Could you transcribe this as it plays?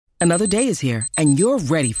Another day is here, and you're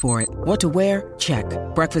ready for it. What to wear? Check.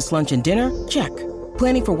 Breakfast, lunch, and dinner? Check.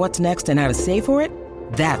 Planning for what's next and how to save for it?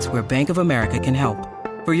 That's where Bank of America can help.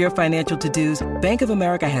 For your financial to-dos, Bank of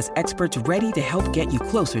America has experts ready to help get you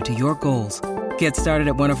closer to your goals. Get started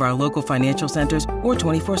at one of our local financial centers or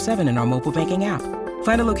 24/7 in our mobile banking app.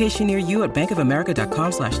 Find a location near you at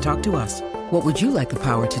bankofamerica.com/talktous. What would you like the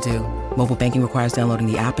power to do? Mobile banking requires downloading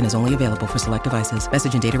the app and is only available for select devices.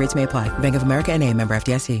 Message and data rates may apply. Bank of America N.A., member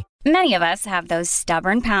FDIC. Many of us have those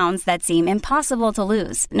stubborn pounds that seem impossible to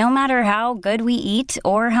lose, no matter how good we eat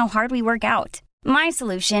or how hard we work out. My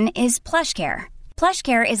solution is PlushCare.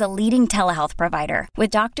 PlushCare is a leading telehealth provider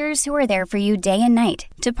with doctors who are there for you day and night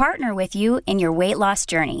to partner with you in your weight loss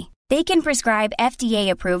journey. They can prescribe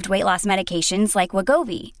FDA-approved weight loss medications like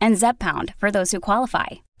Wegovy and Zepbound for those who qualify.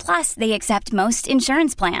 Plus, they accept most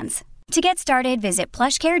insurance plans. To get started, visit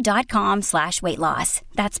plushcare.com/weightloss.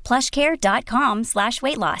 That's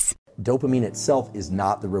plushcare.com/weightloss. Dopamine itself is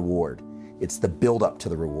not the reward. It's the buildup to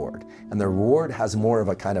the reward. And the reward has more of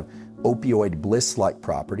a kind of opioid bliss-like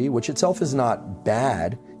property, which itself is not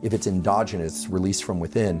bad if it's endogenous, released from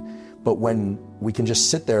within. But when we can just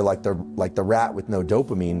sit there like the rat with no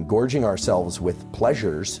dopamine, gorging ourselves with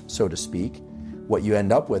pleasures, so to speak, what you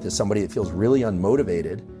end up with is somebody that feels really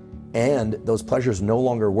unmotivated, and those pleasures no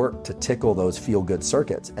longer work to tickle those feel-good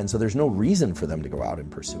circuits. And so there's no reason for them to go out and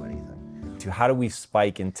pursue anything. How do we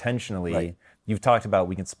spike intentionally? Right. You've talked about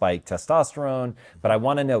we can spike testosterone, but I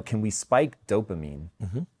want to know, can we spike dopamine?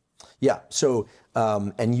 Mm-hmm. Yeah, so,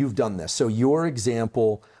 and you've done this. So your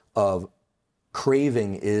example of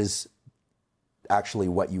craving is actually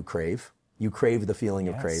what you crave. You crave the feeling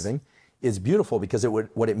of craving. Is beautiful because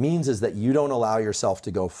what it means is that you don't allow yourself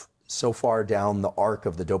to go so far down the arc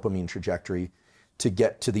of the dopamine trajectory to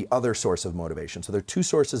get to the other source of motivation. So there are two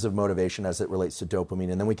sources of motivation as it relates to dopamine,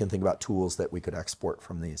 and then we can think about tools that we could export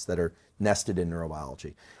from these that are nested in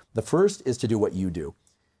neurobiology. The first is to do what you do,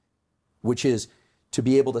 which is to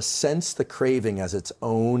be able to sense the craving as its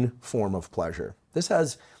own form of pleasure. This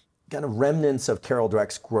has kind of remnants of Carol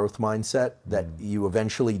Dweck's growth mindset, that you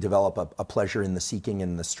eventually develop a pleasure in the seeking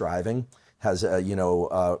and the striving. Has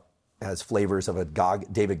has flavors of a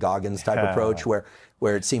David Goggins type approach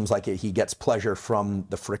where it seems like he gets pleasure from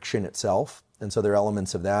the friction itself. And so there are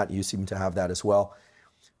elements of that. You seem to have that as well.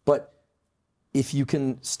 But if you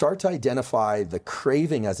can start to identify the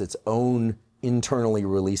craving as its own internally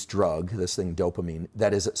released drug, this thing dopamine,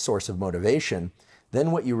 that is a source of motivation, then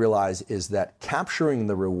what you realize is that capturing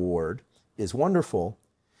the reward is wonderful,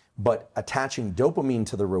 but attaching dopamine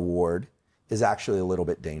to the reward is actually a little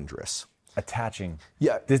bit dangerous. Attaching.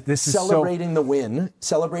 Yeah, this is celebrating the win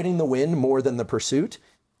more than the pursuit,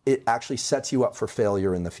 it actually sets you up for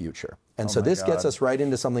failure in the future. And so this gets us right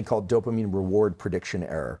into something called dopamine reward prediction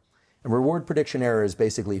error. And reward prediction error is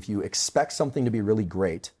basically if you expect something to be really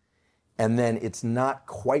great, and then it's not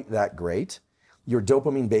quite that great, your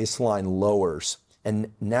dopamine baseline lowers.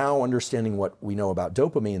 And now understanding what we know about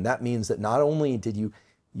dopamine, that means that not only did you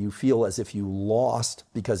feel as if you lost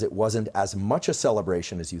because it wasn't as much a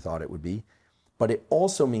celebration as you thought it would be, but it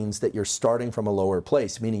also means that you're starting from a lower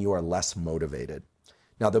place, meaning you are less motivated.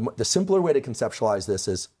 Now, the simpler way to conceptualize this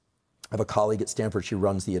is, I have a colleague at Stanford, she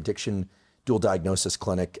runs the addiction dual diagnosis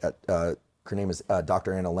clinic at, her name is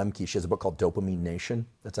Dr. Anna Lemke. She has a book called Dopamine Nation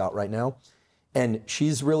that's out right now. And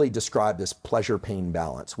she's really described this pleasure-pain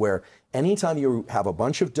balance, where anytime you have a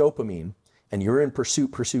bunch of dopamine and you're in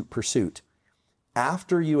pursuit,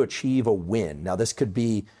 after you achieve a win, now this could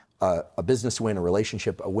be a business win, a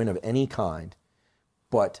relationship, a win of any kind,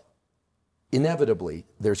 but inevitably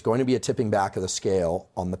there's going to be a tipping back of the scale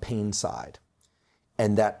on the pain side.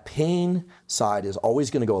 And that pain side is always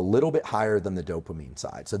going to go a little bit higher than the dopamine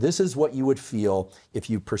side. So this is what you would feel if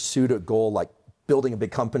you pursued a goal like building a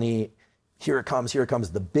big company. Here it comes,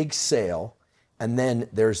 the big sale. And then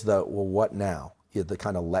there's the, well, what now? The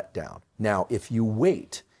kind of letdown. Now, if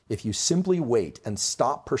you simply wait and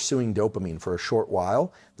stop pursuing dopamine for a short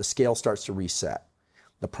while, the scale starts to reset.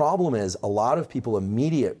 The problem is a lot of people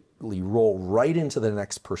immediately roll right into the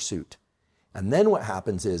next pursuit. And then what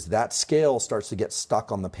happens is that scale starts to get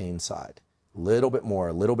stuck on the pain side. A little bit more.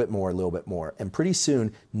 And pretty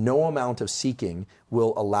soon, no amount of seeking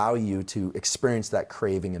will allow you to experience that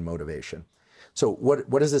craving and motivation. So what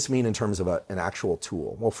does this mean in terms of an actual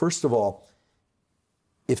tool? Well, first of all,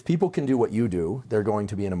 if people can do what you do, they're going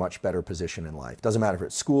to be in a much better position in life. Doesn't matter if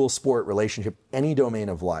it's school, sport, relationship, any domain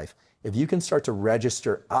of life. If you can start to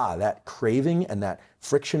register, that craving and that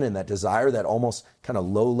friction and that desire, that almost kind of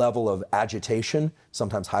low level of agitation,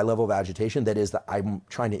 sometimes high level of agitation, that is that I'm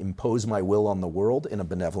trying to impose my will on the world in a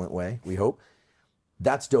benevolent way, we hope,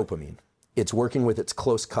 that's dopamine. It's working with its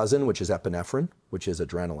close cousin, which is epinephrine, which is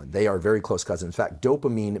adrenaline. They are very close cousins. In fact,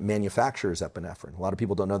 dopamine manufactures epinephrine. A lot of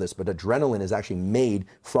people don't know this, but adrenaline is actually made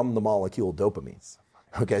from the molecule dopamine.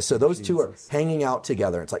 Okay, so those two are hanging out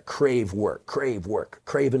together. It's like crave work, crave work,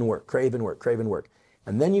 crave and work, crave and work, crave and work.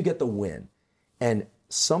 And then you get the win. And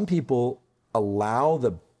some people allow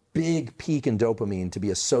the big peak in dopamine to be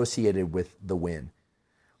associated with the win.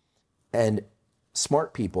 And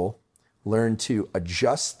smart people learn to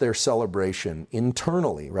adjust their celebration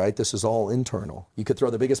internally, right? This is all internal. You could throw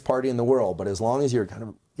the biggest party in the world, but as long as you're kind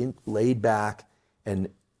of laid back and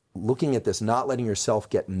looking at this, not letting yourself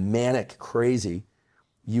get manic crazy,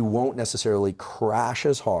 you won't necessarily crash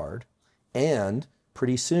as hard. And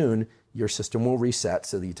pretty soon, your system will reset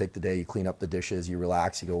so that you take the day, you clean up the dishes, you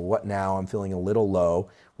relax, you go, what now? I'm feeling a little low.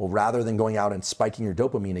 Well, rather than going out and spiking your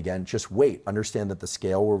dopamine again, just wait. Understand that the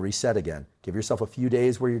scale will reset again. Give yourself a few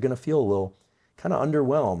days where you're going to feel a little kind of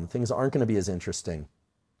underwhelmed. Things aren't going to be as interesting.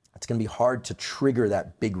 It's going to be hard to trigger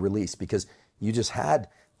that big release because you just had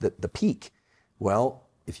the peak. Well,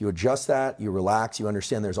 if you adjust that, you relax, you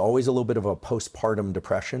understand there's always a little bit of a postpartum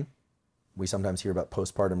depression. We sometimes hear about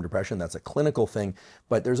postpartum depression. That's a clinical thing,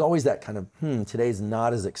 but there's always that kind of, today's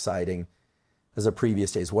not as exciting as the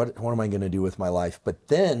previous days. What am I going to do with my life? But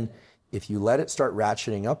then if you let it start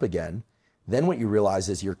ratcheting up again, then what you realize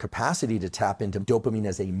is your capacity to tap into dopamine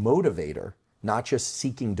as a motivator, not just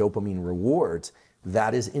seeking dopamine rewards,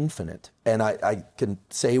 that is infinite. And I can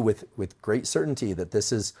say with great certainty that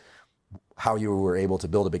this is how you were able to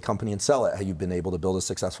build a big company and sell it, how you've been able to build a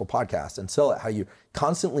successful podcast and sell it, how you're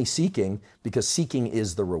constantly seeking, because seeking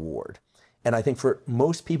is the reward. And I think for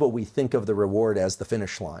most people, we think of the reward as the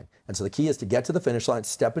finish line. And so the key is to get to the finish line,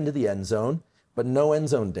 step into the end zone, but no end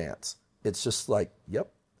zone dance. It's just like,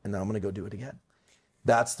 yep, and now I'm gonna go do it again.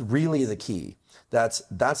 That's really the key. That's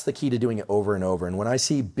the key to doing it over and over. And when I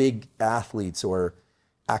see big athletes or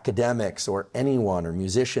academics or anyone or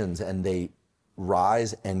musicians and they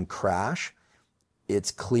rise and crash, it's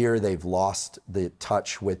clear they've lost the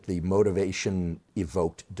touch with the motivation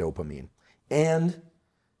evoked dopamine. And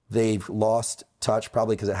they've lost touch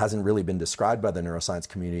probably because it hasn't really been described by the neuroscience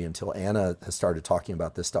community until Anna has started talking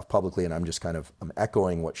about this stuff publicly. And I'm just I'm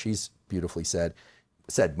echoing what she's beautifully said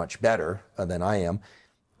much better than I am,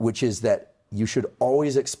 which is that you should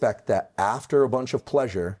always expect that after a bunch of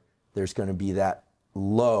pleasure, there's going to be that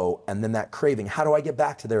low and then that craving. How do I get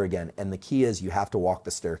back to there again? And the key is you have to walk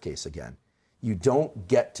the staircase again. You don't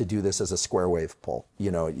get to do this as a square wave pull.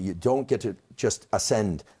 You don't get to just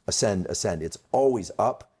ascend. It's always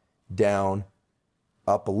up, down,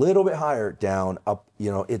 up a little bit higher, down, up.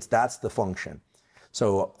 That's the function.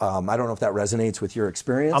 So I don't know if that resonates with your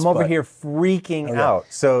experience. I'm over here freaking out.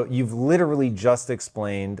 So you've literally just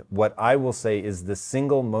explained what I will say is the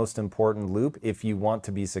single most important loop if you want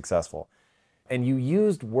to be successful. And you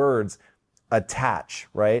used words, attach,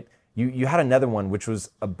 right? You had another one which was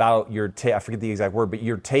about I forget the exact word, but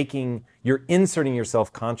you're inserting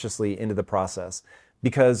yourself consciously into the process.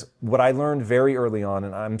 Because what I learned very early on,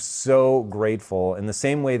 and I'm so grateful, in the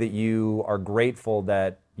same way that you are grateful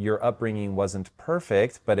that your upbringing wasn't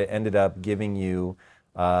perfect, but it ended up giving you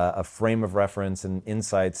a frame of reference and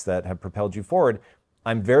insights that have propelled you forward,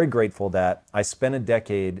 I'm very grateful that I spent a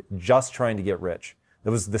decade just trying to get rich. It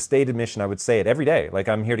was the stated mission. I would say it every day. Like,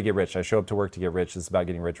 I'm here to get rich. I show up to work to get rich. It's about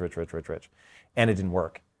getting rich. And it didn't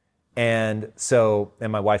work. And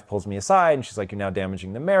my wife pulls me aside and she's like, you're now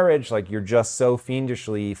damaging the marriage. Like, you're just so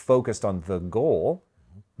fiendishly focused on the goal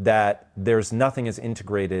that there's nothing as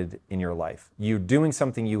integrated in your life. You're doing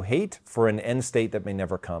something you hate for an end state that may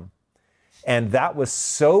never come. And that was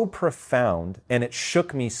so profound, and it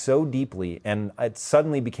shook me so deeply, and it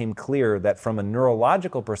suddenly became clear that from a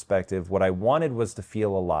neurological perspective, what I wanted was to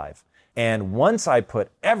feel alive. And once I put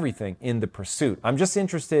everything in the pursuit, I'm just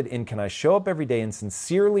interested in, can I show up every day and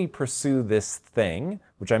sincerely pursue this thing,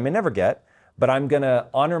 which I may never get, but I'm gonna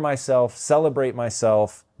honor myself, celebrate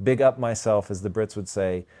myself, big up myself, as the Brits would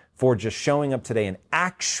say, for just showing up today and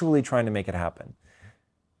actually trying to make it happen.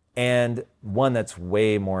 And one, that's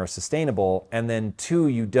way more sustainable. And then two,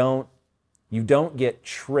 you don't get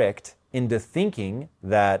tricked into thinking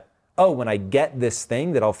that, oh, when I get this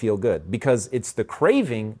thing that I'll feel good, because it's the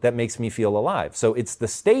craving that makes me feel alive. So it's the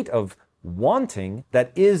state of wanting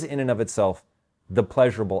that is in and of itself the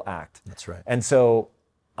pleasurable act. That's right. And so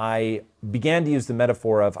I began to use the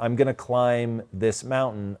metaphor of, I'm going to climb this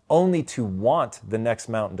mountain only to want the next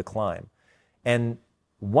mountain to climb. And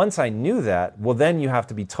once I knew that, well, then you have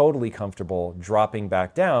to be totally comfortable dropping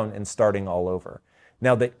back down and starting all over.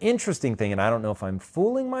 Now, the interesting thing, and I don't know if I'm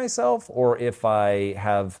fooling myself or if I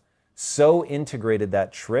have so integrated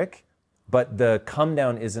that trick, but the come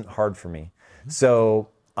down isn't hard for me. So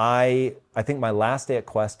I think my last day at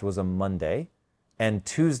Quest was a Monday, and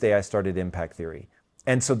Tuesday I started Impact Theory.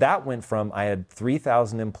 And so that went from, I had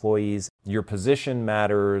 3,000 employees, your position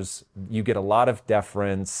matters, you get a lot of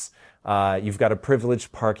deference, you've got a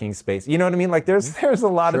privileged parking space. You know what I mean? Like there's a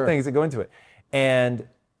lot of things that go into it.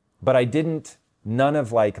 But none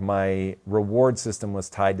of like my reward system was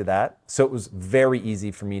tied to that. So it was very easy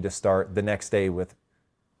for me to start the next day with,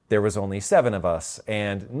 there was only 7 of us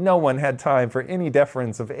and no one had time for any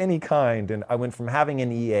deference of any kind. And I went from having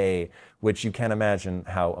an EA, which you can't imagine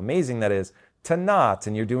how amazing that is, to not,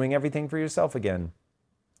 and you're doing everything for yourself again.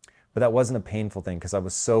 But that wasn't a painful thing because I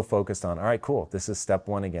was so focused on, all right, cool, this is step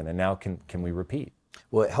 1 again, and now can we repeat?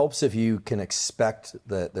 Well, it helps if you can expect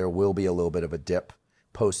that there will be a little bit of a dip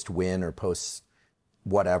post-win or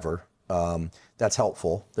post-whatever. That's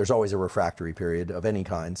helpful. There's always a refractory period of any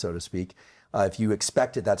kind, so to speak. If you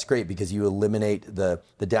expect it, that's great because you eliminate the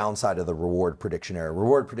downside of the reward prediction error.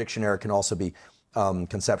 Reward prediction error can also be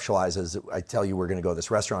conceptualized as, I tell you we're going to go to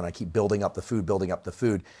this restaurant, I keep building up the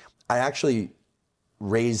food. I actually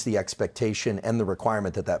raise the expectation and the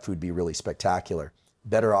requirement that that food be really spectacular.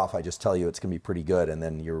 Better off I just tell you it's going to be pretty good and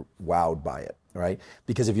then you're wowed by it, right?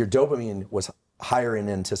 Because if your dopamine was higher in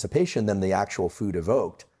anticipation than the actual food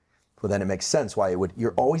evoked, well then it makes sense why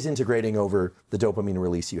you're always integrating over the dopamine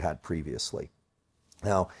release you had previously.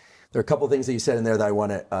 Now, there are a couple of things that you said in there that I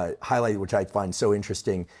want to highlight, which I find so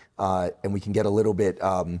interesting, and we can get a little bit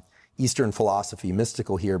Eastern philosophy,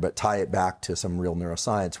 mystical here, but tie it back to some real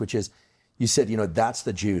neuroscience, which is, you said, that's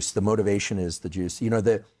the juice, the motivation is the juice.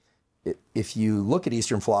 If you look at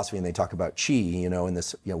Eastern philosophy and they talk about qi, and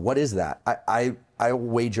this, what is that? I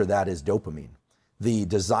wager that is dopamine. The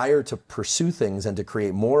desire to pursue things and to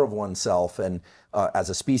create more of oneself and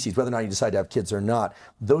as a species, whether or not you decide to have kids or not,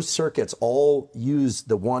 those circuits all use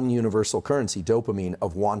the one universal currency, dopamine,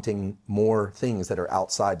 of wanting more things that are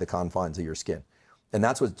outside the confines of your skin. And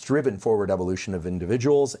that's what's driven forward evolution of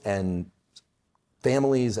individuals and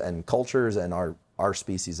families and cultures and our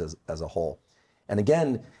species as a whole. And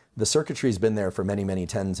again, the circuitry has been there for many, many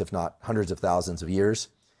tens, if not hundreds of thousands of years.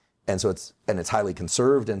 And so it's highly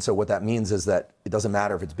conserved. And so what that means is that it doesn't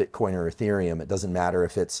matter if it's Bitcoin or Ethereum. It doesn't matter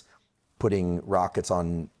if it's putting rockets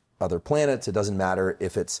on other planets. It doesn't matter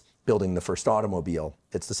if it's building the first automobile.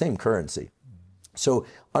 It's the same currency. So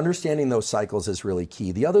understanding those cycles is really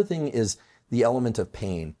key. The other thing is the element of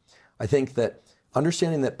pain. I think that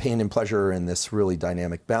understanding that pain and pleasure are in this really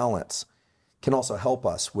dynamic balance can also help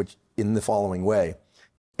us, which in the following way.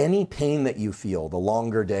 Any pain that you feel, the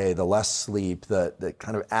longer day, the less sleep, the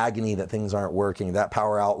kind of agony that things aren't working, that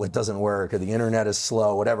power outlet doesn't work, or the internet is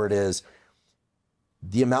slow, whatever it is,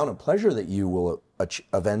 the amount of pleasure that you will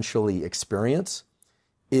eventually experience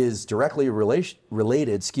is directly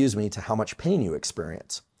related, to how much pain you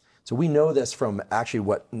experience. So we know this from actually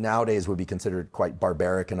what nowadays would be considered quite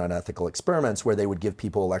barbaric and unethical experiments where they would give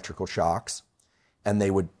people electrical shocks and they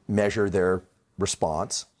would measure their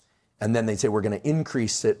response. And then they'd say, we're going to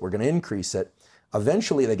increase it.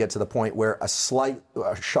 Eventually they get to the point where a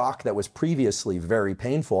shock that was previously very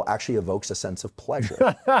painful actually evokes a sense of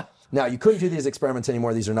pleasure. Now, you couldn't do these experiments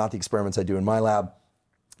anymore. These are not the experiments I do in my lab.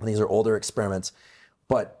 These are older experiments.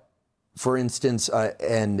 But for instance,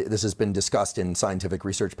 and this has been discussed in scientific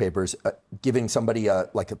research papers, giving somebody a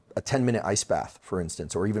 10-minute ice bath, for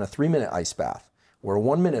instance, or even a 3-minute ice bath, or a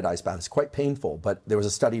 1-minute ice bath is quite painful. But there was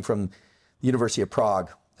a study from the University of Prague,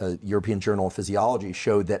 European Journal of Physiology,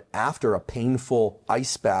 showed that after a painful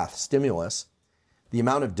ice bath stimulus, the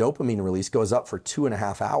amount of dopamine release goes up for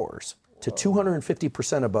 2.5 hours to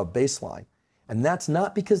 250% above baseline. And that's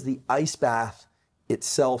not because the ice bath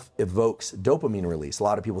itself evokes dopamine release. A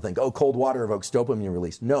lot of people think, cold water evokes dopamine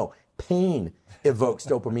release. No, pain evokes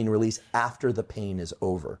dopamine release after the pain is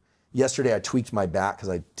over. Yesterday I tweaked my back because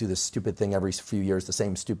I do this stupid thing every few years, the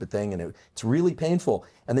same stupid thing, and it's really painful.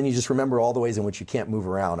 And then you just remember all the ways in which you can't move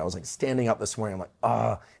around. I was like standing up this morning, I'm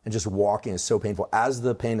like, and just walking is so painful. As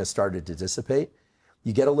the pain has started to dissipate,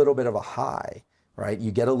 you get a little bit of a high, right? You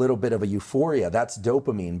get a little bit of a euphoria. That's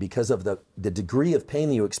dopamine because of the degree of pain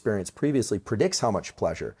that you experienced previously predicts how much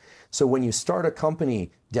pleasure. So when you start a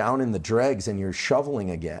company down in the dregs and you're shoveling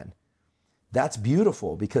again, that's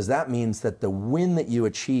beautiful because that means that the win that you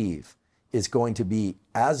achieve is going to be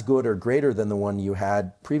as good or greater than the one you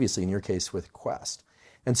had previously, in your case with Quest.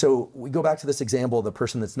 And so we go back to this example of the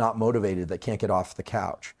person that's not motivated, that can't get off the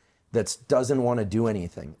couch, that doesn't want to do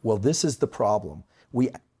anything. Well, this is the problem. We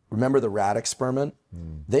remember the rat experiment?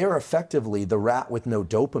 They are effectively the rat with no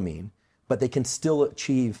dopamine, but they can still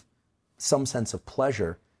achieve some sense of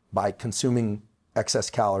pleasure by consuming excess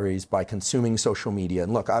calories by consuming social media.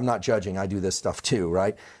 And look, I'm not judging, I do this stuff too,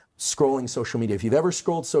 right? Scrolling social media. If you've ever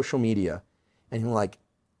scrolled social media and you're like,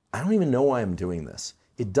 I don't even know why I'm doing this.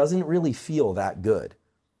 It doesn't really feel that good.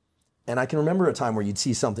 And I can remember a time where you'd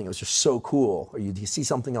see something that was just so cool, or you'd see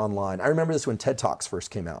something online. I remember this when TED Talks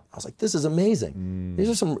first came out. I was like, this is amazing. These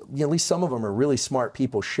are some, at least some of them are really smart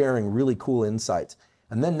people sharing really cool insights.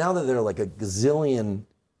 And then now that there are like a gazillion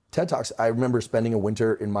TED Talks, I remember spending a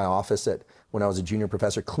winter in my office when I was a junior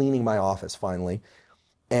professor, cleaning my office finally,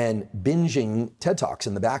 and binging TED Talks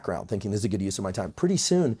in the background, thinking this is a good use of my time. Pretty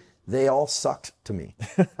soon, they all sucked to me.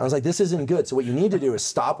 I was like, this isn't good. So what you need to do is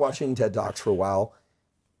stop watching TED Talks for a while,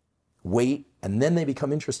 wait, and then they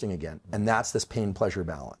become interesting again. And that's this pain-pleasure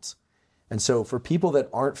balance. And so for people that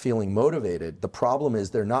aren't feeling motivated, the problem is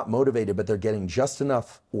they're not motivated, but they're getting just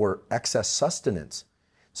enough or excess sustenance.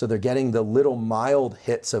 So they're getting the little mild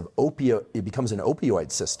hits of opioid, it becomes an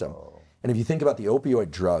opioid system. And if you think about the opioid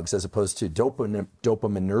drugs as opposed to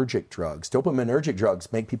dopaminergic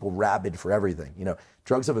drugs make people rabid for everything. You know,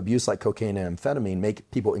 drugs of abuse like cocaine and amphetamine make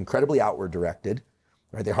people incredibly outward directed,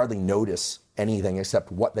 right? They hardly notice anything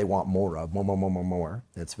except what they want more of, more.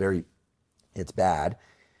 It's bad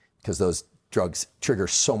because those drugs trigger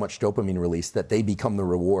so much dopamine release that they become the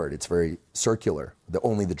reward. It's very circular.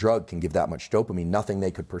 Only the drug can give that much dopamine. Nothing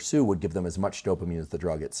they could pursue would give them as much dopamine as the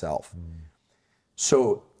drug itself.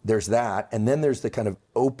 So there's that. And then there's the kind of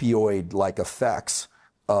opioid-like effects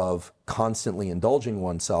of constantly indulging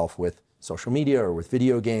oneself with social media or with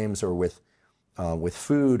video games or with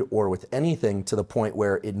food or with anything to the point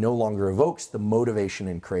where it no longer evokes the motivation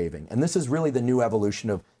and craving. And this is really the new evolution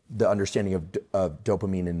of the understanding of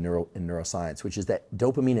dopamine in neuroscience, which is that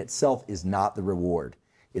dopamine itself is not the reward.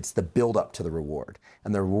 It's the buildup to the reward.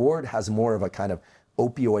 And the reward has more of a kind of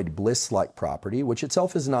opioid bliss-like property, which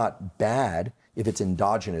itself is not bad if it's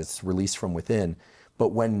endogenous, released from within. But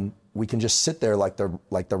when we can just sit there like the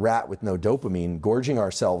rat with no dopamine, gorging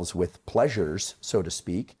ourselves with pleasures, so to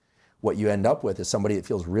speak, what you end up with is somebody that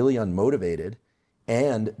feels really unmotivated,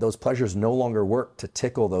 and those pleasures no longer work to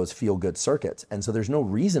tickle those feel-good circuits. And so there's no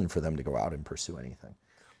reason for them to go out and pursue anything.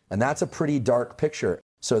 And that's a pretty dark picture.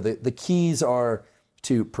 So the keys are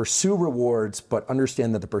to pursue rewards, but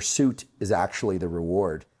understand that the pursuit is actually the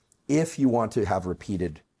reward if you want to have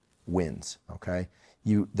repeated wins, okay?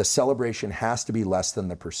 The celebration has to be less than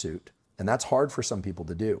the pursuit. And that's hard for some people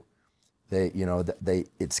to do.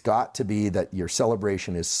 It's got to be that your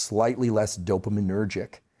celebration is slightly less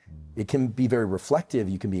dopaminergic. It can be very reflective.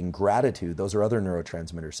 You can be in gratitude. Those are other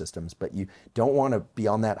neurotransmitter systems, but you don't want to be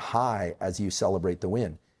on that high as you celebrate the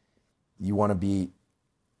win. You want to be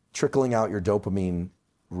trickling out your dopamine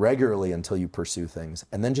regularly until you pursue things.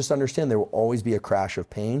 And then just understand there will always be a crash of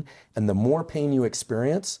pain. And the more pain you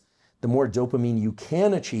experience, the more dopamine you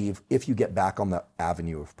can achieve if you get back on the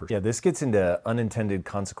avenue of pursuit. Yeah, this gets into unintended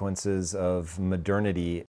consequences of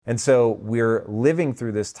modernity. And so we're living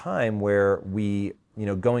through this time where we,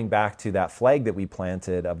 going back to that flag that we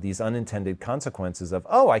planted of these unintended consequences of,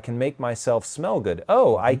 I can make myself smell good.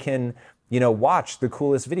 I can, watch the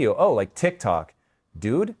coolest video. Like TikTok.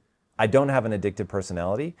 Dude, I don't have an addictive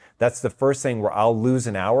personality. That's the first thing where I'll lose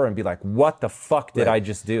an hour and be like, what the fuck did I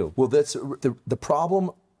just do? Well, that's the problem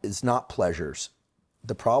is not pleasures.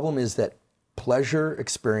 The problem is that pleasure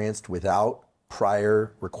experienced without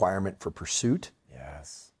prior requirement for pursuit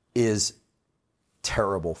is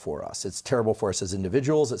terrible for us. It's terrible for us as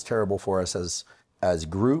individuals. It's terrible for us as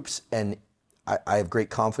groups. And I have great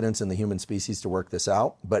confidence in the human species to work this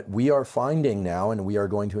out. But we are finding now, and we are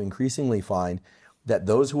going to increasingly find, that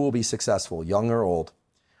those who will be successful, young or old,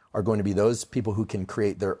 are going to be those people who can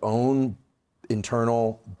create their own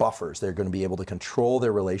internal buffers. They're going to be able to control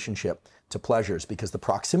their relationship to pleasures, because the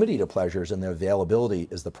proximity to pleasures and their availability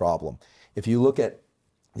is the problem. If you look at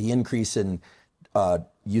the increase in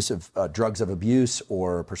use of drugs of abuse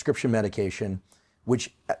or prescription medication,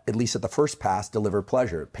 which at least at the first pass deliver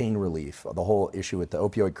pleasure, pain relief, the whole issue with the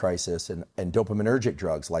opioid crisis, and dopaminergic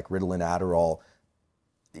drugs like Ritalin, Adderall,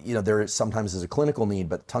 there sometimes is a clinical need,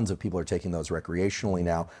 but tons of people are taking those recreationally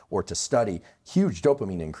now or to study. Huge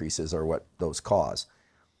dopamine increases are what those cause.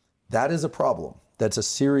 That is a problem. That's a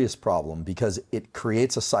serious problem, because it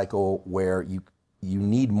creates a cycle where you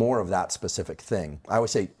need more of that specific thing. I would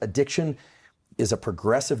say addiction is a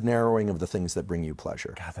progressive narrowing of the things that bring you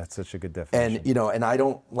pleasure. God, that's such a good definition. And, and I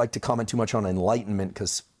don't like to comment too much on enlightenment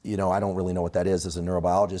because, I don't really know what that is as a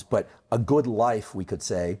neurobiologist, but a good life, we could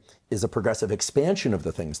say, is a progressive expansion of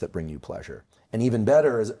the things that bring you pleasure. And even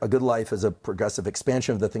better, is a good life is a progressive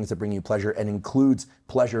expansion of the things that bring you pleasure and includes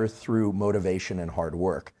pleasure through motivation and hard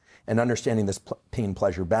work. and understanding this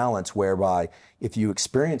pain-pleasure balance, whereby if you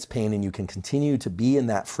experience pain and you can continue to be in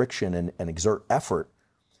that friction and exert effort,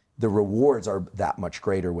 the rewards are that much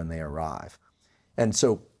greater when they arrive. And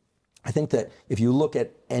so I think that if you look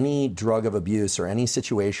at any drug of abuse or any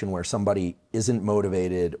situation where somebody isn't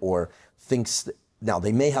motivated or thinks, now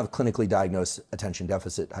they may have clinically diagnosed attention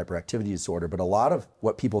deficit hyperactivity disorder, but a lot of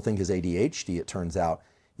what people think is ADHD, it turns out,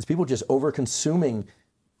 is people just over-consuming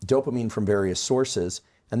dopamine from various sources.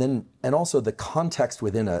 And also the context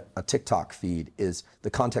within a TikTok feed is, the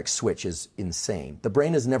context switch is insane. The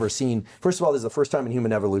brain has never seen, first of all, this is the first time in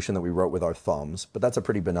human evolution that we wrote with our thumbs, but that's a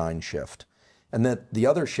pretty benign shift. And then the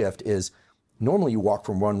other shift is, normally you walk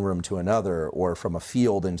from one room to another, or from a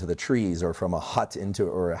field into the trees, or from a hut into,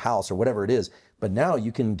 or a house, or whatever it is. But now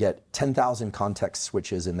you can get 10,000 context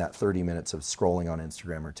switches in that 30 minutes of scrolling on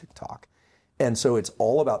Instagram or TikTok. And so it's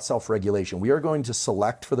all about self-regulation. We are going to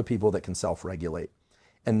select for the people that can self-regulate.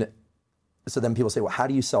 And so then people say, well, how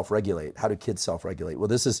do you self-regulate? How do kids self-regulate? Well,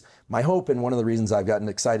 this is my hope, and one of the reasons I've gotten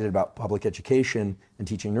excited about public education and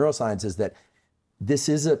teaching neuroscience is that this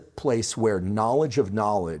is a place where knowledge of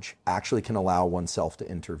knowledge actually can allow oneself to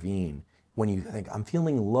intervene. When you think, I'm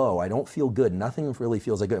feeling low, I don't feel good, nothing really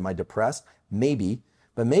feels like good. Am I depressed? Maybe,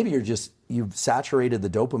 but maybe you've saturated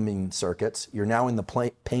the dopamine circuits. You're now in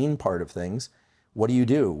the pain part of things. What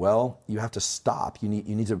do? Well, you have to stop. You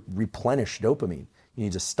need to replenish dopamine. You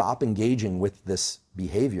need to stop engaging with this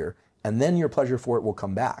behavior, and then your pleasure for it will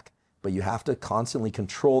come back. But you have to constantly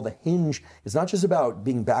control the hinge. It's not just about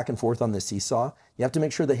being back and forth on the seesaw. You have to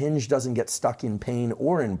make sure the hinge doesn't get stuck in pain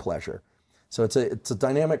or in pleasure. So it's a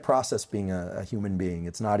dynamic process being a human being.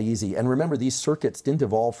 It's not easy. And remember, these circuits didn't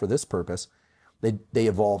evolve for this purpose. They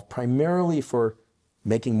evolved primarily for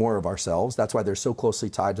making more of ourselves. That's why they're so closely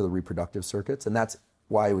tied to the reproductive circuits. And that's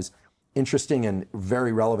why it was interesting and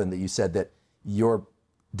very relevant that you said that your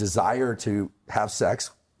desire to have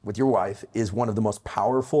sex with your wife is one of the most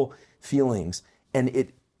powerful feelings. And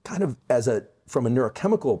it kind of, from a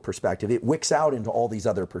neurochemical perspective, it wicks out into all these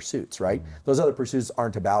other pursuits, right? Mm-hmm. Those other pursuits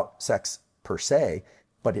aren't about sex per se,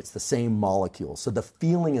 but it's the same molecule. So the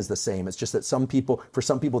feeling is the same. It's just that for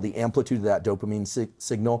some people, the amplitude of that dopamine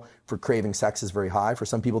signal for craving sex is very high. For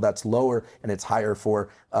some people, that's lower, and it's higher for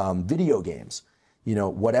video games.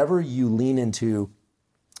 Whatever you lean into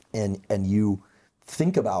and you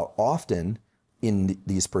think about often in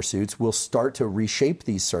these pursuits will start to reshape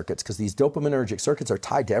these circuits, because these dopaminergic circuits are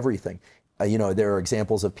tied to everything. There are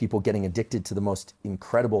examples of people getting addicted to the most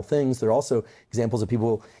incredible things. There are also examples of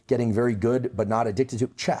people getting very good but not addicted to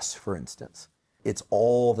chess, for instance. It's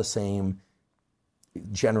all the same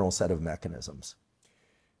general set of mechanisms.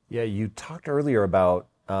 Yeah, you talked earlier about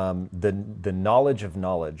the knowledge of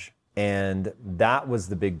knowledge. And that was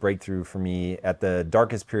the big breakthrough for me at the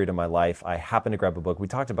darkest period of my life. I happened to grab a book. We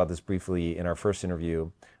talked about this briefly in our first interview.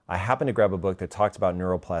 I happened to grab a book that talked about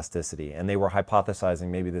neuroplasticity, and they were hypothesizing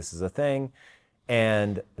maybe this is a thing.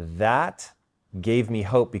 And that gave me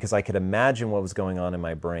hope, because I could imagine what was going on in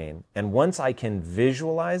my brain. And once I can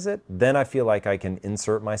visualize it, then I feel like I can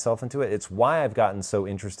insert myself into it. It's why I've gotten so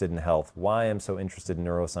interested in health, why I'm so interested in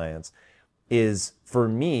neuroscience. Is, for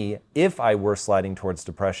me, if I were sliding towards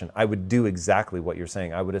depression, I would do exactly what you're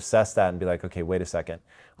saying. I would assess that and be like, okay, wait a second.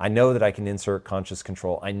 I know that I can insert conscious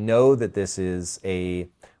control. I know that this is a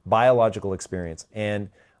biological experience. And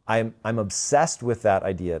I'm obsessed with that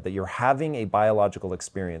idea that you're having a biological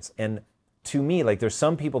experience. And to me, there's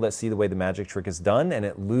some people that see the way the magic trick is done and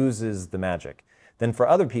it loses the magic. Then for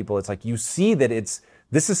other people, it's like you see that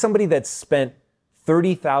this is somebody that's spent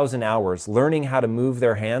 30,000 hours learning how to move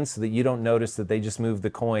their hands so that you don't notice that they just move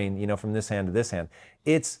the coin, from this hand to this hand.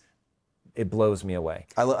 It blows me away.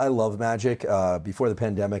 I love magic. Before the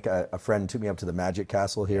pandemic, a friend took me up to the Magic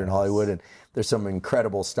Castle here in Hollywood, and there's some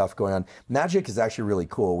incredible stuff going on. Magic is actually really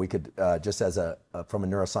cool. We could, just as from a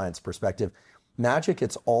neuroscience perspective, magic,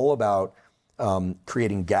 it's all about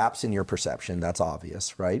creating gaps in your perception. That's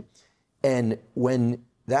obvious, right? And when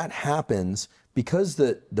that happens, because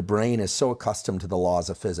the brain is so accustomed to the laws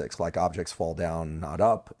of physics, like objects fall down, not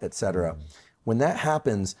up, et cetera, when that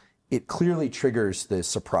happens, it clearly triggers the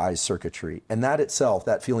surprise circuitry. And that itself,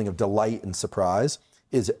 that feeling of delight and surprise,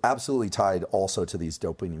 is absolutely tied also to these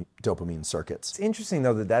dopamine circuits. It's interesting,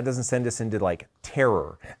 though, that doesn't send us into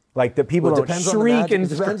terror. That people don't shriek and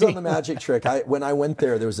It depends on the magic trick. When I went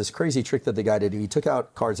there was this crazy trick that the guy did. He took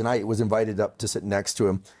out cards, and I was invited up to sit next to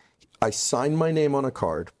him. I signed my name on a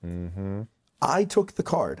card. Mm-hmm. I took the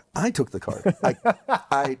card. I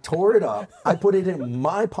tore it up. I put it in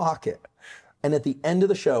my pocket. And at the end of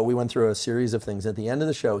the show, we went through a series of things. At the end of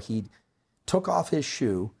the show, he took off his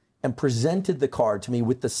shoe and presented the card to me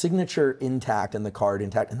with the signature intact and the card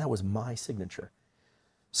intact, and that was my signature.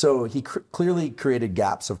 So he clearly created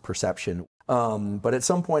gaps of perception. But at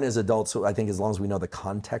some point as adults, I think as long as we know the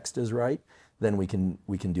context is right, then we can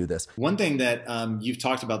do this. One thing that you've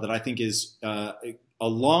talked about that I think is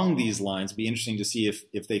along these lines, be interesting to see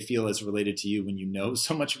if they feel as related to you when you know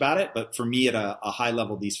so much about it. But for me, at a high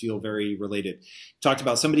level, these feel very related. You talked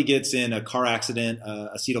about somebody gets in a car accident,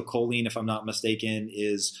 acetylcholine, if I'm not mistaken,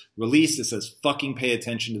 is released. It says, fucking pay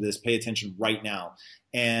attention to this, pay attention right now.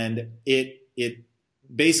 And it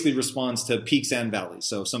basically responds to peaks and valleys.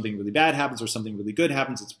 So if something really bad happens or something really good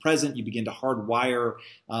happens, it's present. You begin to hardwire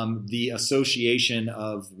the association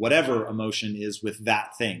of whatever emotion is with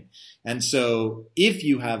that thing. And so if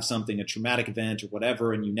you have something, a traumatic event or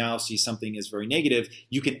whatever, and you now see something as very negative,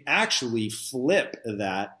 you can actually flip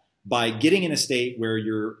that by getting in a state where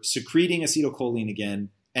you're secreting acetylcholine again,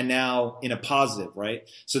 and now in a positive, right?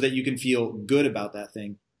 So that you can feel good about that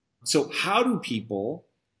thing. So how do people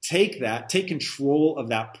take control of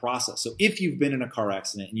that process? So if you've been in a car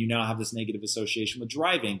accident and you now have this negative association with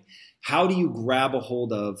driving, how do you grab a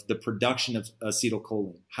hold of the production of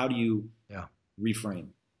acetylcholine? How do you reframe?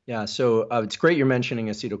 Yeah, so it's great you're mentioning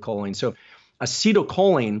acetylcholine. So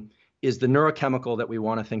acetylcholine is the neurochemical that we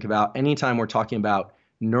want to think about anytime we're talking about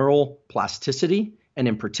neural plasticity, and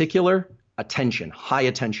in particular, attention, high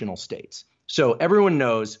attentional states. So everyone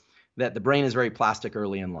knows that the brain is very plastic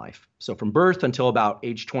early in life. So from birth until about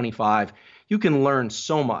age 25, you can learn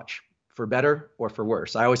so much, for better or for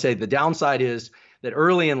worse. I always say the downside is that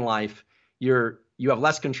early in life, you have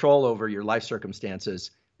less control over your life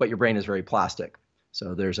circumstances, but your brain is very plastic.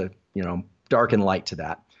 So there's a dark and light to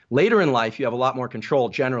that. Later in life, you have a lot more control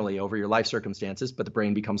generally over your life circumstances, but the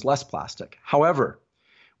brain becomes less plastic. However,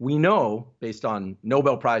 we know, based on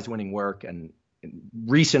Nobel Prize winning work and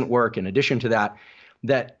recent work in addition to that,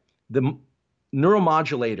 that the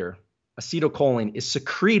neuromodulator, acetylcholine, is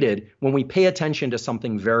secreted when we pay attention to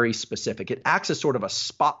something very specific. It acts as sort of a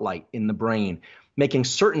spotlight in the brain, making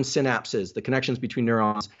certain synapses, the connections between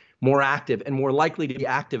neurons, more active and more likely to be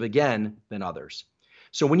active again than others.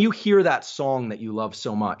 So when you hear that song that you love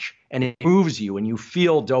so much and it moves you and you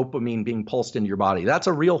feel dopamine being pulsed into your body, that's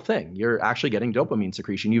a real thing. You're actually getting dopamine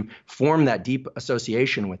secretion. You've formed that deep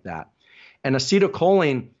association with that. And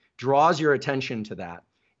acetylcholine draws your attention to that.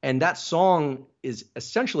 And that song is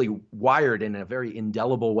essentially wired in a very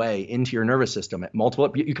indelible way into your nervous system at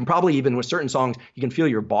multiple. You can probably, even with certain songs, you can feel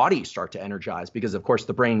your body start to energize because, of course,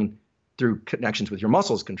 the brain, through connections with your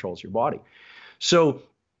muscles, controls your body. So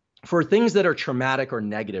for things that are traumatic or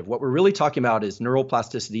negative, what we're really talking about is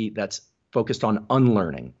neuroplasticity that's focused on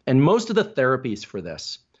unlearning. And most of the therapies for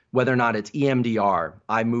this, whether or not it's EMDR,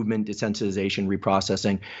 eye movement desensitization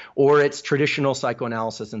reprocessing, or it's traditional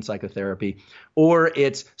psychoanalysis and psychotherapy, or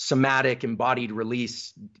it's somatic embodied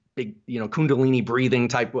release, big, Kundalini breathing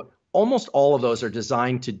type, almost all of those are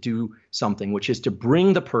designed to do something, which is to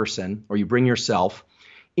bring the person, or you bring yourself,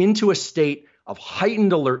 into a state of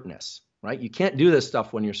heightened alertness, right? You can't do this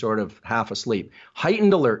stuff when you're sort of half asleep.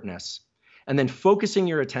 Heightened alertness, and then focusing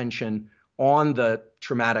your attention on the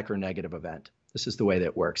traumatic or negative event. This is the way that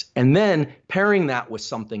it works. And then pairing that with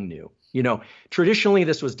something new. Traditionally,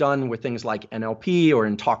 this was done with things like NLP or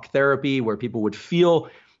in talk therapy, where people would feel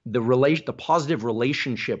the positive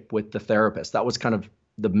relationship with the therapist. That was kind of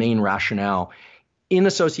the main rationale in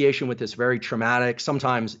association with this very traumatic,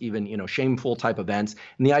 sometimes even, shameful type events.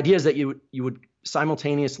 And the idea is that you would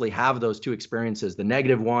simultaneously have those two experiences, the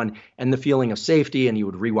negative one and the feeling of safety, and you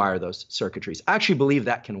would rewire those circuitries. I actually believe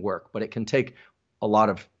that can work, but it can take a lot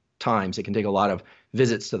of times. It can take a lot of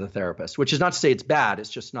visits to the therapist, which is not to say it's bad.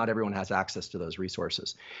 It's just not everyone has access to those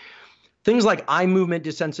resources. Things like eye movement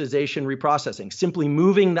desensitization reprocessing, simply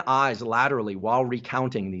moving the eyes laterally while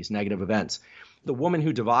recounting these negative events. The woman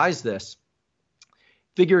who devised this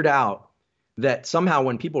figured out that somehow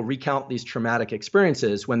when people recount these traumatic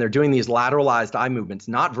experiences, when they're doing these lateralized eye movements,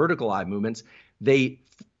 not vertical eye movements, they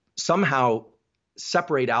somehow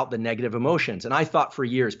separate out the negative emotions. And I thought for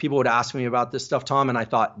years, people would ask me about this stuff, Tom, and I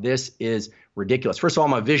thought, this is ridiculous. First of all,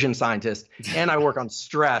 I'm a vision scientist and I work on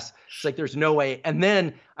stress. It's like, there's no way. And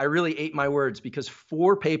then I really ate my words, because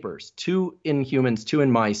 4 papers, 2 in humans, 2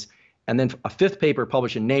 in mice, and then a 5th paper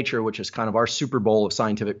published in Nature, which is kind of our Super Bowl of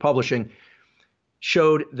scientific publishing,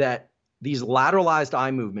 showed that these lateralized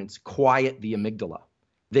eye movements quiet the amygdala.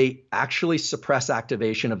 They actually suppress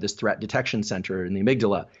activation of this threat detection center in the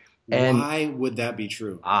amygdala. And why would that be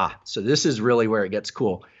true? So this is really where it gets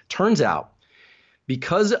cool. Turns out,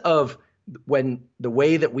 because of when the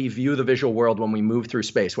way that we view the visual world when we move through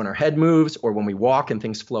space, when our head moves or when we walk and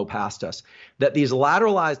things flow past us, that these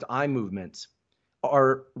lateralized eye movements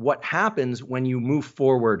are what happens when you move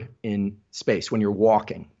forward in space, when you're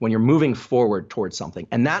walking, when you're moving forward towards something.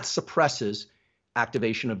 And that suppresses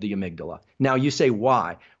activation of the amygdala. Now you say,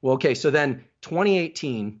 why? Well, okay, so then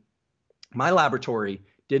 2018, my laboratory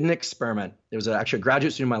did an experiment. There was actually a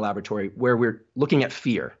graduate student in my laboratory where we're looking at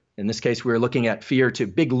fear. In this case, we were looking at fear to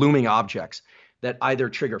big looming objects that either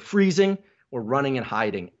trigger freezing or running and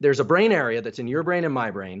hiding. There's a brain area that's in your brain and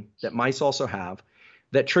my brain that mice also have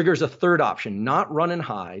that triggers a third option, not run and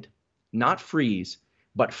hide, not freeze,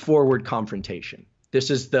 but forward confrontation. This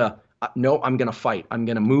is the, no, I'm going to fight. I'm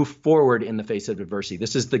going to move forward in the face of adversity.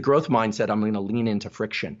 This is the growth mindset. I'm going to lean into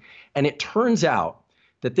friction. And it turns out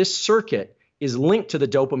that this circuit is linked to the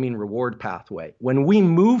dopamine reward pathway. When we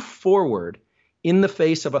move forward in the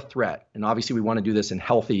face of a threat, and obviously we want to do this in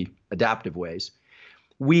healthy, adaptive ways,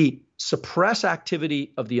 we suppress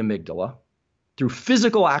activity of the amygdala through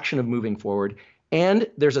physical action of moving forward, and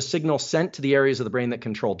there's a signal sent to the areas of the brain that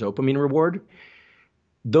control dopamine reward.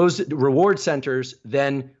 Those reward centers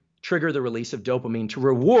then trigger the release of dopamine to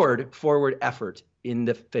reward forward effort in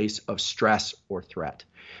the face of stress or threat.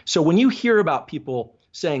 So when you hear about people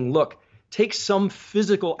saying, look, take some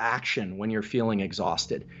physical action when you're feeling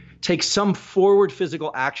exhausted, take some forward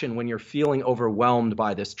physical action when you're feeling overwhelmed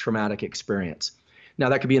by this traumatic experience. Now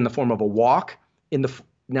that could be in the form of a walk.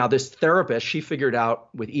 Now this therapist, she figured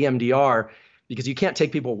out with EMDR, because you can't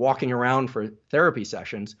take people walking around for therapy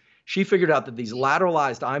sessions, she figured out that these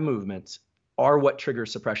lateralized eye movements are what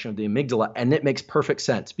triggers suppression of the amygdala. And it makes perfect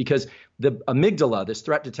sense because the amygdala, this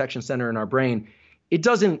threat detection center in our brain, it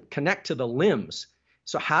doesn't connect to the limbs.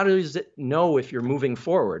 So how does it know if you're moving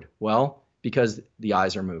forward? Well, because the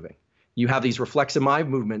eyes are moving. You have these reflexive eye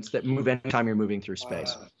movements that move anytime you're moving through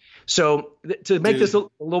space. So to make this a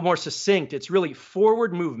little more succinct, it's really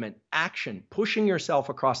forward movement, action, pushing yourself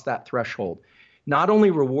across that threshold. Not only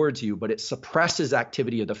rewards you, but it suppresses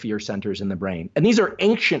activity of the fear centers in the brain. And these are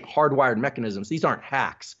ancient hardwired mechanisms. These aren't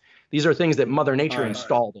hacks. These are things that Mother Nature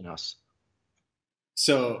installed in us.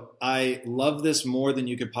 So I love this more than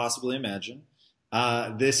you could possibly imagine.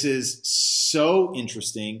 This is so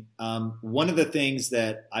interesting. One of the things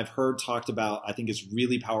that I've heard talked about, I think is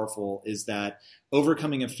really powerful, is that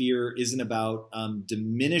overcoming a fear isn't about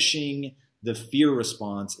diminishing the fear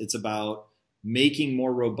response. It's about making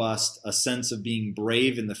more robust a sense of being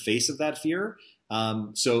brave in the face of that fear.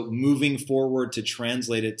 So moving forward to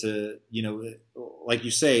translate it to, like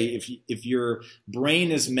you say, if your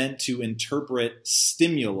brain is meant to interpret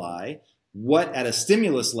stimuli, at a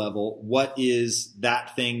stimulus level, what is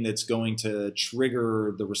that thing that's going to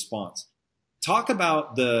trigger the response? Talk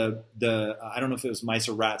about the I don't know if it was mice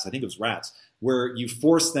or rats, I think it was rats, where you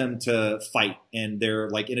force them to fight and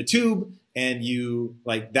they're like in a tube and you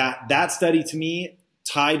like that study to me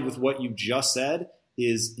tied with what you just said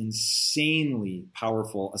is insanely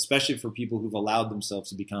powerful, especially for people who've allowed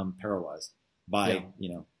themselves to become paralyzed by,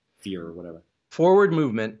 fear or whatever. Forward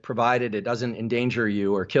movement, provided it doesn't endanger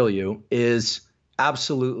you or kill you, is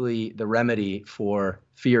absolutely the remedy for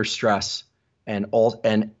fear, stress, and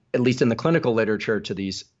at least in the clinical literature to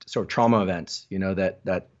these sort of trauma events,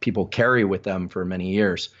 that people carry with them for many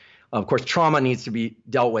years. Of course, trauma needs to be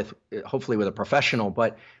dealt with, hopefully with a professional,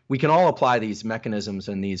 but we can all apply these mechanisms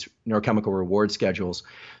and these neurochemical reward schedules.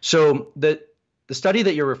 So the study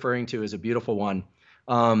that you're referring to is a beautiful one.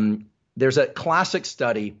 There's a classic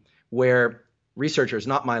study where researchers,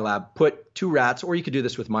 not my lab, put two rats, or you could do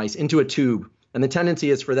this with mice, into a tube. And the tendency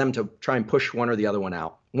is for them to try and push one or the other one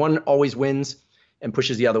out. One always wins and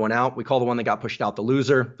pushes the other one out. We call the one that got pushed out the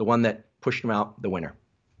loser, the one that pushed them out the winner.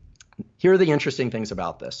 Here are the interesting things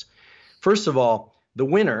about this. First of all, the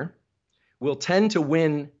winner will tend to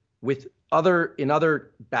win in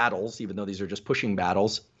other battles, even though these are just pushing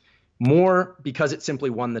battles, more because it simply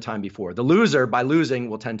won the time before. The loser, by losing,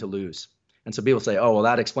 will tend to lose. And so people say, oh, well,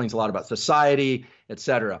 that explains a lot about society, et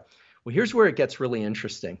cetera. Well, here's where it gets really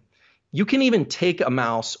interesting. You can even take a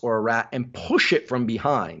mouse or a rat and push it from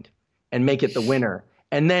behind and make it the winner.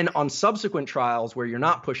 And then on subsequent trials where you're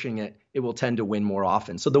not pushing it, it will tend to win more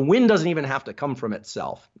often. So the win doesn't even have to come from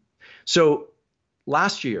itself. So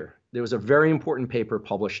last year, there was a very important paper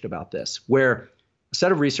published about this where a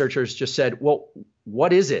set of researchers just said, well,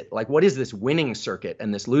 what is it? Like, what is this winning circuit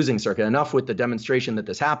and this losing circuit? Enough with the demonstration that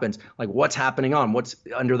this happens. Like, what's happening what's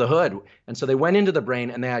under the hood? And so they went into the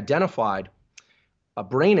brain and they identified a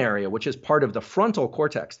brain area, which is part of the frontal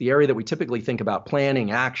cortex, the area that we typically think about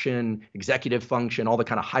planning, action, executive function, all the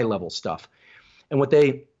kind of high level stuff. And what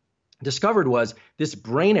they discovered was this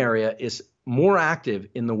brain area is more active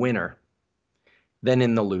in the winner than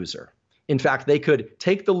in the loser. In fact, they could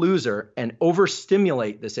take the loser and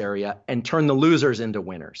overstimulate this area and turn the losers into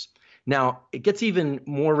winners. Now, it gets even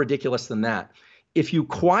more ridiculous than that. If you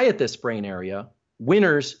quiet this brain area,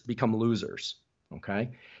 winners become losers,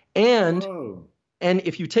 okay? And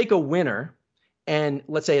if you take a winner and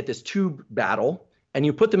let's say at this tube battle, and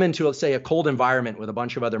you put them into, let's say, a cold environment with a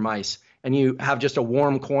bunch of other mice, and you have just a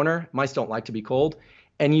warm corner, mice don't like to be cold,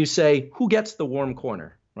 and you say, who gets the warm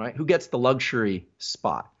corner, right? Who gets the luxury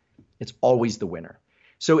spot? It's always the winner.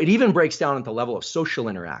 So it even breaks down at the level of social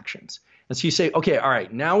interactions. And so you say, okay, all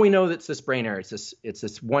right, now we know that's this brain area. It's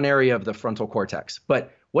this one area of the frontal cortex,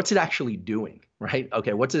 but what's it actually doing, right?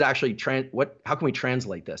 Okay, what's it actually, how can we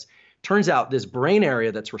translate this? Turns out this brain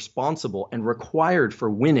area that's responsible and required for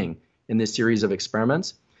winning in this series of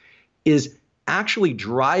experiments is actually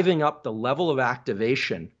driving up the level of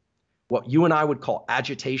activation, what you and I would call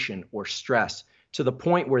agitation or stress, to the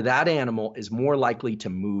point where that animal is more likely to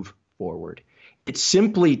move forward. It's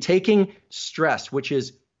simply taking stress, which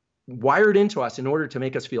is wired into us in order to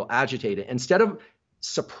make us feel agitated, instead of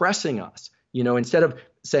suppressing us, instead of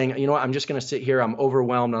saying, you know what, I'm just going to sit here, I'm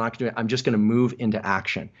overwhelmed, I'm not going to do it, I'm just going to move into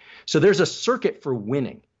action. So there's a circuit for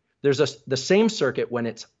winning. There's the same circuit when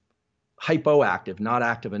it's hypoactive, not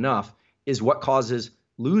active enough, is what causes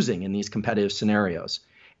losing in these competitive scenarios.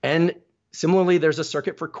 And similarly, there's a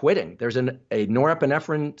circuit for quitting. There's a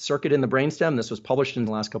norepinephrine circuit in the brainstem. This was published in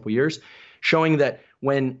the last couple of years, showing that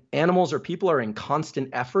when animals or people are in constant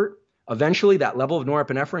effort, eventually that level of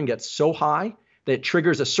norepinephrine gets so high that it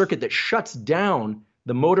triggers a circuit that shuts down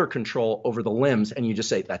the motor control over the limbs, and you just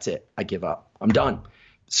say, that's it, I give up, I'm done.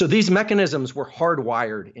 So these mechanisms were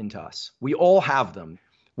hardwired into us. We all have them.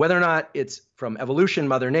 Whether or not it's from evolution,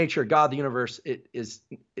 Mother Nature, God, the universe,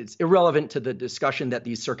 it's irrelevant to the discussion that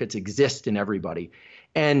these circuits exist in everybody.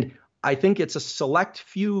 And I think it's a select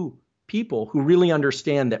few people who really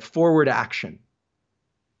understand that forward action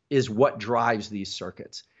is what drives these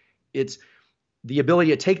circuits. It's the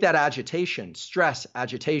ability to take that agitation, stress,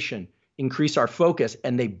 agitation, increase our focus,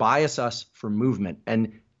 and they bias us for movement.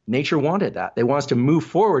 And nature wanted that. They want us to move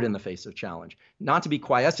forward in the face of challenge, not to be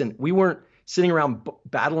quiescent. We weren't sitting around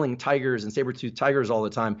battling tigers and saber-toothed tigers all the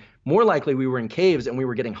time. More likely, we were in caves and we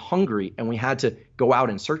were getting hungry and we had to go out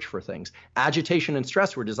and search for things. Agitation and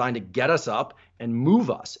stress were designed to get us up and move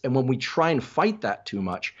us. And when we try and fight that too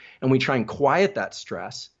much and we try and quiet that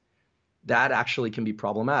stress, that actually can be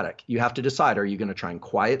problematic. You have to decide, are you going to try and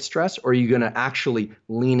quiet stress, or are you going to actually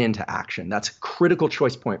lean into action? That's a critical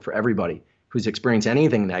choice point for everybody who's experienced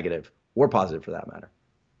anything negative or positive for that matter.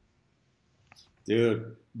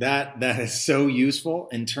 Dude, that is so useful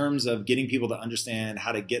in terms of getting people to understand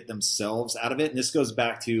how to get themselves out of it. And this goes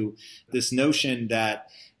back to this notion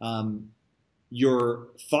that your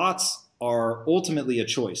thoughts are ultimately a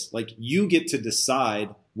choice. Like, you get to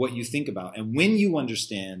decide what you think about. And when you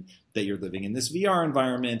understand that you're living in this VR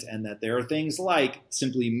environment and that there are things like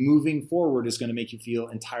simply moving forward is going to make you feel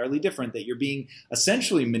entirely different, that you're being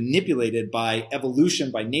essentially manipulated by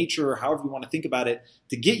evolution, by nature, or however you want to think about it,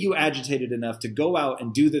 to get you agitated enough to go out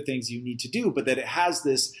and do the things you need to do, but that it has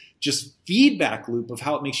this just feedback loop of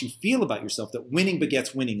how it makes you feel about yourself, that winning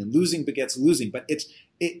begets winning and losing begets losing. But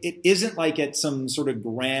it isn't like at some sort of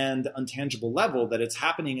grand, untangible level, that it's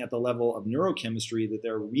happening at the level of neurochemistry, that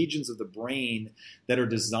there are regions of the brain that are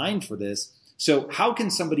designed for this. So how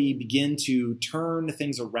can somebody begin to turn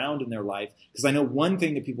things around in their life? Because I know one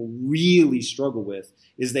thing that people really struggle with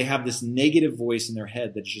is they have this negative voice in their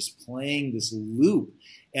head that's just playing this loop.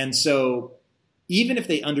 And so even if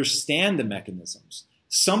they understand the mechanisms,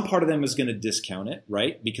 some part of them is going to discount it,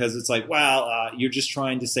 right? Because it's like, well, you're just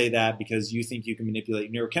trying to say that because you think you can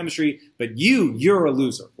manipulate neurochemistry, but you're a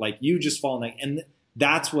loser. Like, you just fall in, and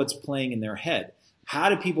that's what's playing in their head. How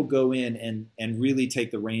do people go in and really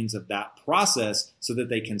take the reins of that process so that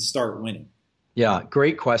they can start winning? Yeah,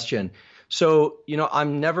 great question. So,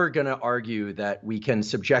 I'm never going to argue that we can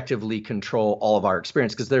subjectively control all of our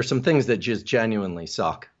experience, because there's some things that just genuinely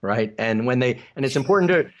suck, right? And it's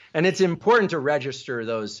important to register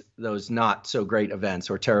those not so great events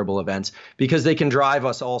or terrible events, because they can drive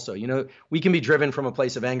us also. We can be driven from a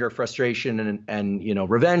place of anger, frustration, and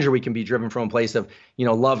revenge, or we can be driven from a place of,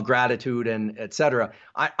 love, gratitude, and et cetera.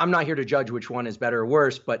 I'm not here to judge which one is better or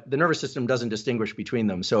worse, but the nervous system doesn't distinguish between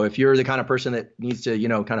them. So if you're the kind of person that needs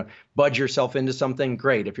to, kind of budge yourself into something,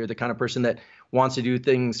 great. If you're the kind of person that wants to do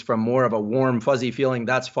things from more of a warm, fuzzy feeling,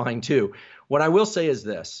 that's fine too. What I will say is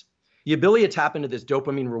this: the ability to tap into this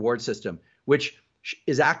dopamine reward system, which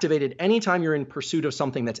is activated anytime you're in pursuit of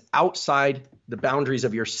something that's outside the boundaries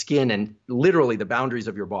of your skin and literally the boundaries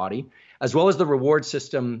of your body, as well as the reward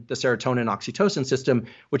system, the serotonin oxytocin system,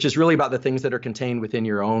 which is really about the things that are contained within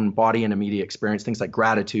your own body and immediate experience, things like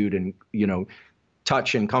gratitude and,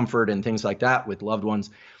 touch and comfort and things like that with loved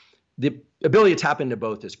ones. the ability to tap into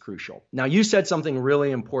both is crucial. Now, you said something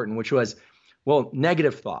really important, which was, well,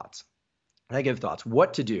 negative thoughts,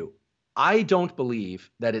 what to do. I don't believe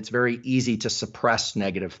that it's very easy to suppress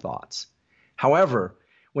negative thoughts. However,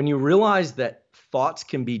 when you realize that thoughts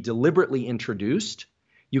can be deliberately introduced,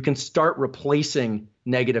 you can start replacing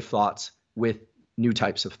negative thoughts with new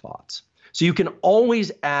types of thoughts. So you can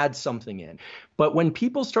always add something in. But when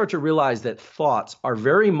people start to realize that thoughts are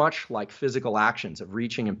very much like physical actions of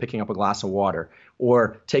reaching and picking up a glass of water,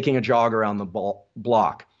 or taking a jog around the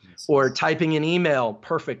block, or typing an email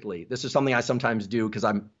perfectly. This is something I sometimes do because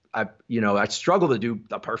I struggle to do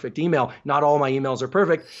a perfect email. Not all my emails are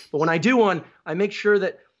perfect, but when I do one, I make sure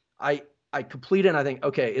that I complete it and I think,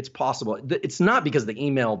 okay, it's possible. It's not because the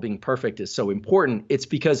email being perfect is so important. It's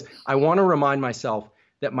because I want to remind myself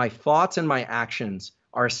that my thoughts and my actions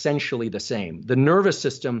are essentially the same. The nervous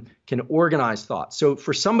system can organize thoughts. So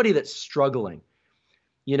for somebody that's struggling,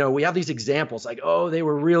 we have these examples like, oh, they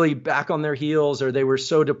were really back on their heels, or they were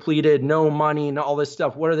so depleted, no money and all this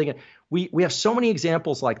stuff. What are they going to? We have so many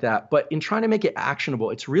examples like that, but in trying to make it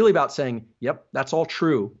actionable, it's really about saying, yep, that's all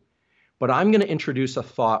true, but I'm going to introduce a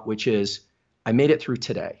thought, which is, I made it through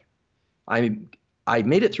today. I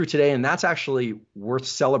made it through today, and that's actually worth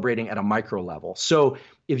celebrating at a micro level. So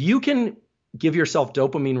if you can give yourself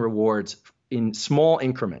dopamine rewards in small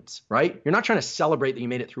increments, right? You're not trying to celebrate that you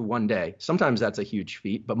made it through one day. Sometimes that's a huge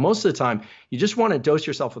feat, but most of the time, you just want to dose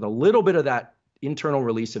yourself with a little bit of that internal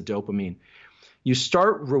release of dopamine. You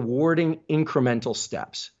start rewarding incremental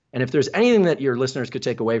steps. And if there's anything that your listeners could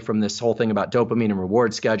take away from this whole thing about dopamine and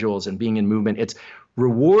reward schedules and being in movement, it's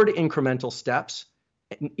reward incremental steps,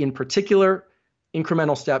 in particular,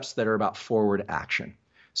 incremental steps that are about forward action.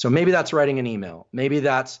 So maybe that's writing an email. Maybe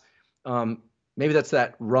that's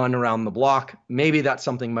that run around the block. Maybe that's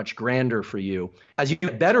something much grander for you. As you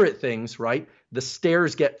get better at things, right, the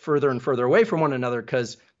stairs get further and further away from one another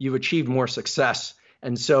because you've achieved more success.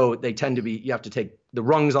 And so they tend to be, you have to take the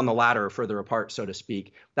rungs on the ladder further apart, so to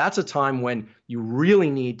speak. That's a time when you really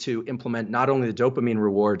need to implement not only the dopamine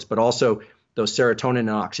rewards, but also those serotonin and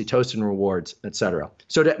oxytocin rewards, et cetera.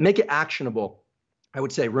 So to make it actionable, I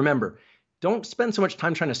would say, remember, don't spend so much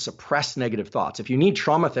time trying to suppress negative thoughts. If you need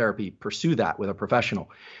trauma therapy, pursue that with a professional.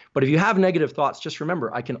 But if you have negative thoughts, just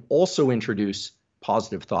remember, I can also introduce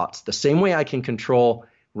positive thoughts the same way I can control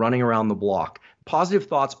running around the block. Positive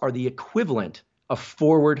thoughts are the equivalent of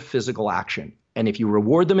forward physical action. And if you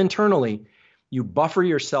reward them internally, you buffer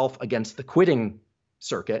yourself against the quitting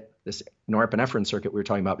circuit, this norepinephrine circuit we were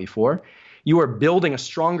talking about before. You are building a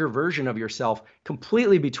stronger version of yourself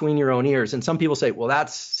completely between your own ears. And some people say, well,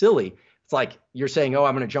 that's silly. It's like you're saying, oh,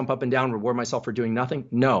 I'm going to jump up and down, reward myself for doing nothing.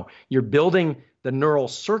 No, you're building the neural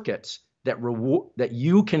circuits that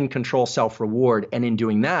you can control self-reward. And in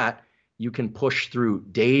doing that, you can push through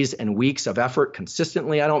days and weeks of effort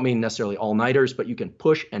consistently. I don't mean necessarily all-nighters, but you can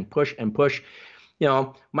push and push and push.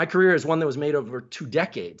 My career is one that was made over 2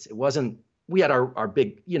 decades. It wasn't, we had our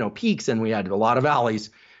big, peaks and we had a lot of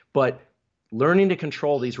valleys, but learning to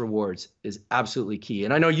control these rewards is absolutely key.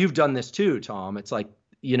 And I know you've done this too, Tom. It's like,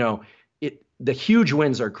 the huge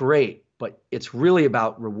wins are great, but it's really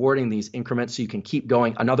about rewarding these increments so you can keep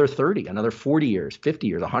going another 30, another 40 years, 50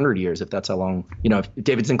 years, 100 years, if that's how long, if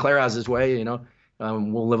David Sinclair has his way,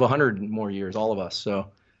 we'll live 100 more years, all of us.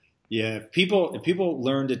 So. Yeah, if people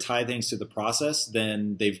learn to tie things to the process,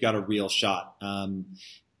 then they've got a real shot.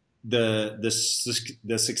 The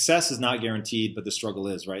success is not guaranteed, but the struggle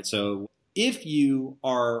is, right? So if you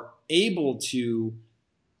are able to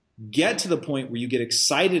get to the point where you get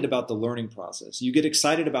excited about the learning process, you get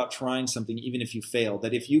excited about trying something even if you fail,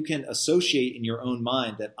 that if you can associate in your own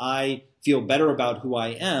mind that I feel better about who I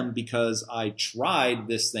am because I tried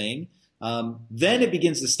this thing, then it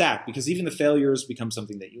begins to stack, because even the failures become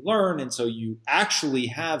something that you learn. And so you actually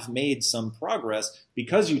have made some progress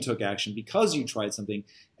because you took action, because you tried something.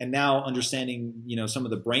 And now understanding, some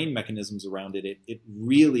of the brain mechanisms around it, it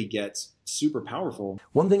really gets super powerful.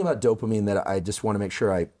 One thing about dopamine that I just want to make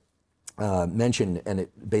sure I mention, and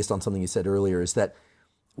based on something you said earlier, is that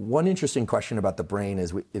one interesting question about the brain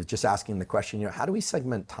is just asking the question, how do we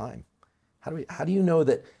segment time? How do you know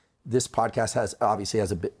that this podcast obviously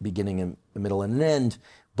has a beginning, a middle, and an end,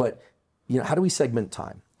 but how do we segment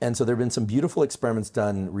time? And so there have been some beautiful experiments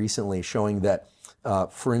done recently showing that,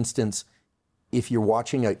 for instance, if you're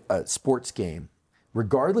watching a sports game,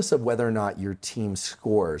 regardless of whether or not your team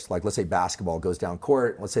scores, like let's say basketball goes down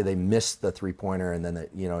court, let's say they miss the 3-pointer and then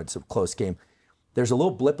it's a close game, there's a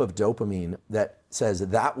little blip of dopamine that says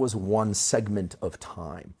that was one segment of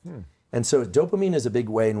time. And so dopamine is a big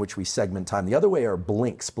way in which we segment time. The other way are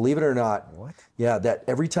blinks. Believe it or not. What? Yeah, that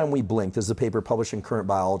every time we blink, this is a paper published in Current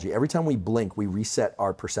Biology, every time we blink, we reset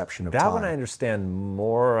our perception of time. That one I understand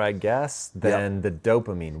more, I guess, than the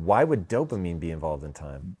dopamine. Why would dopamine be involved in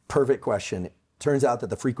time? Perfect question. Turns out that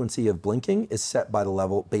the frequency of blinking is set by the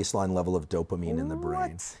baseline level of dopamine in the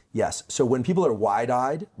brain. Yes. So when people are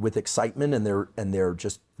wide-eyed with excitement and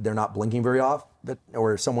they're not blinking very often,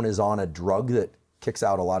 or someone is on a drug that kicks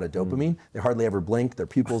out a lot of dopamine, they hardly ever blink, their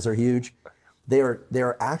pupils are huge. They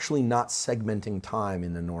are actually not segmenting time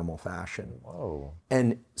in a normal fashion. Whoa.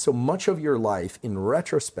 And so much of your life, in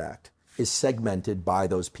retrospect, is segmented by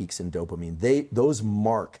those peaks in dopamine. Those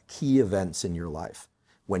mark key events in your life.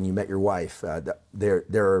 When you met your wife,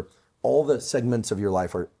 all the segments of your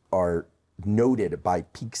life are noted by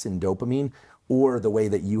peaks in dopamine or the way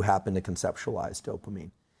that you happen to conceptualize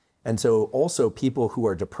dopamine. And so also people who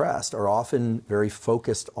are depressed are often very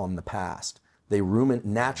focused on the past.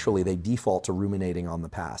 Naturally, they default to ruminating on the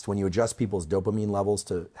past. When you adjust people's dopamine levels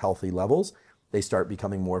to healthy levels, they start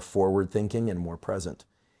becoming more forward thinking and more present.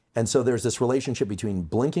 And so there's this relationship between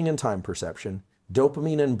blinking and time perception,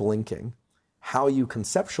 dopamine and blinking. How you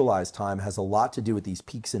conceptualize time has a lot to do with these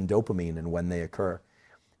peaks in dopamine and when they occur.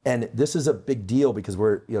 And this is a big deal because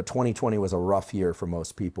 2020 was a rough year for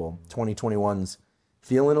most people. 2021's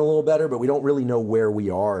feeling a little better, but we don't really know where we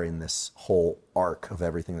are in this whole arc of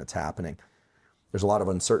everything that's happening. There's a lot of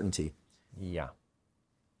uncertainty. Yeah.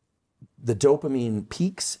 The dopamine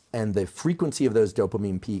peaks and the frequency of those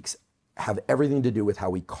dopamine peaks have everything to do with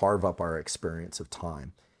how we carve up our experience of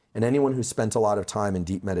time. And anyone who spent a lot of time in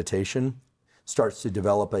deep meditation starts to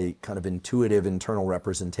develop a kind of intuitive internal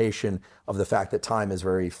representation of the fact that time is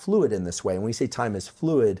very fluid in this way. And when we say time is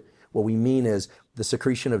fluid, what we mean is the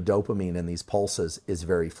secretion of dopamine in these pulses is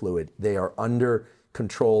very fluid. They are under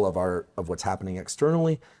control of what's happening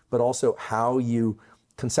externally, but also how you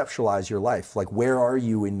conceptualize your life. Like, where are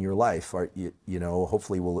you in your life?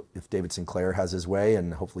 Hopefully if David Sinclair has his way,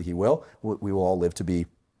 and hopefully he will, we will all live to be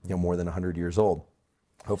more than 100 years old,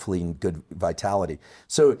 hopefully in good vitality.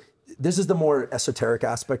 So this is the more esoteric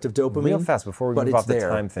aspect of dopamine. Real fast, before we move off the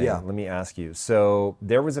time thing, let me ask you. So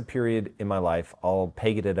there was a period in my life, I'll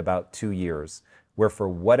peg it at about 2 years, where for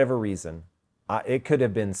whatever reason, it could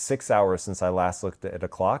have been 6 hours since I last looked at a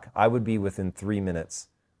clock. I would be within 3 minutes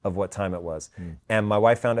of what time it was. And my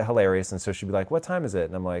wife found it hilarious, and so she'd be like, "What time is it?"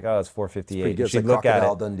 And I'm like, "Oh, it's 4:58." It's she'd like look at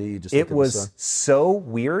it. Dundee, It was so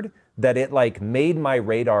weird that it made my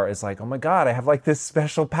radar as "Oh my God, I have this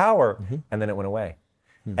special power." And then it went away.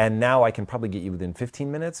 And now I can probably get you within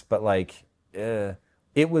 15 minutes, but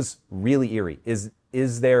it was really eerie.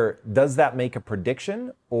 Does that make a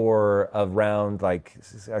prediction or around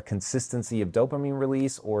a consistency of dopamine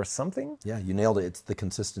release or something? Yeah, you nailed it. It's the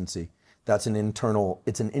consistency. It's an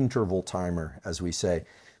interval timer, as we say.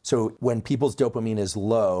 So when people's dopamine is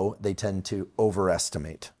low, they tend to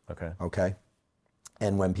overestimate. Okay.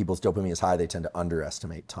 And when people's dopamine is high, they tend to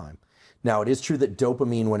underestimate time. Now, it is true that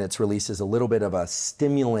dopamine, when it's released, is a little bit of a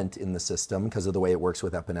stimulant in the system because of the way it works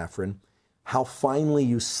with epinephrine. How finely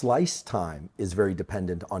you slice time is very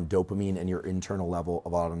dependent on dopamine and your internal level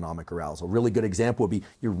of autonomic arousal. A really good example would be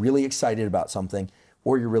you're really excited about something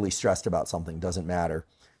or you're really stressed about something, doesn't matter.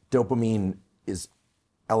 Dopamine is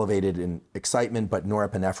elevated in excitement, but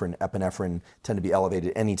epinephrine tend to be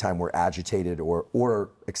elevated anytime we're agitated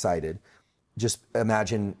or excited. Just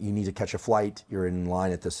imagine you need to catch a flight, you're in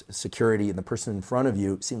line at the security, and the person in front of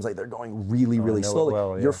you seems like they're going really, really slowly.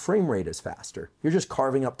 Well, yeah. Your frame rate is faster. You're just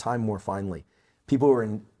carving up time more finely. People who are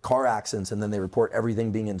in car accidents and then they report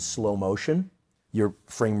everything being in slow motion, your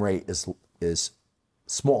frame rate is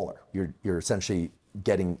smaller. You're essentially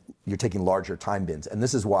you're taking larger time bins. And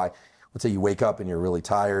this is why, let's say you wake up and you're really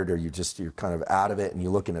tired or you're kind of out of it and you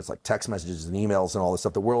look and it's like text messages and emails and all this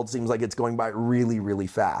stuff. The world seems like it's going by really, really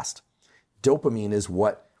fast. Dopamine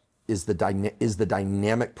is the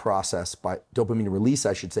dynamic process dopamine release,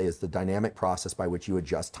 I should say, is the dynamic process by which you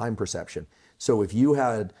adjust time perception. So if you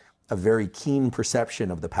had a very keen perception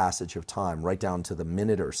of the passage of time, right down to the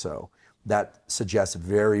minute or so, that suggests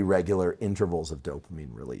very regular intervals of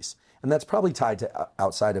dopamine release. And that's probably tied to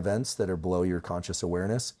outside events that are below your conscious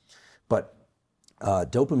awareness. But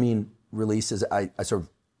dopamine release is, I sort of,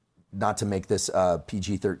 not to make this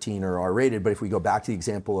PG-13 or R-rated, but if we go back to the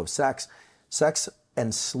example of sex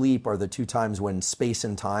and sleep are the two times when space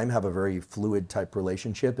and time have a very fluid type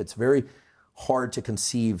relationship. It's very hard to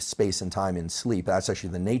conceive space and time in sleep. That's actually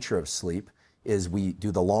the nature of sleep, is we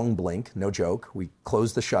do the long blink, no joke. We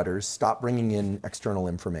close the shutters, stop bringing in external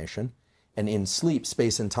information. And in sleep,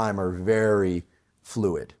 space and time are very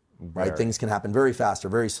fluid. right? Things can happen very fast or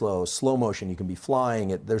very slow motion. You can be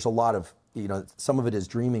flying. There's a lot of, some of it is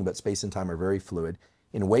dreaming, but space and time are very fluid.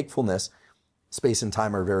 In wakefulness, space and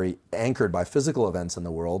time are very anchored by physical events in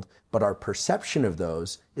the world, but our perception of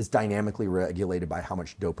those is dynamically regulated by how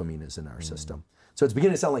much dopamine is in our system. So it's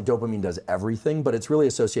beginning to sound like dopamine does everything, but it's really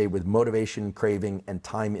associated with motivation, craving, and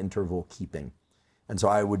time interval keeping. And so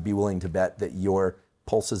I would be willing to bet that your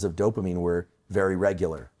pulses of dopamine were very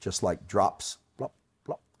regular, just like drops. Plop,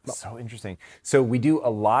 plop, plop. So interesting. So we do a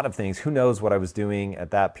lot of things. Who knows what I was doing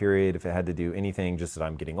at that period, if it had to do anything, just that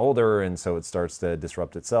I'm getting older, and so it starts to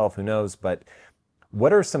disrupt itself. Who knows? But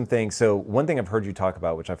what are some things? So one thing I've heard you talk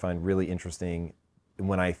about, which I find really interesting,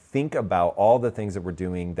 when I think about all the things that we're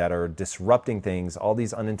doing that are disrupting things, all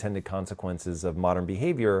these unintended consequences of modern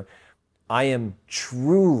behavior, I am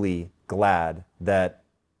truly glad that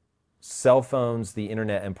cell phones, the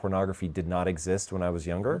internet, and pornography did not exist when I was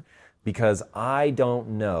younger, because I don't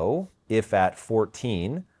know if at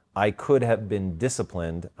 14 I could have been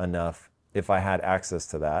disciplined enough if I had access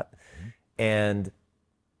to that. And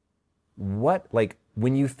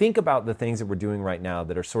when you think about the things that we're doing right now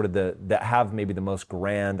that are sort of that have maybe the most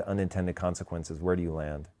grand unintended consequences, where do you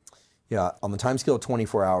land? Yeah, on the time scale of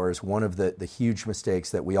 24 hours, one of the huge mistakes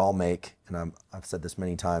that we all make, and I've said this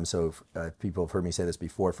many times, so if people have heard me say this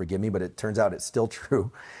before, forgive me, but it turns out it's still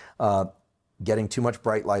true. Getting too much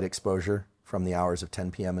bright light exposure from the hours of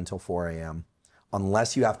 10 p.m. until 4 a.m.,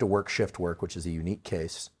 unless you have to work shift work, which is a unique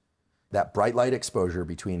case, that bright light exposure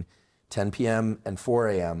between 10 p.m. and 4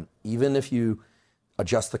 a.m., even if you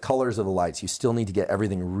adjust the colors of the lights, you still need to get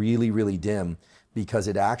everything really, really dim, because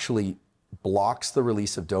it actually blocks the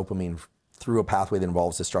release of dopamine through a pathway that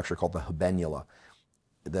involves a structure called the habenula.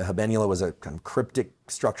 The habenula was a kind of cryptic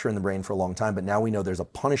structure in the brain for a long time, but now we know there's a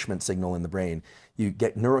punishment signal in the brain. You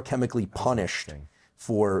get neurochemically punished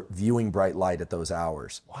for viewing bright light at those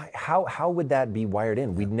hours. Why? How would that be wired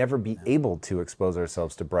in? We'd never be able to expose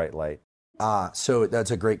ourselves to bright light. So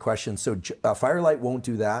that's a great question. So firelight won't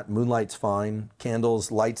do that. Moonlight's fine.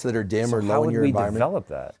 Candles, lights that are dim or low in your environment. How would we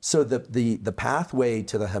develop that? So the pathway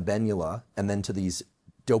to the habenula and then to these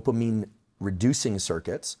dopamine reducing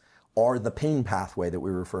circuits are the pain pathway that we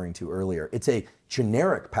were referring to earlier. It's a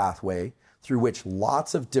generic pathway through which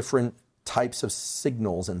lots of different types of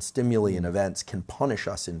signals and stimuli and events can punish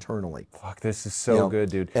us internally. Fuck, this is so good,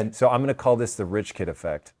 dude. And so I'm going to call this the rich kid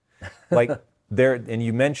effect. And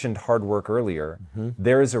you mentioned hard work earlier.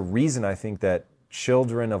 There is a reason I think that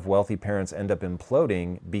children of wealthy parents end up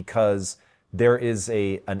imploding, because there is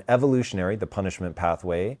an evolutionary, the punishment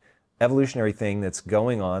pathway, evolutionary thing that's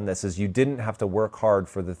going on that says you didn't have to work hard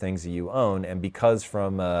for the things that you own. And because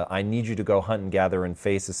I need you to go hunt and gather and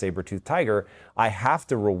face a saber-toothed tiger, I have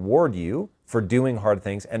to reward you for doing hard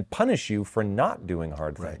things and punish you for not doing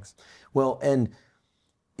hard things. Well, and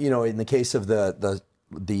in the case of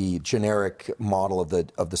the generic model of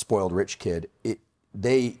the spoiled rich kid,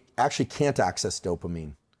 they actually can't access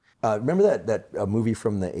dopamine. Remember that movie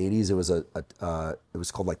from the 80s? It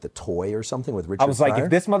was called like The Toy or something with Richard Pryor. I was like,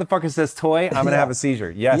 if this motherfucker says toy, I'm gonna have a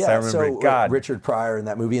seizure. Yes, I remember so, it. God. Richard Pryor in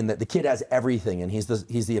that movie, and the kid has everything, and he's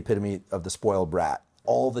the epitome of the spoiled brat.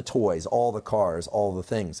 All the toys, all the cars, all the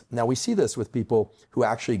things. Now we see this with people who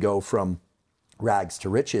actually go from rags to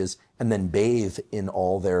riches and then bathe in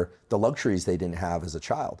all the luxuries they didn't have as a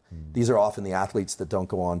child. These are often the athletes that don't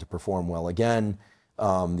go on to perform well again.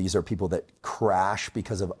 These are people that crash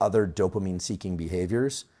because of other dopamine-seeking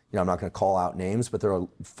behaviors. I'm not going to call out names, but there are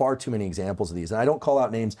far too many examples of these. And I don't call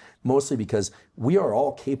out names mostly because we are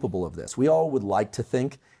all capable of this. We all would like to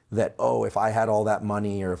think that, if I had all that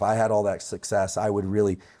money or if I had all that success, I would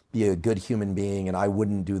really be a good human being and I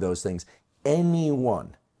wouldn't do those things.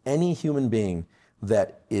 Any human being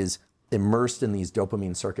that is immersed in these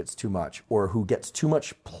dopamine circuits too much, or who gets too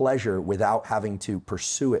much pleasure without having to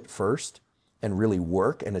pursue it first and really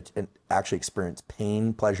work and actually experience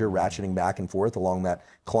pain, pleasure, ratcheting back and forth along that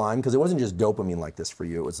climb, because it wasn't just dopamine like this for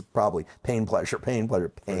you. It was probably pain, pleasure, pain, pleasure,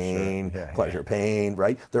 pain, pleasure, pain,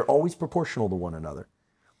 right? They're always proportional to one another.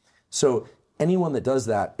 So anyone that does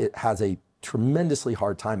that, it has a tremendously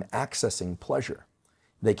hard time accessing pleasure.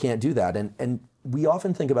 They can't do that. And we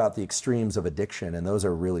often think about the extremes of addiction, and those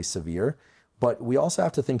are really severe. But we also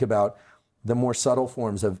have to think about the more subtle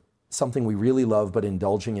forms of something we really love, but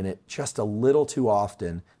indulging in it just a little too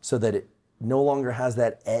often so that it no longer has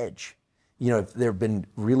that edge. There have been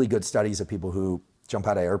really good studies of people who jump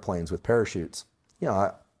out of airplanes with parachutes.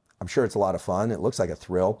 I'm sure it's a lot of fun. It looks like a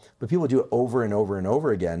thrill. But people do it over and over and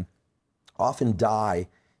over again, often die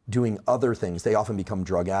doing other things. They often become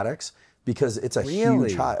drug addicts because it's a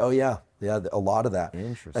huge high. Oh yeah, a lot of that.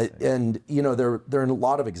 Interesting. And there are a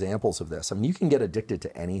lot of examples of this. I mean, you can get addicted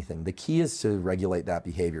to anything. The key is to regulate that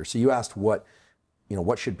behavior. So you asked what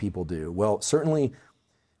should people do? Well, certainly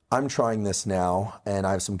I'm trying this now, and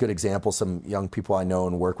I have some good examples. Some young people I know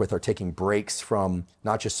and work with are taking breaks from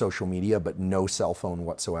not just social media, but no cell phone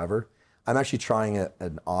whatsoever. I'm actually trying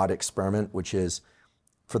an odd experiment, which is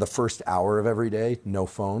for the first hour of every day, no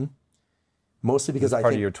phone. Mostly because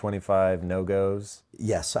part of your 25 no-goes?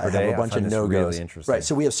 Yes, I have a bunch of no-goes. Really interesting. Right,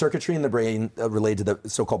 so we have circuitry in the brain related to the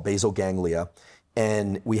so-called basal ganglia,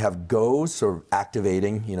 and we have goes, sort of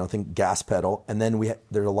activating, think gas pedal, and then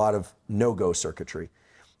there's a lot of no-go circuitry.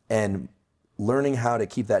 And learning how to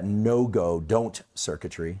keep that no-go, don't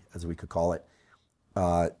circuitry, as we could call it,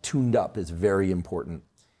 tuned up is very important.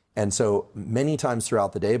 And so many times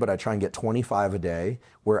throughout the day, but I try and get 25 a day,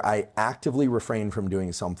 where I actively refrain from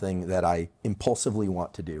doing something that I impulsively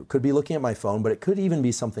want to do. Could be looking at my phone, but it could even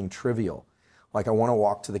be something trivial. Like I want to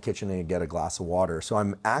walk to the kitchen and get a glass of water. So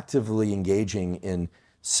I'm actively engaging in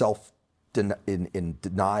in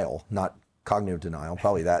denial, not cognitive denial,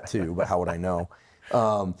 probably that too, but how would I know?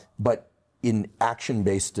 But in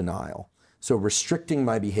action-based denial. So restricting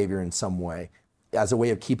my behavior in some way as a way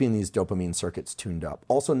of keeping these dopamine circuits tuned up.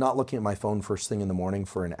 Also not looking at my phone first thing in the morning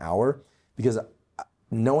for an hour, because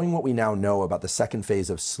knowing what we now know about the second phase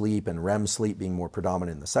of sleep and REM sleep being more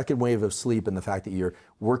predominant, the second wave of sleep, and the fact that you're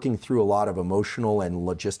working through a lot of emotional and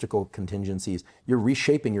logistical contingencies, you're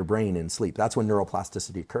reshaping your brain in sleep. That's when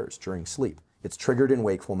neuroplasticity occurs, during sleep. It's triggered in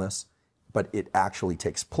wakefulness, but it actually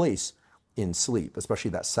takes place in sleep,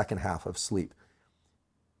 especially that second half of sleep.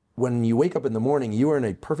 When you wake up in the morning, you are in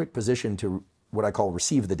a perfect position to what I call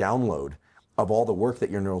receive the download of all the work that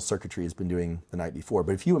your neural circuitry has been doing the night before.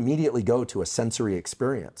 But if you immediately go to a sensory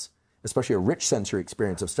experience, especially a rich sensory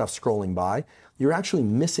experience of stuff scrolling by, you're actually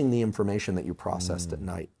missing the information that you processed at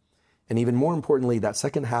night. And even more importantly, that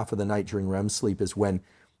second half of the night during REM sleep is when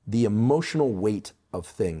the emotional weight of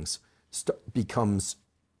things becomes,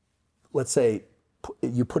 let's say,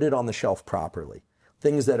 you put it on the shelf properly.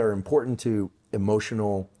 Things that are important to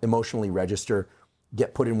emotionally register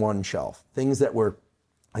get put in one shelf. Things that were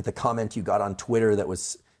like the comment you got on Twitter that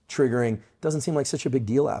was triggering doesn't seem like such a big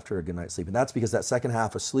deal after a good night's sleep. And that's because that second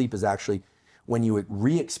half of sleep is actually when you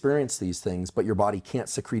re-experience these things, but your body can't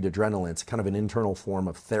secrete adrenaline. It's kind of an internal form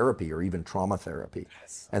of therapy or even trauma therapy.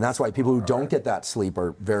 And that's why people who don't get that sleep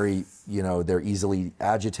are very, they're easily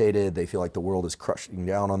agitated. They feel like the world is crushing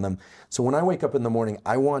down on them. So when I wake up in the morning,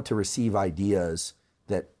 I want to receive ideas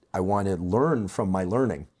that I want to learn from my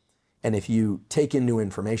learning. And if you take in new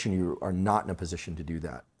information, you are not in a position to do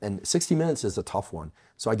that. And 60 minutes is a tough one.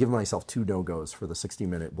 So I give myself 2 no-goes for the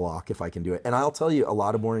 60-minute block if I can do it. And I'll tell you, a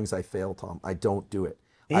lot of mornings I fail, Tom. I don't do it.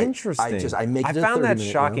 Interesting. I found that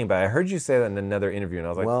shocking, but I heard you say that in another interview, and I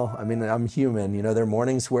was like, well, I mean, I'm human. There are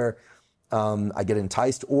mornings where I get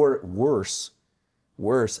enticed, or worse,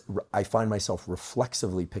 I find myself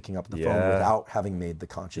reflexively picking up the phone without having made the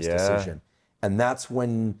conscious decision. And that's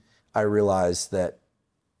when I realize that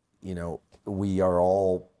we are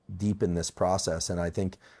all deep in this process, and I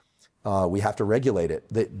think we have to regulate it.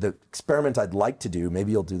 The experiment I'd like to do,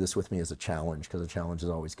 maybe you'll do this with me as a challenge, because a challenge is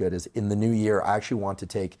always good, is in the new year, I actually want to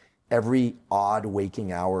take every odd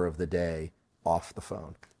waking hour of the day off the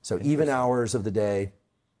phone. So even hours of the day,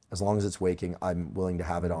 as long as it's waking, I'm willing to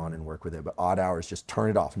have it on and work with it. But odd hours, just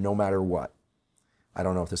turn it off no matter what. I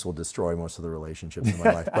don't know if this will destroy most of the relationships in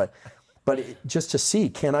my life, but just to see,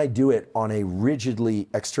 can I do it on a rigidly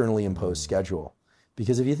externally imposed schedule?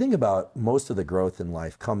 Because if you think about, most of the growth in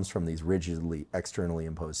life comes from these rigidly externally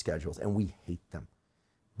imposed schedules, and we hate them.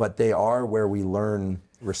 But they are where we learn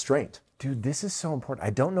restraint. Dude, this is so important.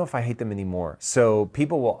 I don't know if I hate them anymore. So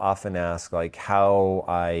people will often ask, like, how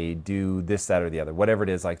I do this, that, or the other, whatever it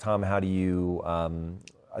is. Like, Tom, how do you,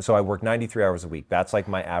 so I work 93 hours a week. That's like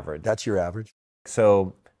my average. That's your average.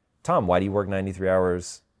 So, Tom, why do you work 93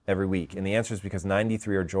 hours every week? And the answer is because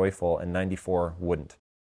 93 are joyful and 94 wouldn't.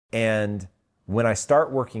 And when I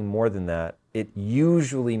start working more than that, it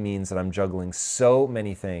usually means that I'm juggling so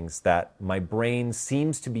many things that my brain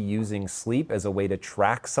seems to be using sleep as a way to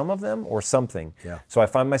track some of them or something. Yeah. So I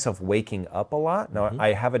find myself waking up a lot. Now,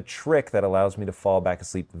 I have a trick that allows me to fall back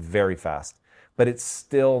asleep very fast, but it's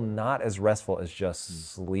still not as restful as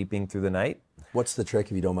just sleeping through the night. What's the trick,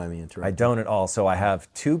 if you don't mind me interrupting? I don't at all. So I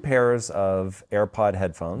have 2 pairs of AirPod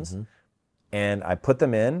headphones, and I put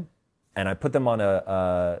them in, and I put them on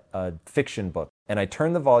a fiction book, and I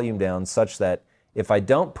turn the volume down such that if I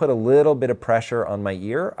don't put a little bit of pressure on my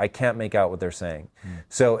ear, I can't make out what they're saying.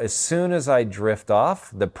 So as soon as I drift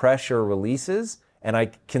off, the pressure releases, and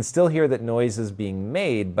I can still hear that noise is being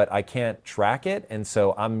made, but I can't track it. And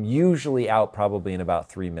so I'm usually out probably in about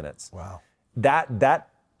 3 minutes. Wow. That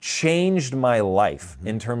changed my life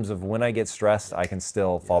in terms of when I get stressed, I can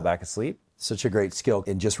still fall back asleep. Such a great skill.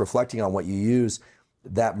 And just reflecting on what you use,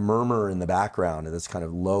 that murmur in the background and this kind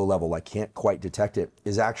of low level, I can't quite detect it,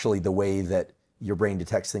 is actually the way that your brain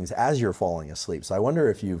detects things as you're falling asleep. So I wonder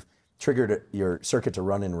if you've triggered your circuit to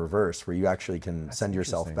run in reverse, where you actually can send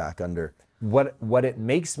yourself back under. What it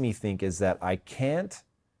makes me think is that I can't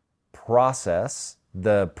process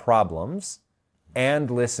the problems and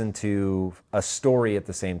listen to a story at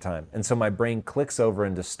the same time. And so my brain clicks over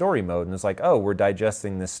into story mode and it's like, oh, we're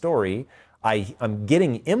digesting this story. I'm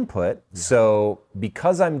getting input. So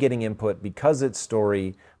because I'm getting input, because it's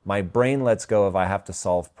story, my brain lets go of I have to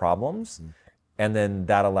solve problems. And then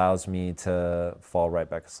that allows me to fall right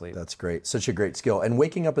back asleep. That's great. Such a great skill. And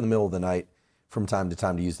waking up in the middle of the night from time to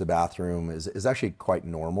time to use the bathroom is actually quite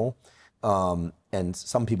normal. And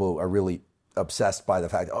some people are really obsessed by the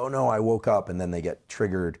fact, oh no, I woke up, and then they get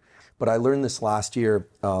triggered. But I learned this last year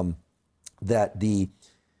that the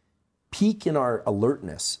peak in our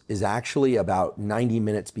alertness is actually about 90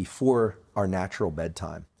 minutes before our natural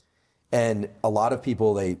bedtime. And a lot of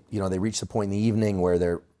people, they reach the point in the evening where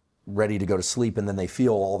they're ready to go to sleep, and then they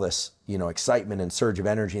feel all this, excitement and surge of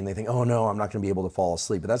energy, and they think, oh no, I'm not going to be able to fall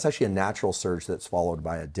asleep. But that's actually a natural surge that's followed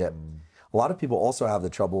by a dip. A lot of people also have the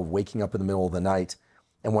trouble of waking up in the middle of the night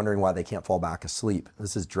and wondering why they can't fall back asleep.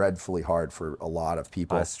 This is dreadfully hard for a lot of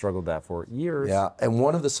people. I struggled that for years. Yeah, and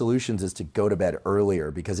one of the solutions is to go to bed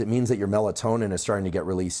earlier, because it means that your melatonin is starting to get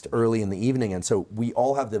released early in the evening. And so we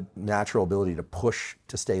all have the natural ability to push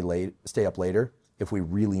to stay up later if we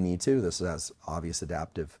really need to. This has obvious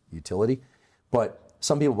adaptive utility. But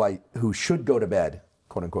some people who should go to bed,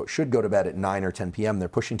 quote unquote, should go to bed at 9 or 10 p.m., they're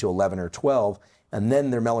pushing to 11 or 12, and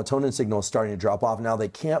then their melatonin signal is starting to drop off. Now they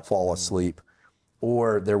can't fall asleep,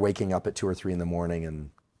 or they're waking up at 2 or 3 in the morning and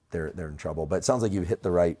they're in trouble. But it sounds like you've hit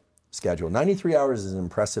the right schedule. 93 hours is an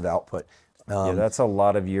impressive output. Yeah, that's a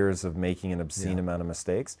lot of years of making an obscene amount of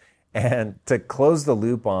mistakes. And to close the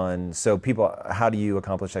loop on, so people, how do you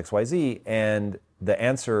accomplish X, Y, Z? And the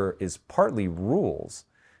answer is partly rules.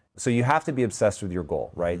 So you have to be obsessed with your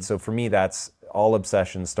goal, right? Mm-hmm. So for me, that's all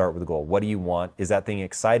obsessions start with a goal. What do you want? Is that thing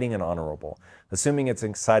exciting and honorable? Assuming it's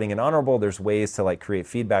exciting and honorable, there's ways to create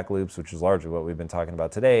feedback loops, which is largely what we've been talking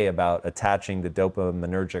about today, about attaching the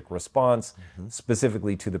dopaminergic response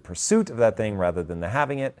specifically to the pursuit of that thing rather than the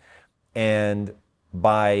having it. And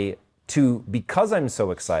because I'm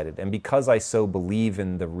so excited and because I so believe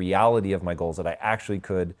in the reality of my goals that I actually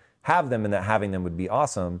could have them and that having them would be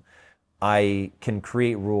awesome, I can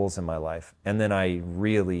create rules in my life, and then I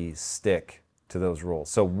really stick to those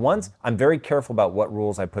rules. So once I'm very careful about what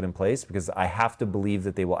rules I put in place, because I have to believe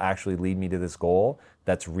that they will actually lead me to this goal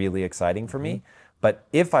that's really exciting for me. But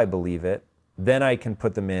if I believe it, then I can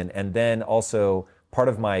put them in. And then also part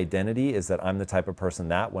of my identity is that I'm the type of person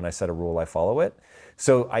that when I set a rule, I follow it.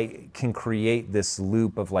 So I can create this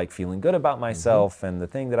loop of feeling good about myself and the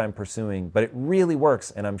thing that I'm pursuing, but it really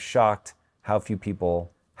works. And I'm shocked how few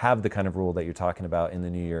people have the kind of rule that you're talking about in the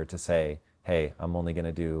new year to say, hey, I'm only going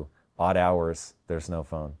to do odd hours, there's no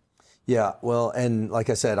phone. Yeah, well, and like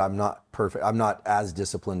I said, I'm not perfect. I'm not as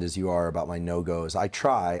disciplined as you are about my no-goes. I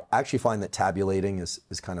try. I actually find that tabulating is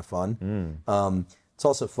kind of fun. It's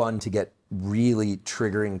also fun to get really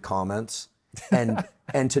triggering comments and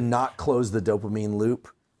to not close the dopamine loop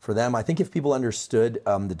for them. I think if people understood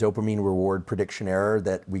the dopamine reward prediction error,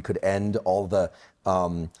 that we could end all the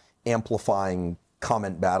amplifying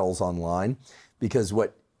comment battles online. Because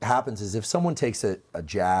what happens is if someone takes a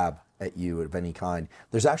jab at you of any kind,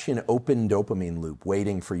 there's actually an open dopamine loop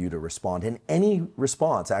waiting for you to respond. And any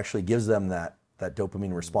response actually gives them that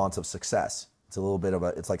dopamine response of success. It's a little bit of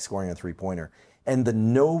it's like scoring a three-pointer. And the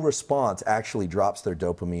no response actually drops their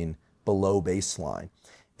dopamine below baseline.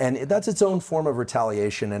 And that's its own form of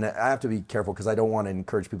retaliation. And I have to be careful because I don't want to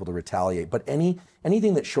encourage people to retaliate. But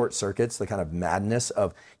anything that short circuits the kind of madness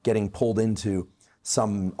of getting pulled into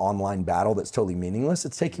some online battle that's totally meaningless,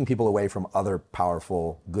 it's taking people away from other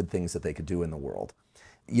powerful, good things that they could do in the world.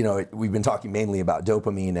 We've been talking mainly about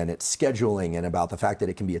dopamine and its scheduling and about the fact that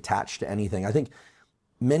it can be attached to anything. I think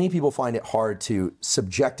many people find it hard to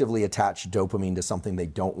subjectively attach dopamine to something they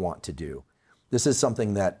don't want to do. This is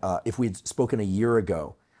something that if we'd spoken a year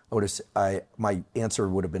ago, my answer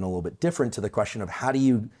would have been a little bit different to the question of how do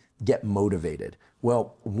you get motivated?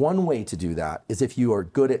 Well, one way to do that is if you are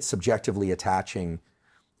good at subjectively attaching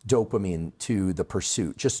dopamine to the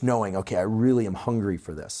pursuit, just knowing, okay, I really am hungry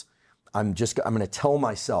for this. I'm going to tell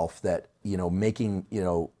myself that, making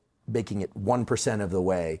it 1% of the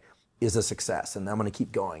way is a success, and I'm going to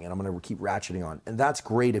keep going, and I'm going to keep ratcheting on. And that's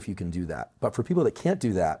great if you can do that. But for people that can't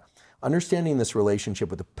do that, understanding this relationship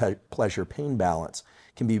with the pleasure-pain balance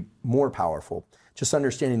can be more powerful. Just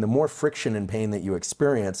understanding the more friction and pain that you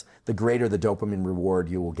experience, the greater the dopamine reward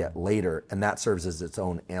you will get later. And that serves as its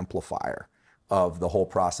own amplifier of the whole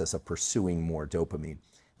process of pursuing more dopamine.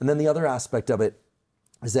 And then the other aspect of it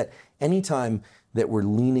is that anytime that we're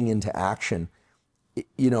leaning into action,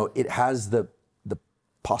 it has the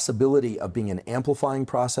possibility of being an amplifying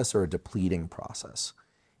process or a depleting process.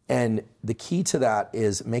 And the key to that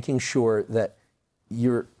is making sure that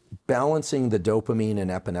you're balancing the dopamine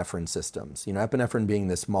and epinephrine systems. Epinephrine being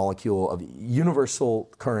this molecule of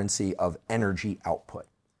universal currency of energy output.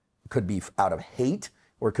 It could be out of hate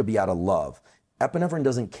or it could be out of love. Epinephrine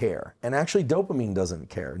doesn't care. And actually dopamine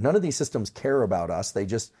doesn't care. None of these systems care about us. They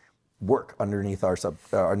just work underneath our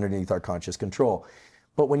conscious control.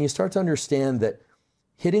 But when you start to understand that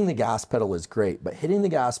hitting the gas pedal is great, but hitting the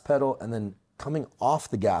gas pedal and then coming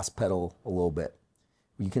off the gas pedal a little bit,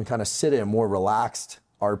 you can kind of sit in a more relaxed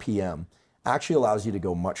RPM, actually allows you to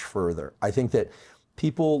go much further. I think that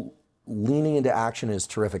people leaning into action is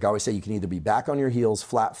terrific. I always say you can either be back on your heels,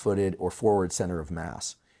 flat-footed, or forward center of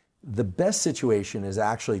mass. The best situation is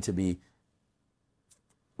actually to be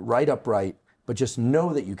right upright, but just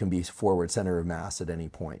know that you can be forward center of mass at any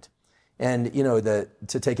point. And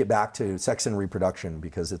to take it back to sex and reproduction,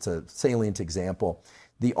 because it's a salient example,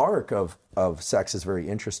 the arc of sex is very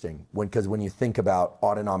interesting because when you think about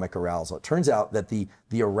autonomic arousal, it turns out that the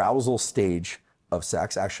arousal stage of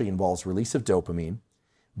sex actually involves release of dopamine,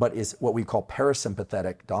 but is what we call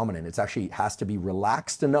parasympathetic dominant. It actually has to be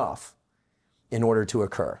relaxed enough in order to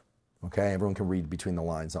occur. Okay, everyone can read between the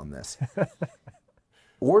lines on this.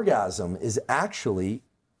 Orgasm is actually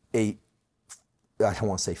I don't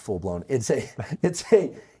want to say full blown. It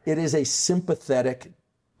is a sympathetic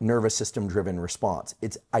nervous system driven response.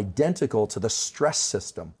 It's identical to the stress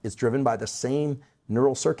system. It's driven by the same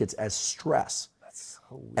neural circuits as stress. That's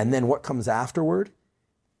so weird. And then what comes afterward?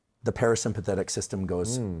 The parasympathetic system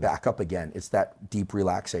goes back up again. It's that deep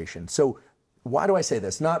relaxation. So why do I say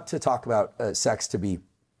this? Not to talk about sex to be,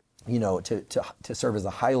 to serve as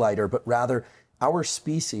a highlighter, but rather our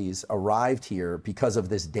species arrived here because of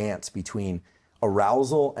this dance between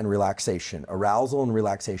arousal and relaxation.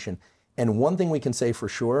 And one thing we can say for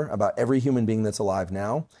sure about every human being that's alive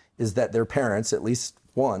now is that their parents, at least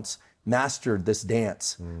once, mastered this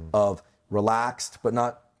dance of relaxed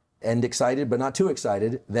and excited, but not too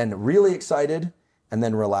excited, then really excited, and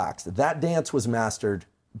then relaxed. That dance was mastered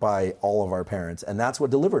by all of our parents, and that's what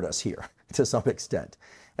delivered us here to some extent.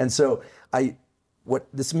 And so what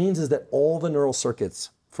this means is that all the neural circuits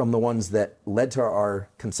from the ones that led to our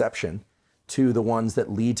conception to the ones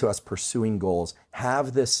that lead to us pursuing goals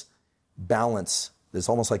have this balance. It's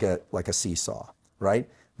almost like a seesaw, right?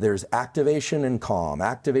 There's activation and calm,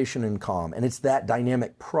 and it's that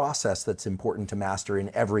dynamic process that's important to master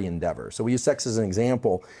in every endeavor. So we use sex as an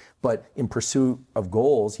example, but in pursuit of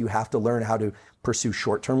goals, you have to learn how to pursue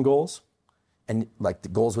short-term goals, and like the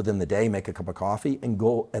goals within the day, make a cup of coffee, and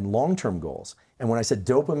long-term goals. And when I said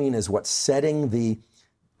dopamine is what's setting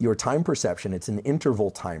your time perception, it's an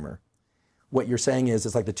interval timer. What you're saying is,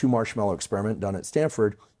 it's like the 2 marshmallow experiment done at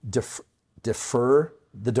Stanford. Defer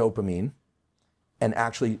the dopamine, and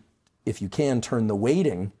actually, if you can, turn the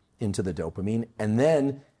weighting into the dopamine, and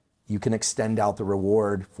then you can extend out the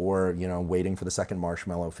reward for, waiting for the second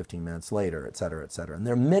marshmallow 15 minutes later, et cetera, et cetera. And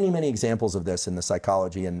there are many, many examples of this in the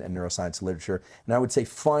psychology and neuroscience literature. And I would say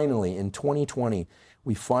finally, in 2020,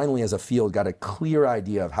 we finally as a field got a clear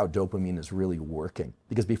idea of how dopamine is really working.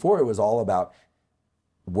 Because before it was all about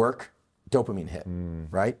work, dopamine hit,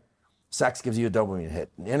 right? Sex gives you a dopamine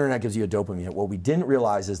hit. The internet gives you a dopamine hit. What we didn't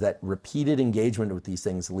realize is that repeated engagement with these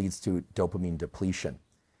things leads to dopamine depletion,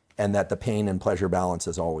 and that the pain and pleasure balance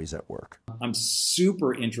is always at work. I'm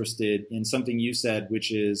super interested in something you said,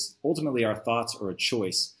 which is ultimately our thoughts are a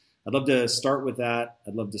choice. I'd love to start with that.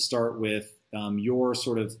 I'd love to start with your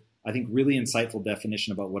sort of, I think, really insightful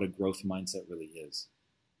definition about what a growth mindset really is.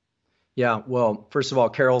 Yeah, well, first of all,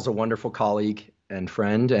 Carol's a wonderful colleague and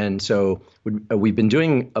friend. And so we've been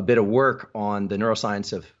doing a bit of work on the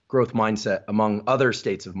neuroscience of growth mindset, among other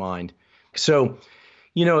states of mind. So,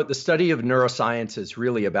 the study of neuroscience is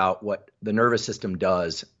really about what the nervous system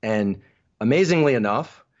does. And amazingly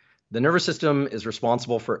enough, the nervous system is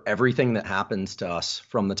responsible for everything that happens to us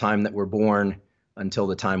from the time that we're born until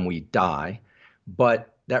the time we die.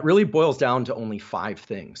 But that really boils down to only 5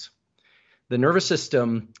 things. The nervous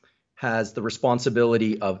system has the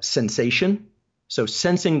responsibility of sensation, so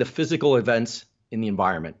sensing the physical events in the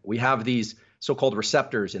environment. We have these so-called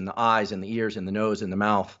receptors in the eyes and the ears and the nose and the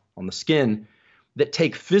mouth on the skin that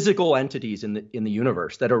take physical entities in the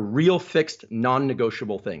universe that are real fixed,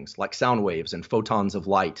 non-negotiable things like sound waves and photons of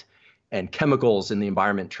light and chemicals in the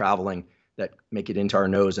environment traveling that make it into our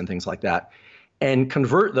nose and things like that, and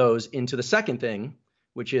convert those into the second thing,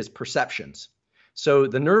 which is perceptions. So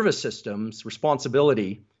the nervous system's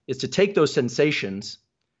responsibility is to take those sensations,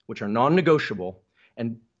 which are non-negotiable,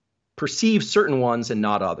 and perceive certain ones and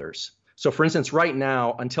not others. So for instance, right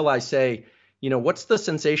now, until I say, what's the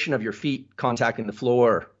sensation of your feet contacting the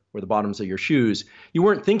floor or the bottoms of your shoes, you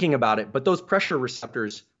weren't thinking about it, but those pressure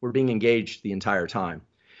receptors were being engaged the entire time.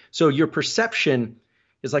 So your perception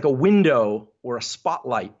is like a window or a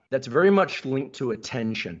spotlight that's very much linked to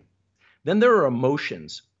attention. Then there are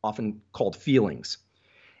emotions, often called feelings.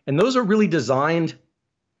 And those are really designed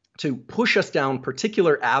to push us down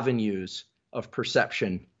particular avenues of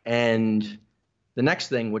perception. And the next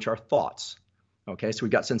thing, which are thoughts. Okay, so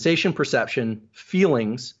we've got sensation, perception,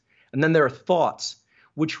 feelings, and then there are thoughts,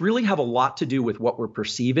 which really have a lot to do with what we're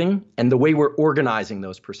perceiving and the way we're organizing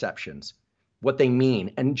those perceptions, what they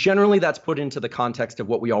mean. And generally that's put into the context of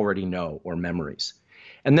what we already know, or memories.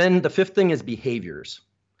 And then the fifth thing is behaviors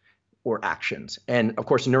or actions. And of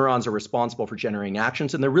course, neurons are responsible for generating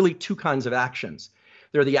actions, and there are really two kinds of actions.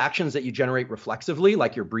 There are the actions that you generate reflexively,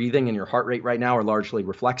 like your breathing and your heart rate right now are largely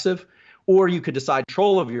reflexive, or you could decide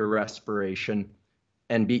control of your respiration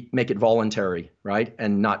and make it voluntary, right?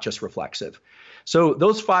 And not just reflexive. So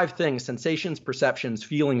those five things, sensations, perceptions,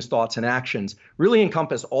 feelings, thoughts, and actions, really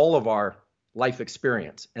encompass all of our life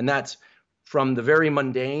experience. And that's from the very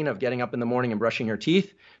mundane of getting up in the morning and brushing your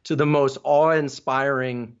teeth to the most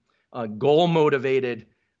awe-inspiring, goal-motivated,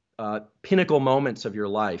 pinnacle moments of your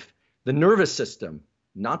life. The nervous system,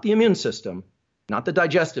 not the immune system, not the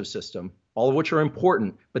digestive system, all of which are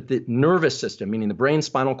important, but the nervous system, meaning the brain,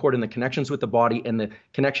 spinal cord, and the connections with the body and the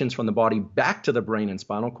connections from the body back to the brain and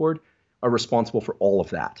spinal cord are responsible for all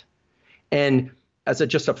of that. And as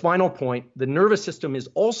just a final point, the nervous system is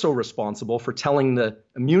also responsible for telling the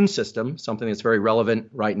immune system, something that's very relevant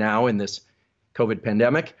right now in this COVID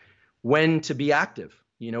pandemic, when to be active.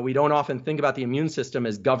 We don't often think about the immune system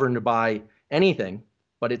as governed by anything,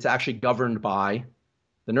 but it's actually governed by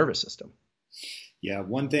the nervous system. Yeah,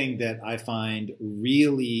 one thing that I find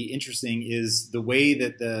really interesting is the way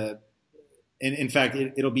that and in fact,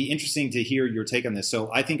 it'll be interesting to hear your take on this.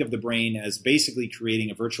 So I think of the brain as basically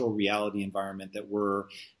creating a virtual reality environment that we're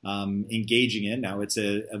engaging in. Now, it's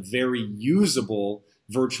a very usable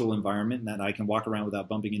virtual environment that I can walk around without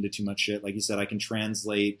bumping into too much shit. Like you said, I can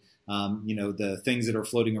translate the things that are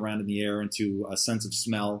floating around in the air into a sense of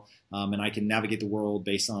smell, and I can navigate the world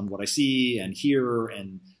based on what I see and hear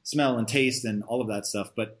and smell and taste and all of that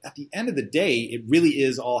stuff. But at the end of the day, it really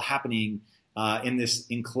is all happening in this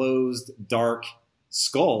enclosed, dark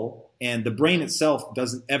skull, and the brain itself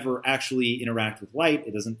doesn't ever actually interact with light.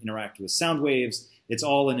 It doesn't interact with sound waves. It's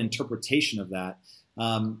all an interpretation of that,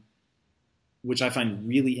 which I find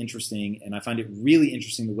really interesting, and I find it really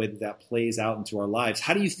interesting the way that plays out into our lives.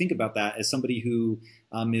 How do you think about that as somebody who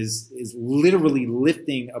is literally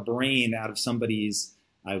lifting a brain out of somebody's,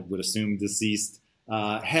 I would assume, deceased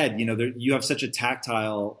head? You have such a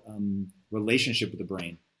tactile relationship with the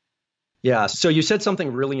brain. Yeah. So you said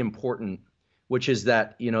something really important, which is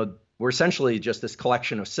that, we're essentially just this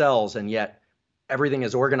collection of cells, and yet everything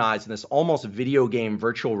is organized in this almost video game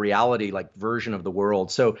virtual reality like version of the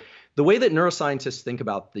world. So the way that neuroscientists think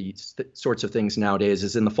about these sorts of things nowadays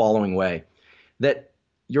is in the following way, that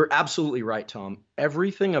you're absolutely right, Tom.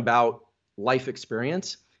 Everything about life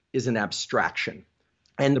experience is an abstraction.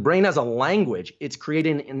 And the brain has a language. It's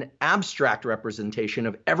creating an abstract representation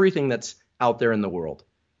of everything that's out there in the world.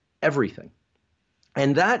 Everything.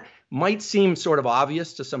 And that might seem sort of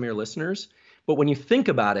obvious to some of your listeners, but when you think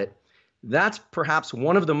about it, that's perhaps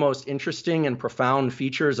one of the most interesting and profound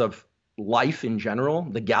features of life in general,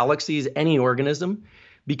 the galaxies, any organism,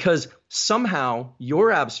 because somehow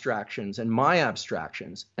your abstractions and my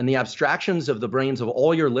abstractions and the abstractions of the brains of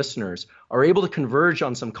all your listeners are able to converge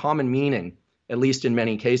on some common meaning, at least in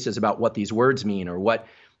many cases, about what these words mean or what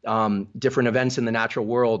different events in the natural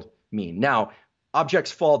world mean. Now,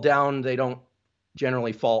 objects fall down, they don't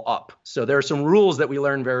generally fall up. So there are some rules that we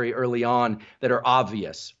learn very early on that are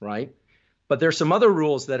obvious, right? But there's some other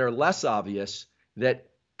rules that are less obvious that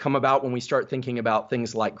come about when we start thinking about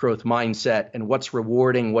things like growth mindset and what's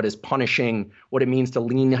rewarding, what is punishing, what it means to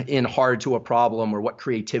lean in hard to a problem, or what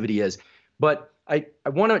creativity is. But I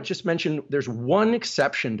want to just mention there's one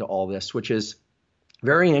exception to all this, which is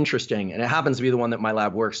very interesting, and it happens to be the one that my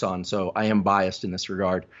lab works on, so I am biased in this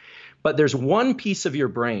regard. But there's one piece of your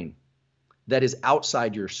brain that is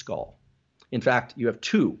outside your skull. In fact, you have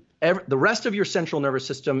two. The rest of your central nervous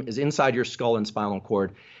system is inside your skull and spinal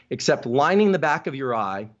cord, except lining the back of your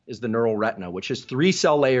eye is the neural retina, which is 3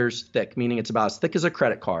 cell layers thick, meaning it's about as thick as a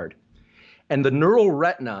credit card. And the neural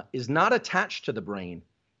retina is not attached to the brain.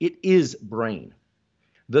 It is brain.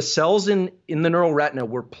 The cells in the neural retina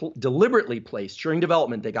were deliberately placed during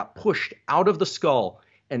development. They got pushed out of the skull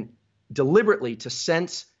and deliberately to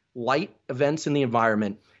sense light events in the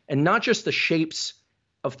environment, and not just the shapes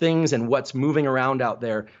of things and what's moving around out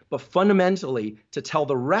there, but fundamentally to tell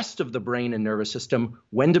the rest of the brain and nervous system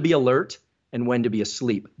when to be alert and when to be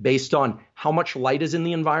asleep, based on how much light is in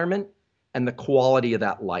the environment and the quality of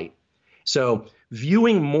that light. So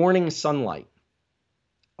viewing morning sunlight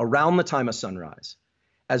around the time of sunrise,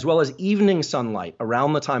 as well as evening sunlight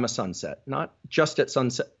around the time of sunset, not just at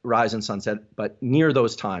sunrise and sunset, but near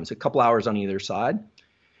those times, a couple hours on either side,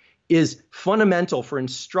 is fundamental for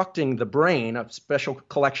instructing the brain, a special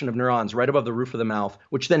collection of neurons right above the roof of the mouth,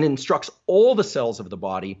 which then instructs all the cells of the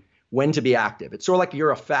body when to be active. It's sort of like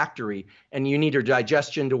you're a factory and you need your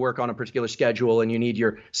digestion to work on a particular schedule and you need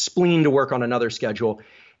your spleen to work on another schedule.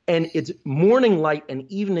 And it's morning light and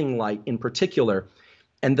evening light in particular.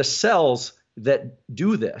 And the cells that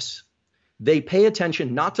do this, they pay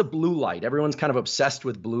attention not to blue light. Everyone's kind of obsessed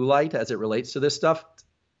with blue light as it relates to this stuff.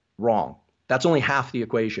 Wrong. That's only half the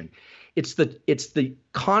equation. It's the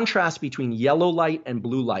contrast between yellow light and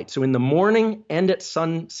blue light. So in the morning and at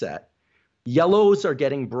sunset, yellows are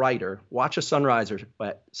getting brighter. Watch a sunrise or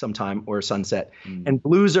sometime or a sunset. And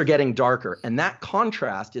blues are getting darker. And that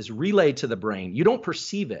contrast is relayed to the brain. You don't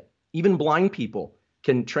perceive it. Even blind people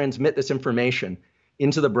can transmit this information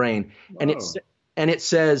into the brain. Whoa. And it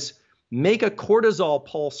says, make a cortisol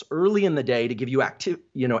pulse early in the day to give you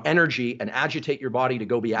energy and agitate your body to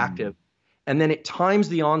go be active. And then it times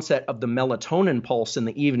the onset of the melatonin pulse in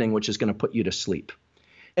the evening, which is going to put you to sleep.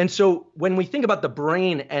 And so when we think about the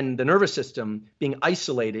brain and the nervous system being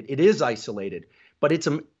isolated, it is isolated. But it's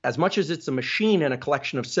as much as it's a machine and a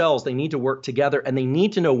collection of cells, they need to work together and they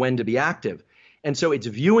need to know when to be active. And so it's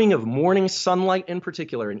viewing of morning sunlight in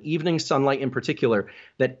particular and evening sunlight in particular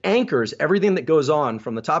that anchors everything that goes on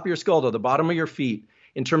from the top of your skull to the bottom of your feet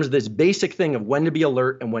in terms of this basic thing of when to be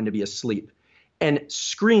alert and when to be asleep. And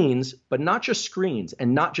screens, but not just screens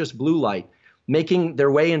and not just blue light, making their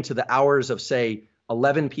way into the hours of, say,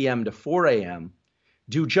 11 p.m. to 4 a.m.,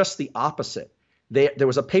 do just the opposite. There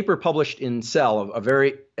was a paper published in Cell,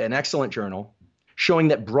 an excellent journal, showing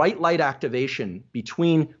that bright light activation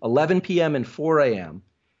between 11 p.m. and 4 a.m.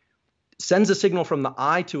 sends a signal from the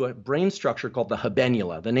eye to a brain structure called the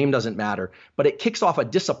habenula. The name doesn't matter, but it kicks off a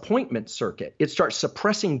disappointment circuit. It starts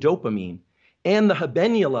suppressing dopamine, and the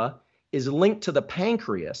habenula is linked to the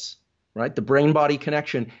pancreas, right? The brain-body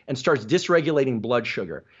connection, and starts dysregulating blood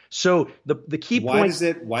sugar. So the key point—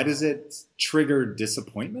 Why does it trigger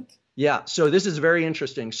disappointment? Yeah, so this is very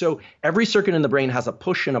interesting. So every circuit in the brain has a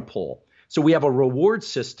push and a pull. So we have a reward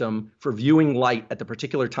system for viewing light at the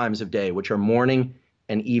particular times of day, which are morning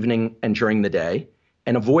and evening and during the day,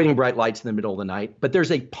 and avoiding bright lights in the middle of the night. But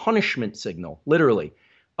there's a punishment signal, literally,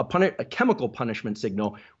 a chemical punishment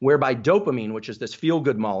signal whereby dopamine, which is this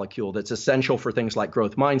feel-good molecule that's essential for things like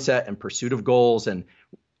growth mindset and pursuit of goals and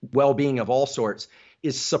well-being of all sorts,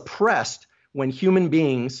 is suppressed when human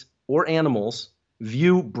beings or animals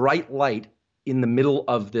view bright light in the middle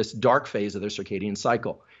of this dark phase of their circadian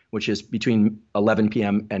cycle, which is between 11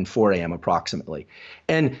 p.m. and 4 a.m. approximately.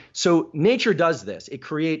 And so nature does this. It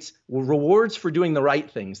creates rewards for doing the right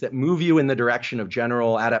things that move you in the direction of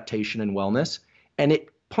general adaptation and wellness, and it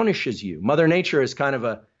punishes you. Mother Nature is kind of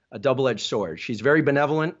a double-edged sword. She's very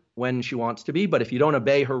benevolent when she wants to be, but if you don't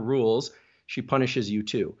obey her rules, she punishes you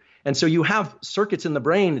too. And so you have circuits in the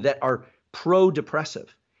brain that are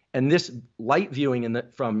pro-depressive. And this light viewing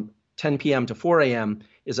from 10 p.m. to 4 a.m.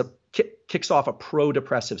 kicks off a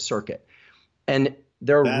pro-depressive circuit. And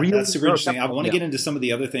that's super interesting. I want to get into some of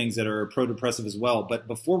the other things that are pro-depressive as well. But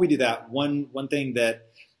before we do that, one thing that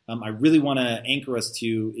I really want to anchor us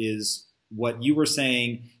to is what you were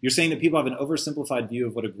saying. You're saying that people have an oversimplified view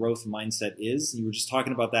of what a growth mindset is. You were just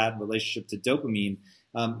talking about that in relationship to dopamine.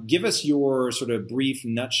 Give us your sort of brief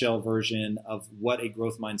nutshell version of what a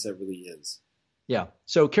growth mindset really is. Yeah.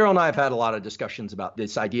 So Carol and I have had a lot of discussions about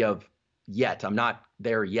this idea of I'm not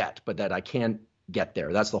there yet, but that I can get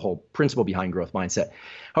there. That's the whole principle behind growth mindset.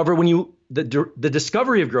 However, the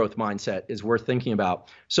discovery of growth mindset is worth thinking about.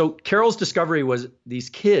 So Carol's discovery was these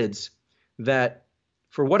kids that,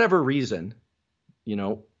 for whatever reason,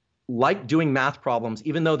 liked doing math problems,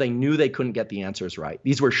 even though they knew they couldn't get the answers right.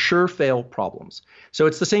 These were sure fail problems. So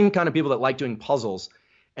it's the same kind of people that like doing puzzles.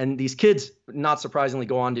 And these kids, not surprisingly,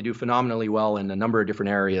 go on to do phenomenally well in a number of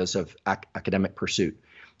different areas of academic pursuit.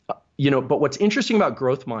 But what's interesting about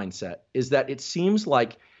growth mindset is that it seems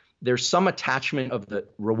like there's some attachment of the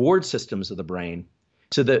reward systems of the brain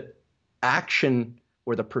to the action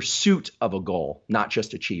or the pursuit of a goal, not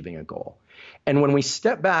just achieving a goal. And when we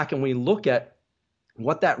step back and we look at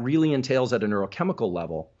what that really entails at a neurochemical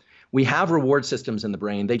level, we have reward systems in the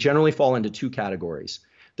brain. They generally fall into two categories.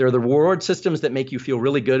 There are the reward systems that make you feel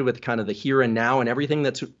really good with kind of the here and now and everything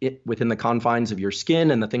that's within the confines of your skin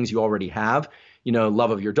and the things you already have.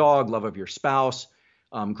 Love of your dog, love of your spouse,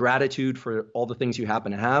 gratitude for all the things you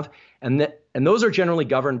happen to have. And those are generally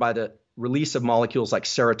governed by the release of molecules like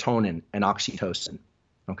serotonin and oxytocin.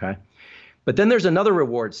 Okay. But then there's another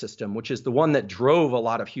reward system, which is the one that drove a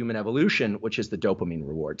lot of human evolution, which is the dopamine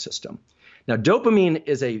reward system. Now, dopamine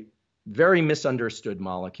is a very misunderstood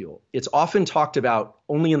molecule. It's often talked about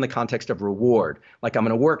only in the context of reward. Like, I'm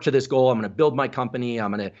going to work to this goal. I'm going to build my company.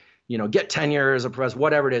 I'm going to, get tenure as a professor,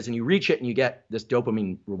 whatever it is. And you reach it and you get this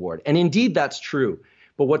dopamine reward. And indeed, that's true.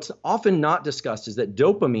 But what's often not discussed is that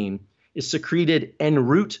dopamine is secreted en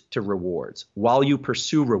route to rewards while you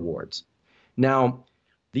pursue rewards. Now,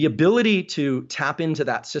 the ability to tap into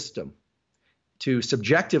that system, to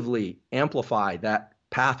subjectively amplify that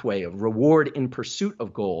pathway of reward in pursuit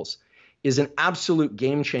of goals, is an absolute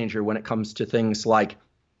game changer when it comes to things like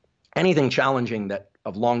anything challenging that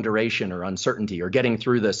of long duration or uncertainty or getting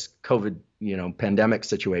through this COVID, pandemic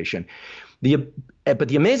situation. But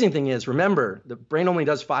the amazing thing is, remember, the brain only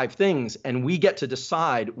does 5 things, and we get to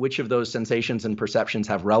decide which of those sensations and perceptions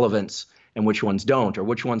have relevance and which ones don't, or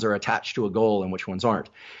which ones are attached to a goal and which ones aren't.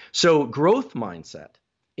 So growth mindset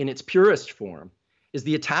in its purest form is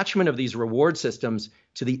the attachment of these reward systems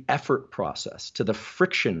to the effort process, to the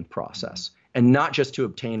friction process, and not just to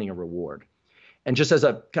obtaining a reward. And just as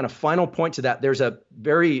a kind of final point to that, there's a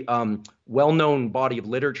very well-known body of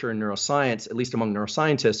literature in neuroscience, at least among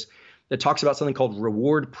neuroscientists, that talks about something called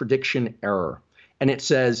reward prediction error. And it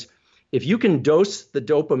says, if you can dose the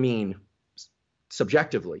dopamine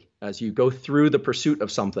subjectively as you go through the pursuit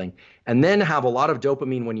of something, and then have a lot of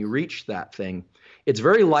dopamine when you reach that thing, it's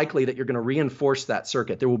very likely that you're going to reinforce that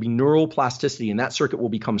circuit. There will be neural plasticity, and that circuit will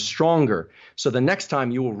become stronger. So the next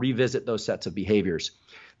time you will revisit those sets of behaviors.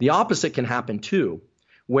 The opposite can happen too,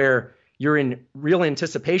 where you're in real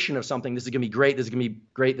anticipation of something. This is going to be great. This is going to be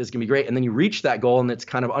great. This is going to be great. And then you reach that goal and it's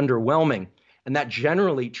kind of underwhelming. And that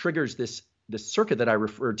generally triggers this circuit that I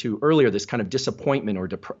referred to earlier, this kind of disappointment or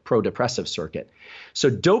pro-depressive circuit. So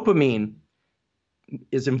dopamine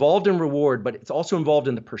is involved in reward, but it's also involved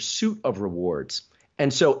in the pursuit of rewards.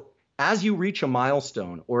 And so as you reach a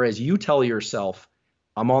milestone, or as you tell yourself,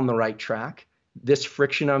 I'm on the right track, this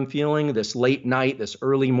friction I'm feeling, this late night, this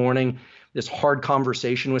early morning, this hard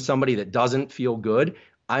conversation with somebody that doesn't feel good,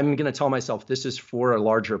 I'm going to tell myself this is for a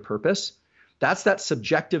larger purpose. That's that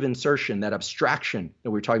subjective insertion, that abstraction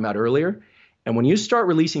that we were talking about earlier. And when you start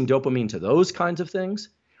releasing dopamine to those kinds of things,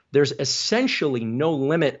 there's essentially no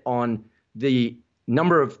limit on the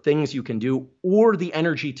number of things you can do or the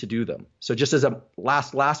energy to do them. So just as a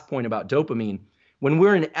last point about dopamine, when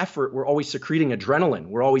we're in effort, we're always secreting adrenaline.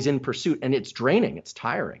 We're always in pursuit, and it's draining. It's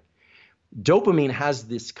tiring. Dopamine has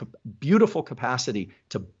this beautiful capacity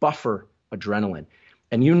to buffer adrenaline.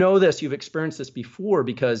 And you know this, you've experienced this before,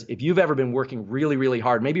 because if you've ever been working really, really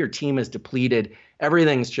hard, maybe your team is depleted,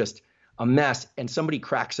 everything's just a mess, and somebody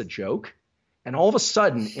cracks a joke, and all of a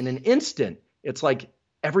sudden, in an instant, it's like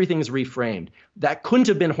everything's reframed. That couldn't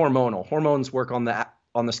have been hormonal. Hormones work on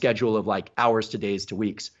the schedule of like hours to days to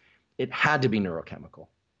weeks. It had to be neurochemical.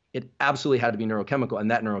 It absolutely had to be neurochemical, and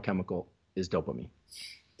that neurochemical is dopamine.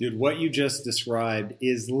 Dude, what you just described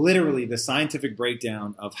is literally the scientific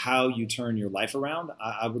breakdown of how you turn your life around.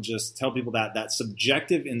 I will just tell people that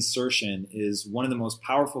subjective insertion is one of the most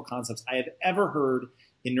powerful concepts I have ever heard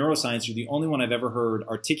in neuroscience. You're the only one I've ever heard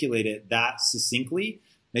articulate it that succinctly.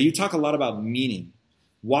 Now, you talk a lot about meaning.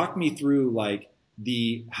 Walk me through like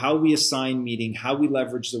how we assign meaning, how we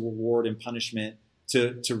leverage the reward and punishment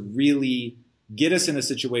to really get us in a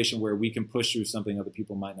situation where we can push through something other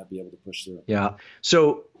people might not be able to push through. Yeah.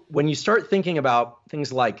 So when you start thinking about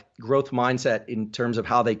things like growth mindset in terms of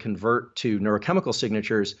how they convert to neurochemical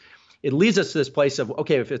signatures, it leads us to this place of,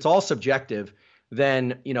 okay, if it's all subjective,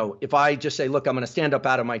 then, if I just say, look, I'm going to stand up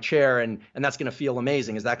out of my chair and that's going to feel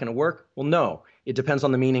amazing, is that going to work? Well, no. It depends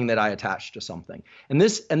on the meaning that I attach to something. And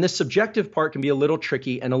this subjective part can be a little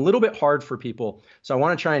tricky and a little bit hard for people. So I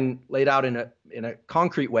want to try and lay it out in a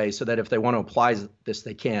concrete way so that if they want to apply this,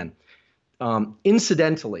 they can.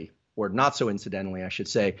 Incidentally, or not so incidentally, I should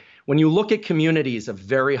say, when you look at communities of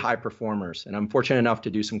very high performers, and I'm fortunate enough to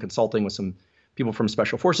do some consulting with some people from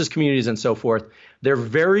special forces communities and so forth, they're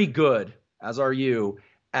very good, as are you,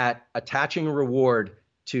 at attaching reward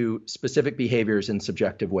to specific behaviors in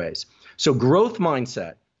subjective ways. So growth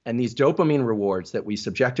mindset and these dopamine rewards that we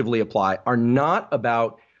subjectively apply are not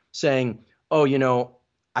about saying, oh,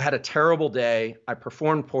 I had a terrible day, I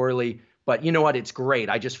performed poorly, but you know what, it's great,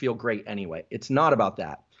 I just feel great anyway. It's not about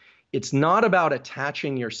that. It's not about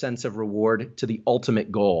attaching your sense of reward to the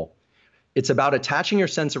ultimate goal. It's about attaching your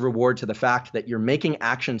sense of reward to the fact that you're making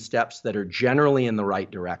action steps that are generally in the right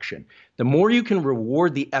direction. The more you can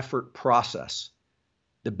reward the effort process,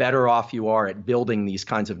 the better off you are at building these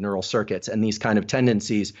kinds of neural circuits and these kind of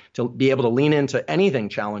tendencies to be able to lean into anything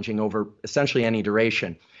challenging over essentially any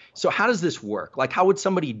duration. So how does this work? Like, how would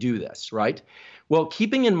somebody do this, right? Well,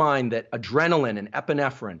 keeping in mind that adrenaline and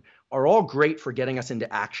epinephrine are all great for getting us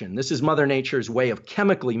into action. This is Mother Nature's way of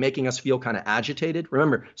chemically making us feel kind of agitated.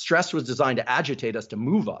 Remember, stress was designed to agitate us, to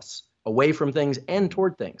move us away from things and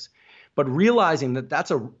toward things. But realizing that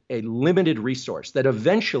that's a limited resource, that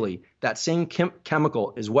eventually that same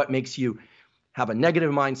chemical is what makes you have a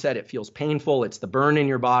negative mindset. It feels painful. It's the burn in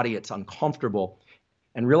your body. It's uncomfortable.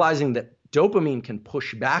 And realizing that dopamine can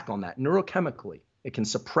push back on that neurochemically. It can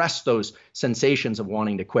suppress those sensations of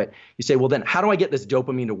wanting to quit. You say, well, then how do I get this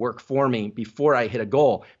dopamine to work for me before I hit a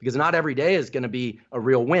goal? Because not every day is going to be a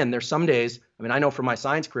real win. There's some days, I know from my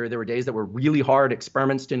science career, there were days that were really hard.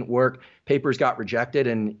 Experiments didn't work. Papers got rejected.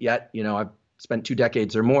 And yet, I've spent 2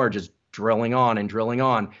 decades or more just drilling on.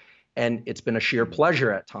 And it's been a sheer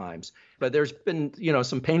pleasure at times. But there's been,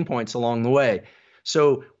 some pain points along the way.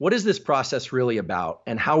 So what is this process really about?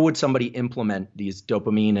 And how would somebody implement these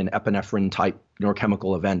dopamine and epinephrine type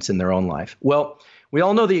neurochemical events in their own life? Well, we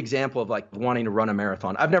all know the example of like wanting to run a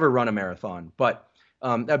marathon. I've never run a marathon, but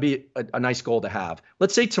that'd be a nice goal to have.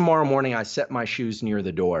 Let's say tomorrow morning I set my shoes near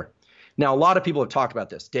the door. Now, a lot of people have talked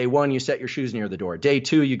about this. Day 1, you set your shoes near the door. Day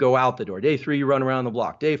 2, you go out the door. Day 3, you run around the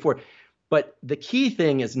block. Day 4. But the key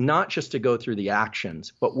thing is not just to go through the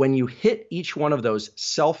actions, but when you hit each one of those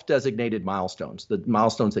self-designated milestones, the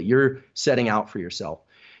milestones that you're setting out for yourself,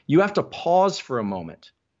 you have to pause for a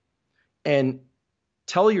moment and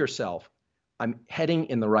tell yourself, I'm heading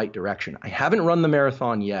in the right direction. I haven't run the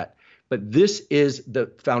marathon yet, but this is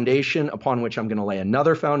the foundation upon which I'm going to lay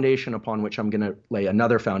another foundation, upon which I'm going to lay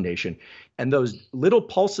another foundation. And those little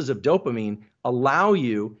pulses of dopamine allow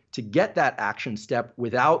you to get that action step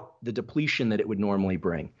without the depletion that it would normally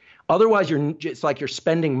bring. Otherwise, it's like you're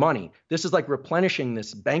spending money. This is like replenishing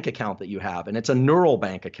this bank account that you have, and it's a neural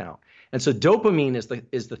bank account. And so dopamine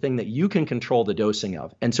is the thing that you can control the dosing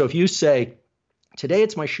of. And so if you say, today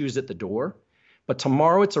it's my shoes at the door, but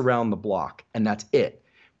tomorrow it's around the block, and that's it.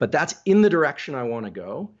 But that's in the direction I want to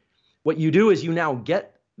go. What you do is you now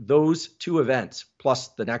get those 2 events, plus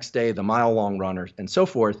the next day, the mile-long runner, and so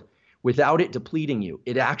forth, without it depleting you.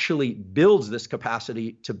 It actually builds this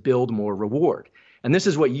capacity to build more reward. And this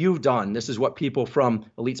is what you've done. This is what people from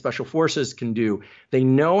elite special forces can do. They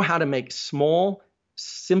know how to make small,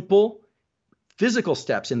 simple, physical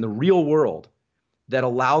steps in the real world that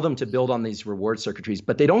allow them to build on these reward circuitries,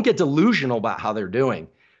 but they don't get delusional about how they're doing.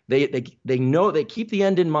 They know, they keep the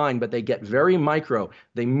end in mind, but they get very micro.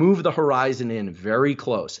 They move the horizon in very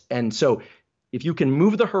close. And so if you can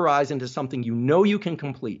move the horizon to something you know you can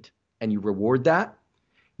complete, and you reward that,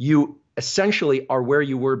 you essentially are where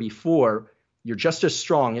you were before. You're just as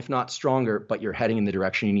strong, if not stronger, but you're heading in the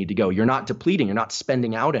direction you need to go. You're not depleting. You're not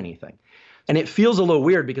spending out anything. And it feels a little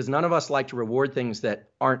weird because none of us like to reward things that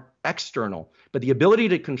aren't external. But the ability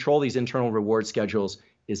to control these internal reward schedules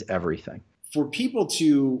is everything. For people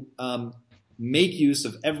to make use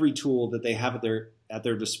of every tool that they have at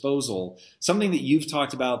their disposal, something that you've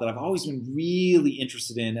talked about that I've always been really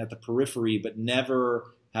interested in at the periphery, but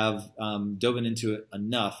never have dove into it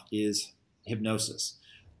enough, is hypnosis.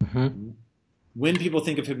 Mm-hmm. When people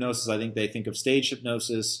think of hypnosis, I think they think of stage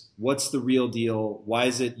hypnosis. What's the real deal? Why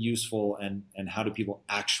is it useful? And how do people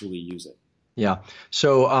actually use it? Yeah.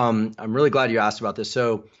 So I'm really glad you asked about this.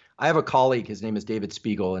 So I have a colleague, his name is David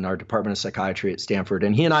Spiegel, in our Department of Psychiatry at Stanford.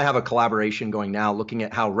 And he and I have a collaboration going now looking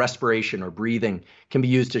at how respiration or breathing can be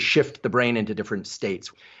used to shift the brain into different states.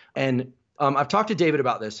 And I've talked to David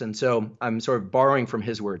about this, and so I'm sort of borrowing from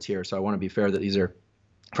his words here, so I want to be fair that these are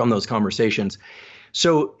from those conversations.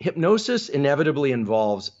 So hypnosis inevitably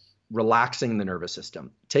involves relaxing the nervous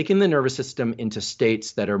system, taking the nervous system into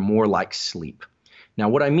states that are more like sleep. Now,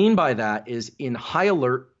 what I mean by that is in high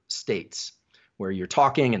alert states where you're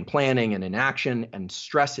talking and planning and in action and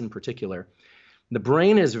stress in particular, the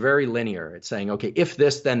brain is very linear. It's saying, okay, if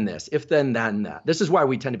this, then this, if then that. This is why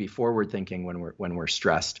we tend to be forward thinking when we're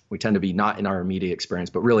stressed. We tend to be not in our immediate experience,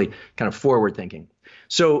 but really kind of forward thinking.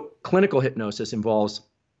 So clinical hypnosis involves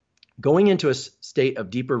going into a state of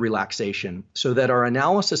deeper relaxation so that our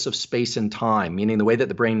analysis of space and time, meaning the way that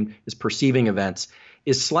the brain is perceiving events,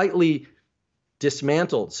 is slightly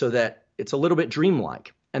dismantled so that it's a little bit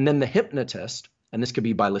dreamlike. And then the hypnotist, and this could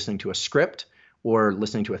be by listening to a script or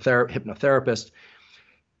listening to a hypnotherapist,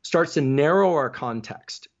 starts to narrow our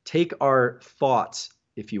context, take our thoughts,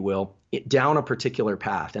 if you will, down a particular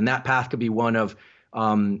path. And that path could be one of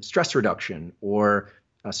stress reduction or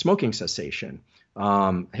smoking cessation.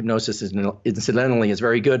 Hypnosis incidentally is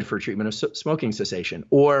very good for treatment of smoking cessation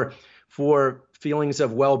or for feelings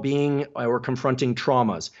of well-being or confronting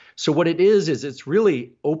traumas. So what it is it's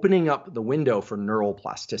really opening up the window for neural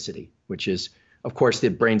plasticity, which is, of course, the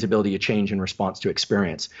brain's ability to change in response to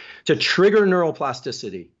experience. To trigger neural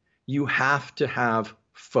plasticity, you have to have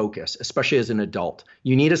focus, especially as an adult.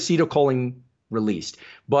 You need acetylcholine released,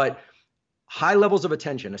 but high levels of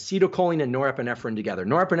attention, acetylcholine and norepinephrine together.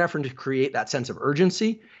 Norepinephrine to create that sense of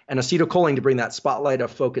urgency, and acetylcholine to bring that spotlight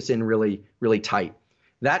of focus in really, really tight.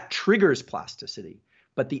 That triggers plasticity.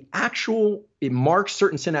 But it marks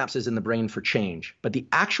certain synapses in the brain for change. But the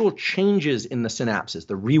actual changes in the synapses,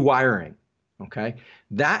 the rewiring, okay,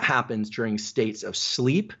 that happens during states of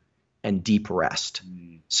sleep and deep rest.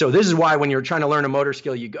 So this is why when you're trying to learn a motor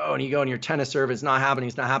skill, you go and your tennis serve, it's not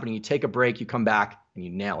happening. You take a break, you come back and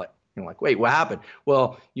you nail it. You're like, wait, what happened?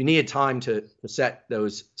 Well, you needed time to set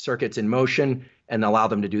those circuits in motion and allow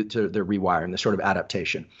them to do the rewiring, the sort of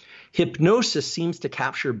adaptation. Hypnosis seems to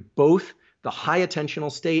capture both the high attentional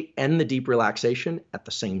state and the deep relaxation at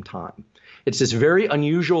the same time. It's this very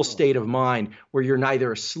unusual state of mind where you're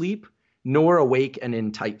neither asleep nor awake and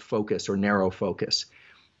in tight focus or narrow focus.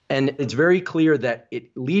 And it's very clear that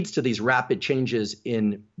it leads to these rapid changes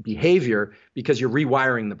in behavior because you're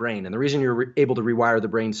rewiring the brain. And the reason you're able to rewire the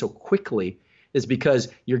brain so quickly is because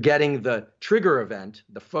you're getting the trigger event,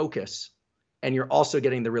 the focus, and you're also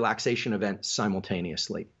getting the relaxation event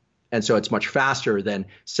simultaneously. And so it's much faster than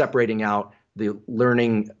separating out the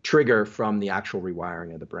learning trigger from the actual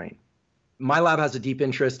rewiring of the brain. My lab has a deep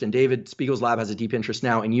interest, and David Spiegel's lab has a deep interest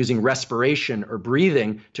now in using respiration or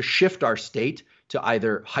breathing to shift our state to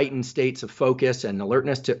either heightened states of focus and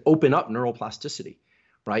alertness to open up neural plasticity,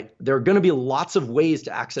 right? There are going to be lots of ways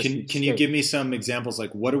to access. Can you give me some examples?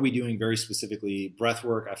 Like, what are we doing very specifically? Breath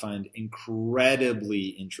work I find incredibly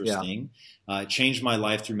interesting. Yeah. Changed my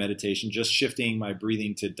life through meditation. Just shifting my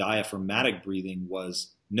breathing to diaphragmatic breathing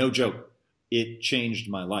was no joke. It changed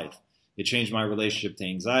my life. It changed my relationship to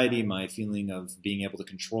anxiety, my feeling of being able to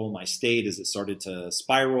control my state as it started to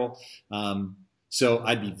spiral. So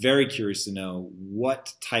I'd be very curious to know,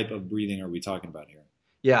 what type of breathing are we talking about here?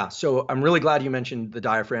 Yeah, so I'm really glad you mentioned the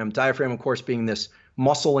diaphragm. Diaphragm, of course, being this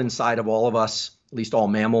muscle inside of all of us, at least all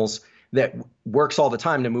mammals, that works all the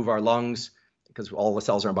time to move our lungs, because all the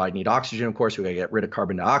cells in our body need oxygen, of course. We've got to get rid of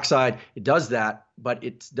carbon dioxide. It does that, but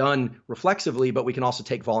it's done reflexively, but we can also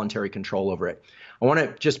take voluntary control over it. I want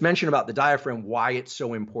to just mention about the diaphragm, why it's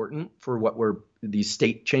so important for these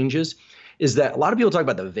state changes, is that a lot of people talk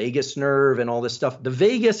about the vagus nerve and all this stuff. The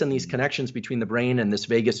vagus and these connections between the brain and this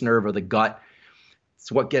vagus nerve or the gut,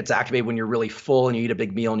 it's what gets activated when you're really full and you eat a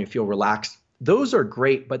big meal and you feel relaxed. Those are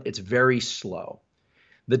great, but it's very slow.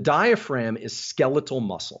 The diaphragm is skeletal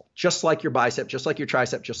muscle, just like your bicep, just like your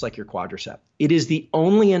tricep, just like your quadricep. It is the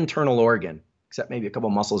only internal organ, except maybe a couple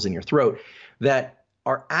muscles in your throat, that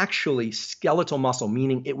are actually skeletal muscle,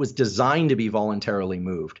 meaning it was designed to be voluntarily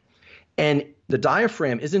moved. And the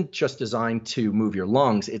diaphragm isn't just designed to move your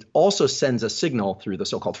lungs. It also sends a signal through the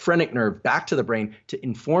so-called phrenic nerve back to the brain to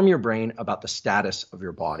inform your brain about the status of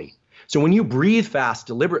your body. So when you breathe fast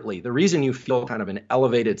deliberately, the reason you feel kind of an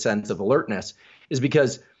elevated sense of alertness is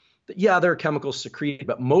because, yeah, there are chemicals secreted,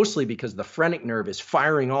 but mostly because the phrenic nerve is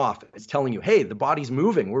firing off. It's telling you, hey, the body's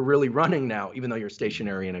moving. We're really running now, even though you're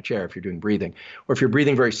stationary in a chair if you're doing breathing. Or if you're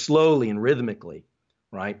breathing very slowly and rhythmically,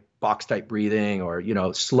 right? Box type breathing or,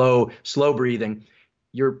 slow breathing.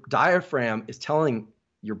 Your diaphragm is telling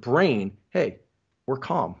your brain, hey, we're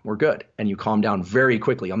calm, we're good. And you calm down very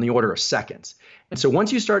quickly on the order of seconds. And so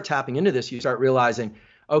once you start tapping into this, you start realizing,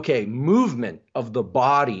 okay, movement of the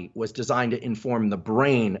body was designed to inform the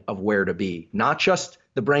brain of where to be, not just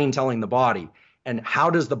the brain telling the body. And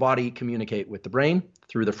how does the body communicate with the brain?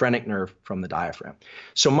 Through the phrenic nerve from the diaphragm.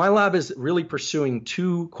 So my lab is really pursuing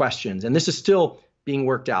two questions, and this is still being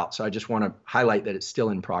worked out. So I just want to highlight that it's still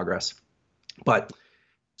in progress. But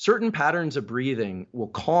certain patterns of breathing will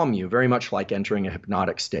calm you, very much like entering a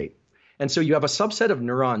hypnotic state. And so you have a subset of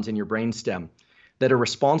neurons in your brainstem that are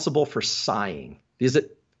responsible for sighing.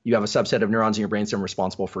 You have a subset of neurons in your brainstem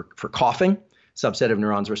responsible for coughing, subset of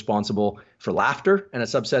neurons responsible for laughter, and a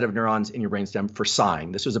subset of neurons in your brainstem for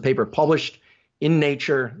sighing. This was a paper published In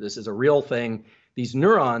nature, this is a real thing. These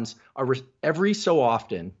neurons are every so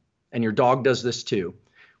often, and your dog does this too,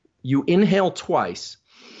 you inhale twice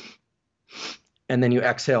and then you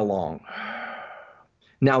exhale long.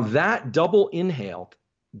 Now that double inhale,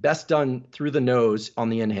 best done through the nose on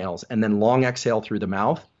the inhales and then long exhale through the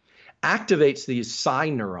mouth, activates these psi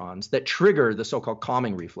neurons that trigger the so-called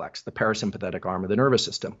calming reflex, the parasympathetic arm of the nervous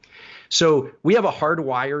system. So we have a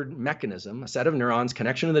hardwired mechanism, a set of neurons,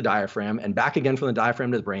 connection to the diaphragm, and back again from the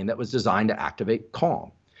diaphragm to the brain that was designed to activate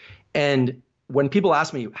calm. And when people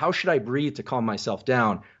ask me, how should I breathe to calm myself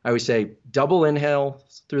down? I always say double inhale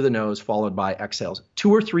through the nose followed by exhales. 2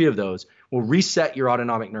 or 3 of those will reset your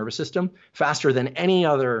autonomic nervous system faster than any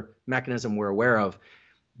other mechanism we're aware of,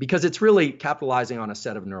 because it's really capitalizing on a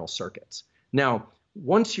set of neural circuits. Now,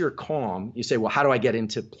 once you're calm, you say, well, how do I get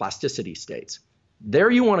into plasticity states? There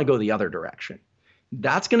you want to go the other direction.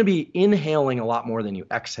 That's going to be inhaling a lot more than you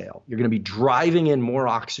exhale. You're going to be driving in more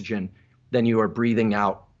oxygen than you are breathing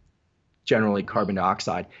out, generally carbon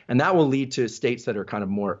dioxide. And that will lead to states that are kind of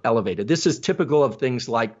more elevated. This is typical of things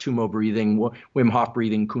like Tummo breathing, Wim Hof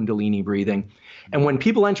breathing, Kundalini breathing. And when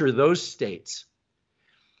people enter those states,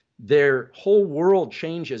 their whole world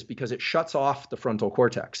changes because it shuts off the frontal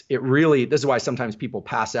cortex. It really, this is why sometimes people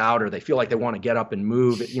pass out or they feel like they want to get up and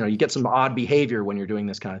move. You know, you get some odd behavior when you're doing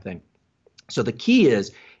this kind of thing. So the key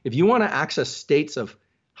is, if you want to access states of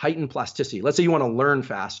heightened plasticity, let's say you want to learn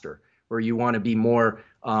faster, or you want to be more,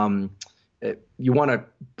 you want to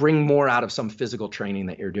bring more out of some physical training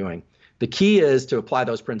that you're doing. The key is to apply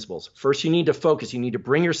those principles. First, you need to focus. You need to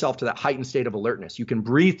bring yourself to that heightened state of alertness. You can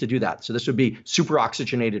breathe to do that. So this would be super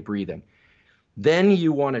oxygenated breathing. Then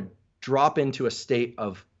you want to drop into a state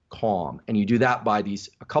of calm. And you do that by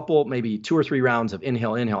a couple, maybe 2 or 3 rounds of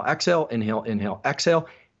inhale, inhale, exhale, inhale, inhale, exhale.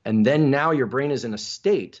 And then now your brain is in a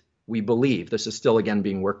state, we believe, this is still again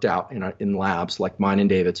being worked out in labs like mine and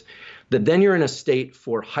David's, that then you're in a state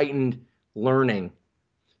for heightened learning,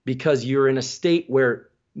 because you're in a state where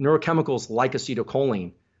neurochemicals like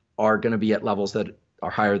acetylcholine are going to be at levels that are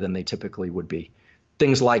higher than they typically would be.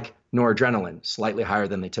 Things like noradrenaline, slightly higher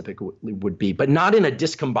than they typically would be, but not in a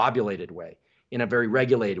discombobulated way, in a very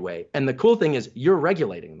regulated way. And the cool thing is you're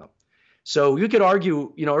regulating them. So you could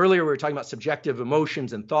argue, earlier we were talking about subjective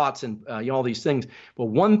emotions and thoughts and all these things. But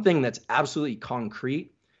one thing that's absolutely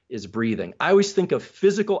concrete is breathing. I always think of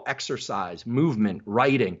physical exercise, movement,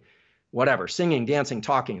 writing, whatever, singing, dancing,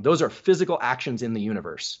 talking. Those are physical actions in the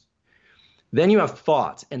universe. Then you have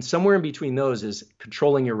thoughts, and somewhere in between those is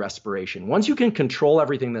controlling your respiration. Once you can control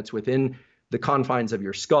everything that's within the confines of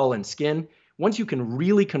your skull and skin, once you can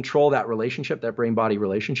really control that relationship, that brain-body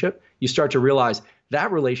relationship, you start to realize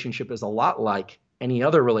that relationship is a lot like any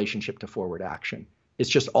other relationship to forward action. It's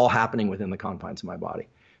just all happening within the confines of my body.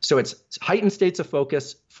 So it's heightened states of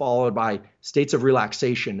focus followed by states of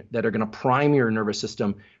relaxation that are going to prime your nervous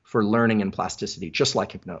system for learning and plasticity, just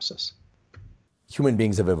like hypnosis. Human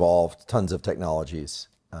beings have evolved tons of technologies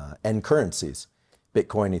and currencies.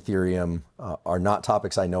 Bitcoin, Ethereum are not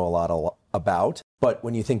topics I know a lot about. But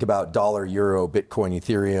when you think about dollar, euro, Bitcoin,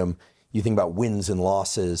 Ethereum, you think about wins and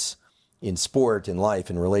losses in sport, in life,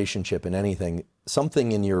 in relationship, in anything.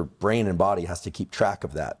 Something in your brain and body has to keep track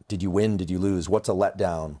of that. Did you win? Did you lose? What's a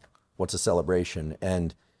letdown? What's a celebration?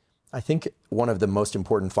 And I think one of the most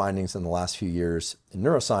important findings in the last few years in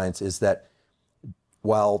neuroscience is that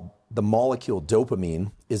while the molecule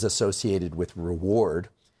dopamine is associated with reward,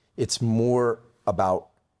 it's more about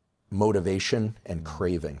motivation and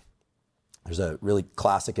craving. There's a really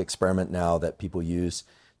classic experiment now that people use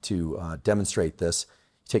to demonstrate this.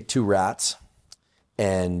 You take 2 rats,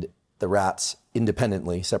 and the rats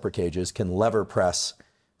independently, separate cages, can lever press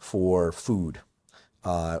for food,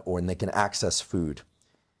 or they can access food.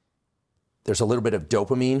 There's a little bit of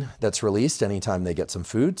dopamine that's released anytime they get some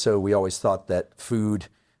food. So we always thought that food,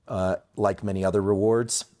 like many other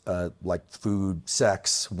rewards, like food,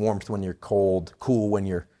 sex, warmth when you're cold, cool when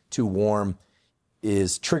you're too warm,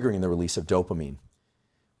 is triggering the release of dopamine.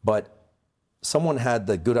 But someone had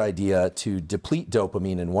the good idea to deplete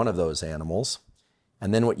dopamine in one of those animals.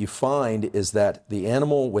 And then what you find is that the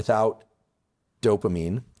animal without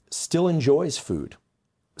dopamine still enjoys food,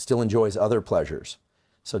 still enjoys other pleasures.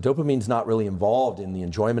 So dopamine's not really involved in the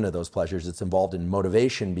enjoyment of those pleasures. It's involved in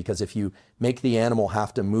motivation, because if you make the animal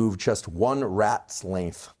have to move just 1 rat's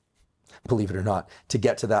length, believe it or not, to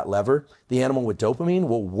get to that lever, the animal with dopamine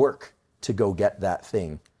will work to go get that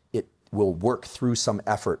thing. It will work through some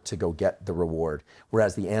effort to go get the reward.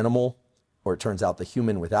 Whereas the animal, or it turns out the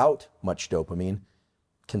human without much dopamine,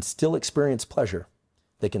 can still experience pleasure.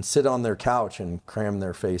 They can sit on their couch and cram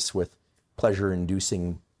their face with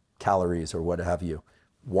pleasure-inducing calories or what have you,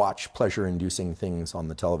 watch pleasure-inducing things on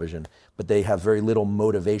the television, but they have very little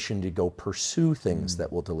motivation to go pursue things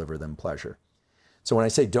that will deliver them pleasure. So when I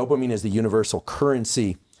say dopamine is the universal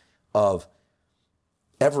currency of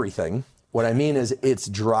everything, what I mean is it's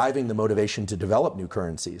driving the motivation to develop new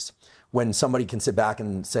currencies. When somebody can sit back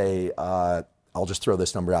and say, I'll just throw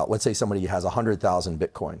this number out. Let's say somebody has 100,000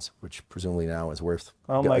 Bitcoins, which presumably now is worth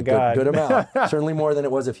a good amount, certainly more than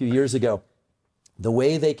it was a few years ago. The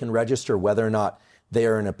way they can register whether or not they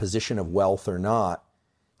are in a position of wealth or not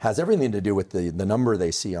has everything to do with the number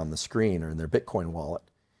they see on the screen or in their Bitcoin wallet.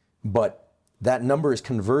 But that number is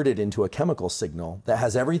converted into a chemical signal that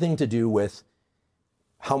has everything to do with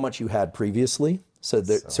how much you had previously.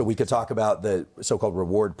 So we could talk about the so-called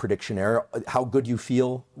reward prediction error. How good you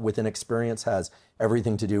feel with an experience has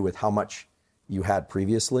everything to do with how much you had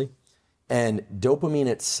previously. And dopamine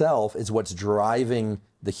itself is what's driving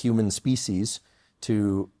the human species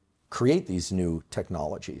to create these new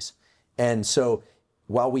technologies. And so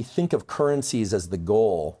while we think of currencies as the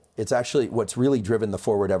goal, it's actually what's really driven the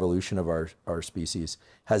forward evolution of our species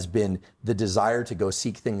has been the desire to go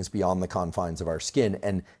seek things beyond the confines of our skin.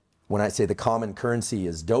 And when I say the common currency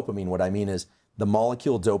is dopamine, what I mean is the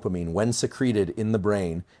molecule dopamine, when secreted in the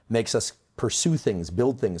brain, makes us pursue things,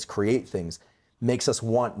 build things, create things, makes us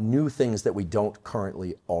want new things that we don't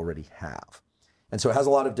currently already have. And so it has a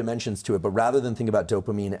lot of dimensions to it, but rather than think about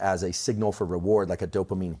dopamine as a signal for reward, like a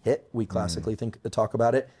dopamine hit, we classically talk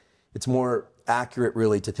about it, it's more accurate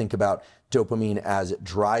really to think about dopamine as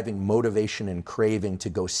driving motivation and craving to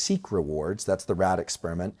go seek rewards. That's the rat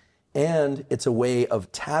experiment. And it's a way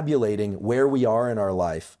of tabulating where we are in our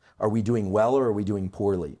life. Are we doing well or are we doing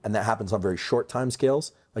poorly? And that happens on very short time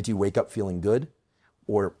scales. Like, do you wake up feeling good?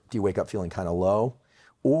 Or do you wake up feeling kind of low?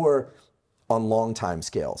 Or on long time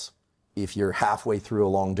scales. If you're halfway through a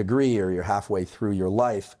long degree or you're halfway through your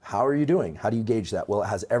life, how are you doing? How do you gauge that? Well, it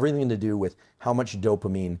has everything to do with how much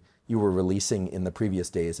dopamine you were releasing in the previous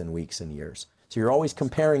days and weeks and years. So you're always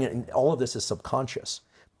comparing it, and all of this is subconscious.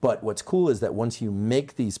 But what's cool is that once you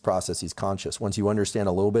make these processes conscious, once you understand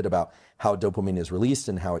a little bit about how dopamine is released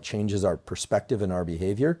and how it changes our perspective and our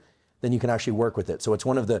behavior, then you can actually work with it. So it's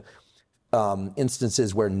one of the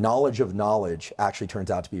instances where knowledge of knowledge actually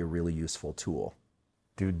turns out to be a really useful tool.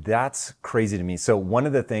 Dude, that's crazy to me. So one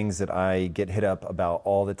of the things that I get hit up about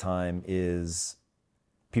all the time is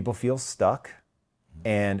people feel stuck.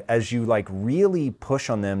 And as you like really push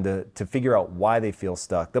on them to figure out why they feel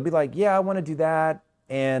stuck, they'll be like, yeah, I want to do that.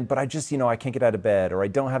 But I just, I can't get out of bed, or I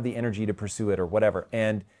don't have the energy to pursue it, or whatever.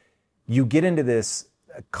 And you get into this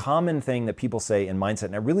common thing that people say in mindset,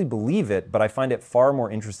 and I really believe it, but I find it far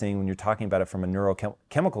more interesting when you're talking about it from a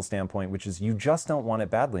neurochemical standpoint, which is you just don't want it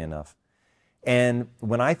badly enough. And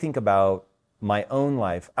when I think about my own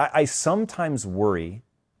life, I sometimes worry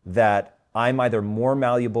that I'm either more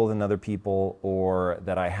malleable than other people, or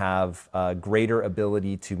that I have a greater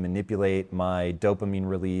ability to manipulate my dopamine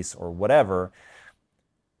release or whatever,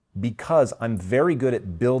 because I'm very good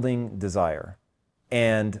at building desire.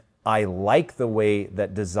 And I like the way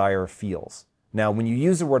that desire feels. Now, when you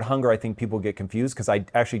use the word hunger, I think people get confused, because I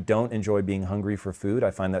actually don't enjoy being hungry for food.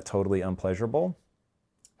 I find that totally unpleasurable.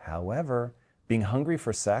 However, being hungry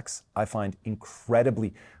for sex, I find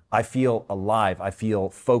incredibly, I feel alive, I feel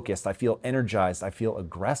focused, I feel energized, I feel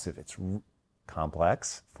aggressive. It's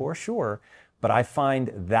complex for sure, but I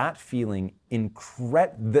find that feeling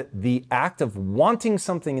the act of wanting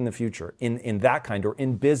something in the future, in that kind, or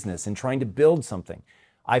in business, and trying to build something.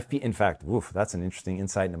 I feel, in fact, that's an interesting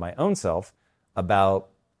insight into my own self about,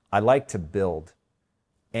 I like to build.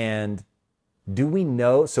 And do we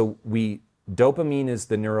know, dopamine is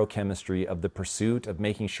the neurochemistry of the pursuit of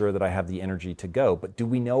making sure that I have the energy to go. But do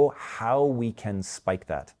we know how we can spike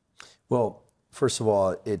that? Well, first of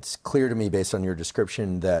all, it's clear to me based on your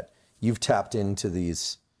description that you've tapped into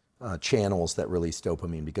these channels that release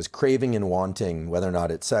dopamine, because craving and wanting, whether or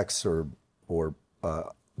not it's sex or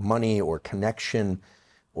money or connection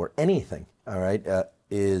or anything, all right,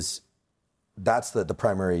 that's the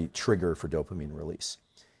primary trigger for dopamine release.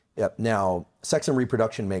 Yep. Now, sex and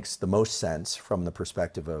reproduction makes the most sense from the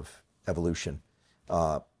perspective of evolution.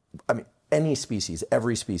 Any species,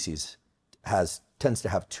 every species tends to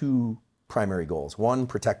have two primary goals. One,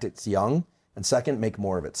 protect its young, and second, make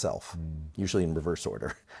more of itself, usually in reverse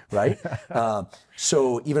order, right?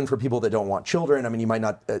 So even for people that don't want children, you might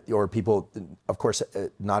not, or people, of course,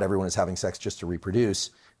 not everyone is having sex just to reproduce,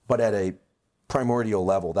 but at a primordial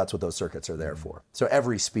level, that's what those circuits are there for. So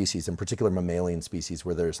every species, in particular mammalian species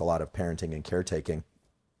where there's a lot of parenting and caretaking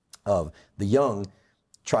of the young,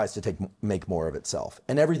 tries to make more of itself.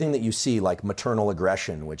 And everything that you see, like maternal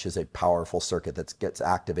aggression, which is a powerful circuit that gets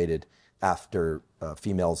activated after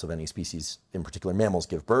females of any species, in particular mammals,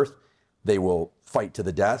 give birth, they will fight to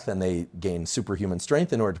the death and they gain superhuman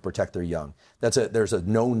strength in order to protect their young. There's a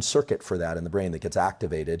known circuit for that in the brain that gets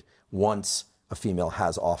activated once a female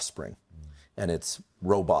has offspring, and it's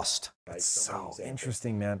robust. That's so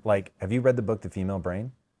interesting, man. Like, have you read the book, The Female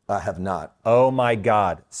Brain? I have not. Oh my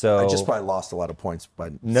God. So I just probably lost a lot of points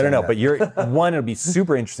by No. But it'll be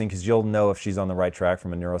super interesting because you'll know if she's on the right track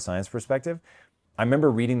from a neuroscience perspective. I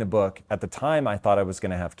remember reading the book. At the time, I thought I was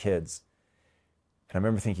going to have kids. And I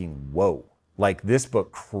remember thinking, whoa, like this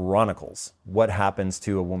book chronicles what happens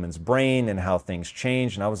to a woman's brain and how things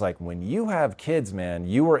change. And I was like, when you have kids, man,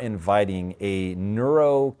 you are inviting a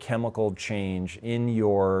neurochemical change in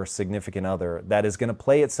your significant other that is going to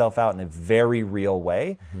play itself out in a very real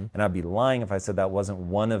way. Mm-hmm. And I'd be lying if I said that wasn't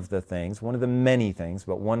one of the many things,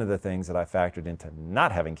 but one of the things that I factored into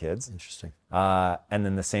not having kids. Interesting. And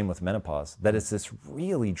then the same with menopause, that it's this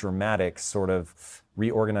really dramatic sort of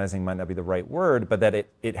reorganizing, might not be the right word, but that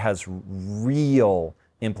it has real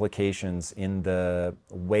implications in the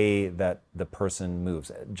way that the person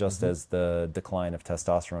moves, just as the decline of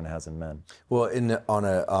testosterone has in men. Well,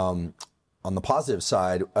 on the positive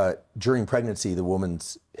side, during pregnancy, the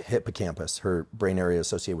woman's hippocampus, her brain area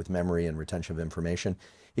associated with memory and retention of information,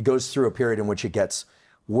 it goes through a period in which it gets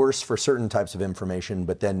worse for certain types of information,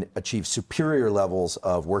 but then achieves superior levels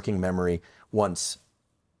of working memory once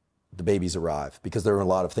the babies arrive, because there are a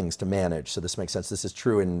lot of things to manage. So this makes sense. This is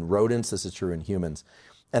true in rodents. This is true in humans.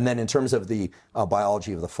 And then in terms of the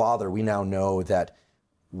biology of the father, we now know that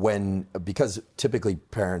because typically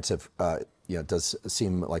parents have, it does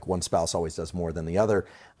seem like one spouse always does more than the other.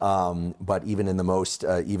 But even in the most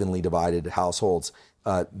evenly divided households,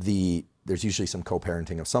 there's usually some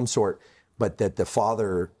co-parenting of some sort, but that the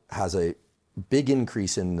father has a big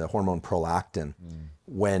increase in the hormone prolactin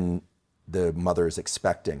when the mother is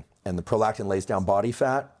expecting. And the prolactin lays down body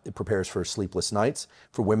fat. It prepares for sleepless nights.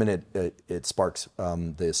 For women, it sparks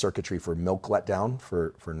the circuitry for milk letdown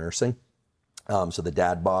for nursing. So the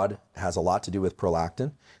dad bod has a lot to do with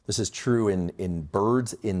prolactin. This is true in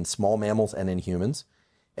birds, in small mammals, and in humans.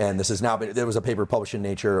 And this is now, there was a paper published in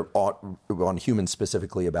Nature on humans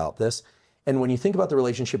specifically about this. And when you think about the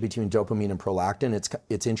relationship between dopamine and prolactin,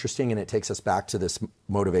 it's interesting, and it takes us back to this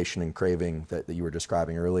motivation and craving that you were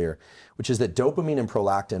describing earlier, which is that dopamine and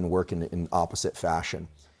prolactin work in opposite fashion.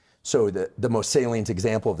 So the most salient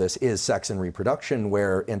example of this is sex and reproduction,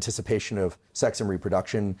 where anticipation of sex and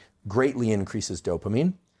reproduction greatly increases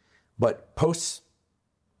dopamine, but post-sex,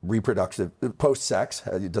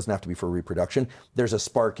 it doesn't have to be for reproduction, there's a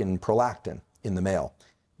spark in prolactin in the male.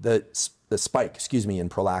 The spike, in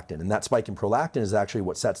prolactin. And that spike in prolactin is actually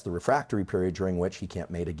what sets the refractory period during which he can't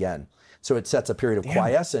mate again. So it sets a period of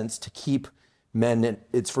quiescence to keep men,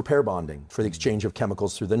 it's for pair bonding, for the exchange of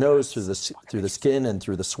chemicals through the nose, through the skin, and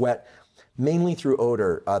through the sweat, mainly through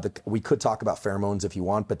odor. We could talk about pheromones if you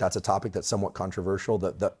want, but that's a topic that's somewhat controversial.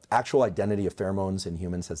 The actual identity of pheromones in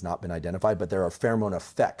humans has not been identified, but there are pheromone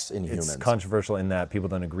effects in humans. It's controversial in that people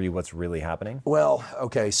don't agree what's really happening? Well,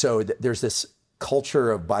 okay, so there's this culture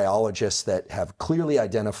of biologists that have clearly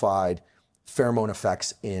identified pheromone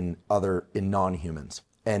effects in non-humans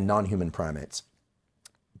and non-human primates.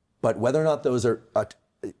 But whether or not those are,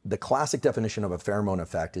 the classic definition of a pheromone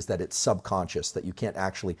effect is that it's subconscious, that you can't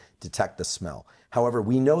actually detect the smell. However,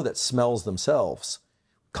 we know that smells themselves,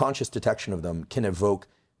 conscious detection of them, can evoke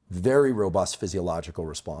very robust physiological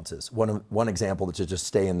responses. One example, to just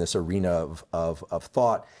stay in this arena of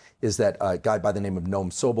thought, is that a guy by the name of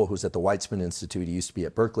Noam Sobel, who's at the Weizmann Institute, he used to be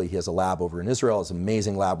at Berkeley, he has a lab over in Israel, has an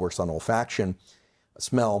amazing lab, works on olfaction,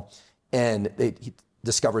 smell, and he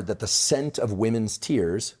discovered that the scent of women's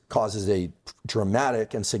tears causes a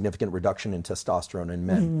dramatic and significant reduction in testosterone in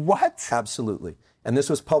men. What? Absolutely. And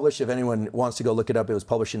this was published, if anyone wants to go look it up, it was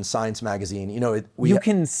published in Science magazine. You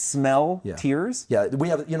can smell tears? Yeah, we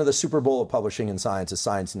have, the Super Bowl of publishing in science is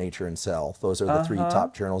Science, Nature, and Cell. Those are the three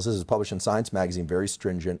top journals. This is published in Science magazine, very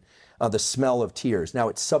stringent. The smell of tears. Now,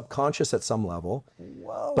 it's subconscious at some level.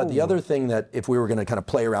 Whoa. But the other thing that, if we were going to kind of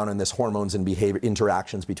play around in this hormones and behavior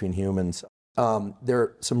interactions between humans, there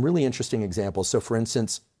are some really interesting examples. So, for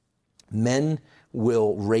instance, men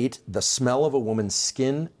will rate the smell of a woman's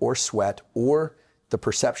skin or sweat or the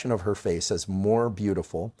perception of her face as more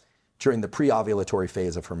beautiful during the pre-ovulatory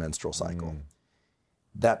phase of her menstrual cycle.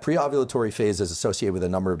 That pre-ovulatory phase is associated with a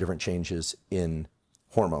number of different changes in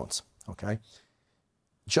hormones, okay?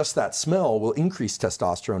 Just that smell will increase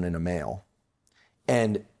testosterone in a male.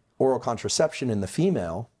 And oral contraception in the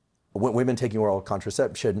female, when women taking oral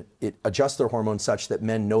contraception, it adjusts their hormones such that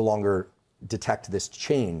men no longer detect this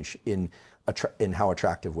change in in how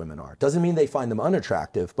attractive women are. Doesn't mean they find them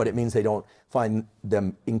unattractive, but it means they don't find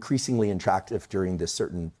them increasingly attractive during this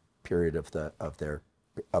certain period of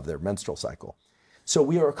their menstrual cycle. So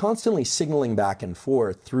we are constantly signaling back and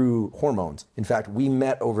forth through hormones. In fact, we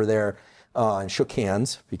met over there and shook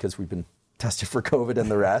hands because we've been tested for COVID and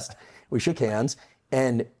the rest. We shook hands,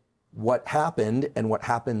 and what happened and what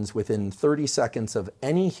happens within 30 seconds of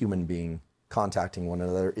any human being contacting one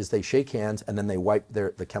another is they shake hands and then they wipe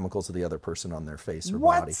the chemicals of the other person on their face or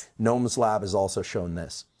body. Noam's lab has also shown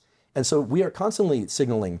this. And so we are constantly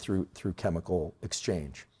signaling through chemical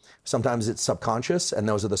exchange. Sometimes it's subconscious, and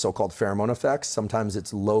those are the so-called pheromone effects. Sometimes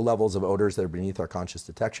it's low levels of odors that are beneath our conscious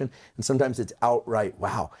detection. And sometimes it's outright,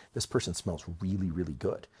 wow, this person smells really, really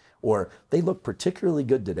good. Or they look particularly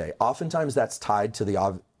good today. Oftentimes that's tied to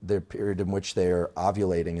the period in which they're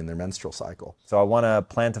ovulating in their menstrual cycle. So I want to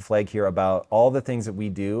plant a flag here about all the things that we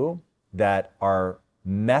do that are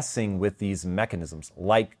messing with these mechanisms,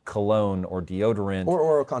 like cologne or deodorant. Or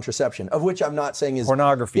oral contraception, of which I'm not saying is...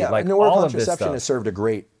 pornography, yeah, like oral all of this contraception stuff. has served a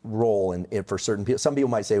great role in for certain people. Some people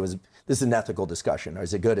might say this is an ethical discussion.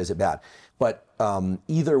 Is it good, is it bad? But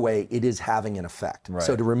either way, it is having an effect. Right.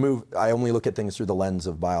 So I only look at things through the lens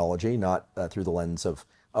of biology, not through the lens of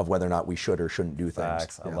whether or not we should or shouldn't do things.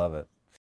 Facts. I love it.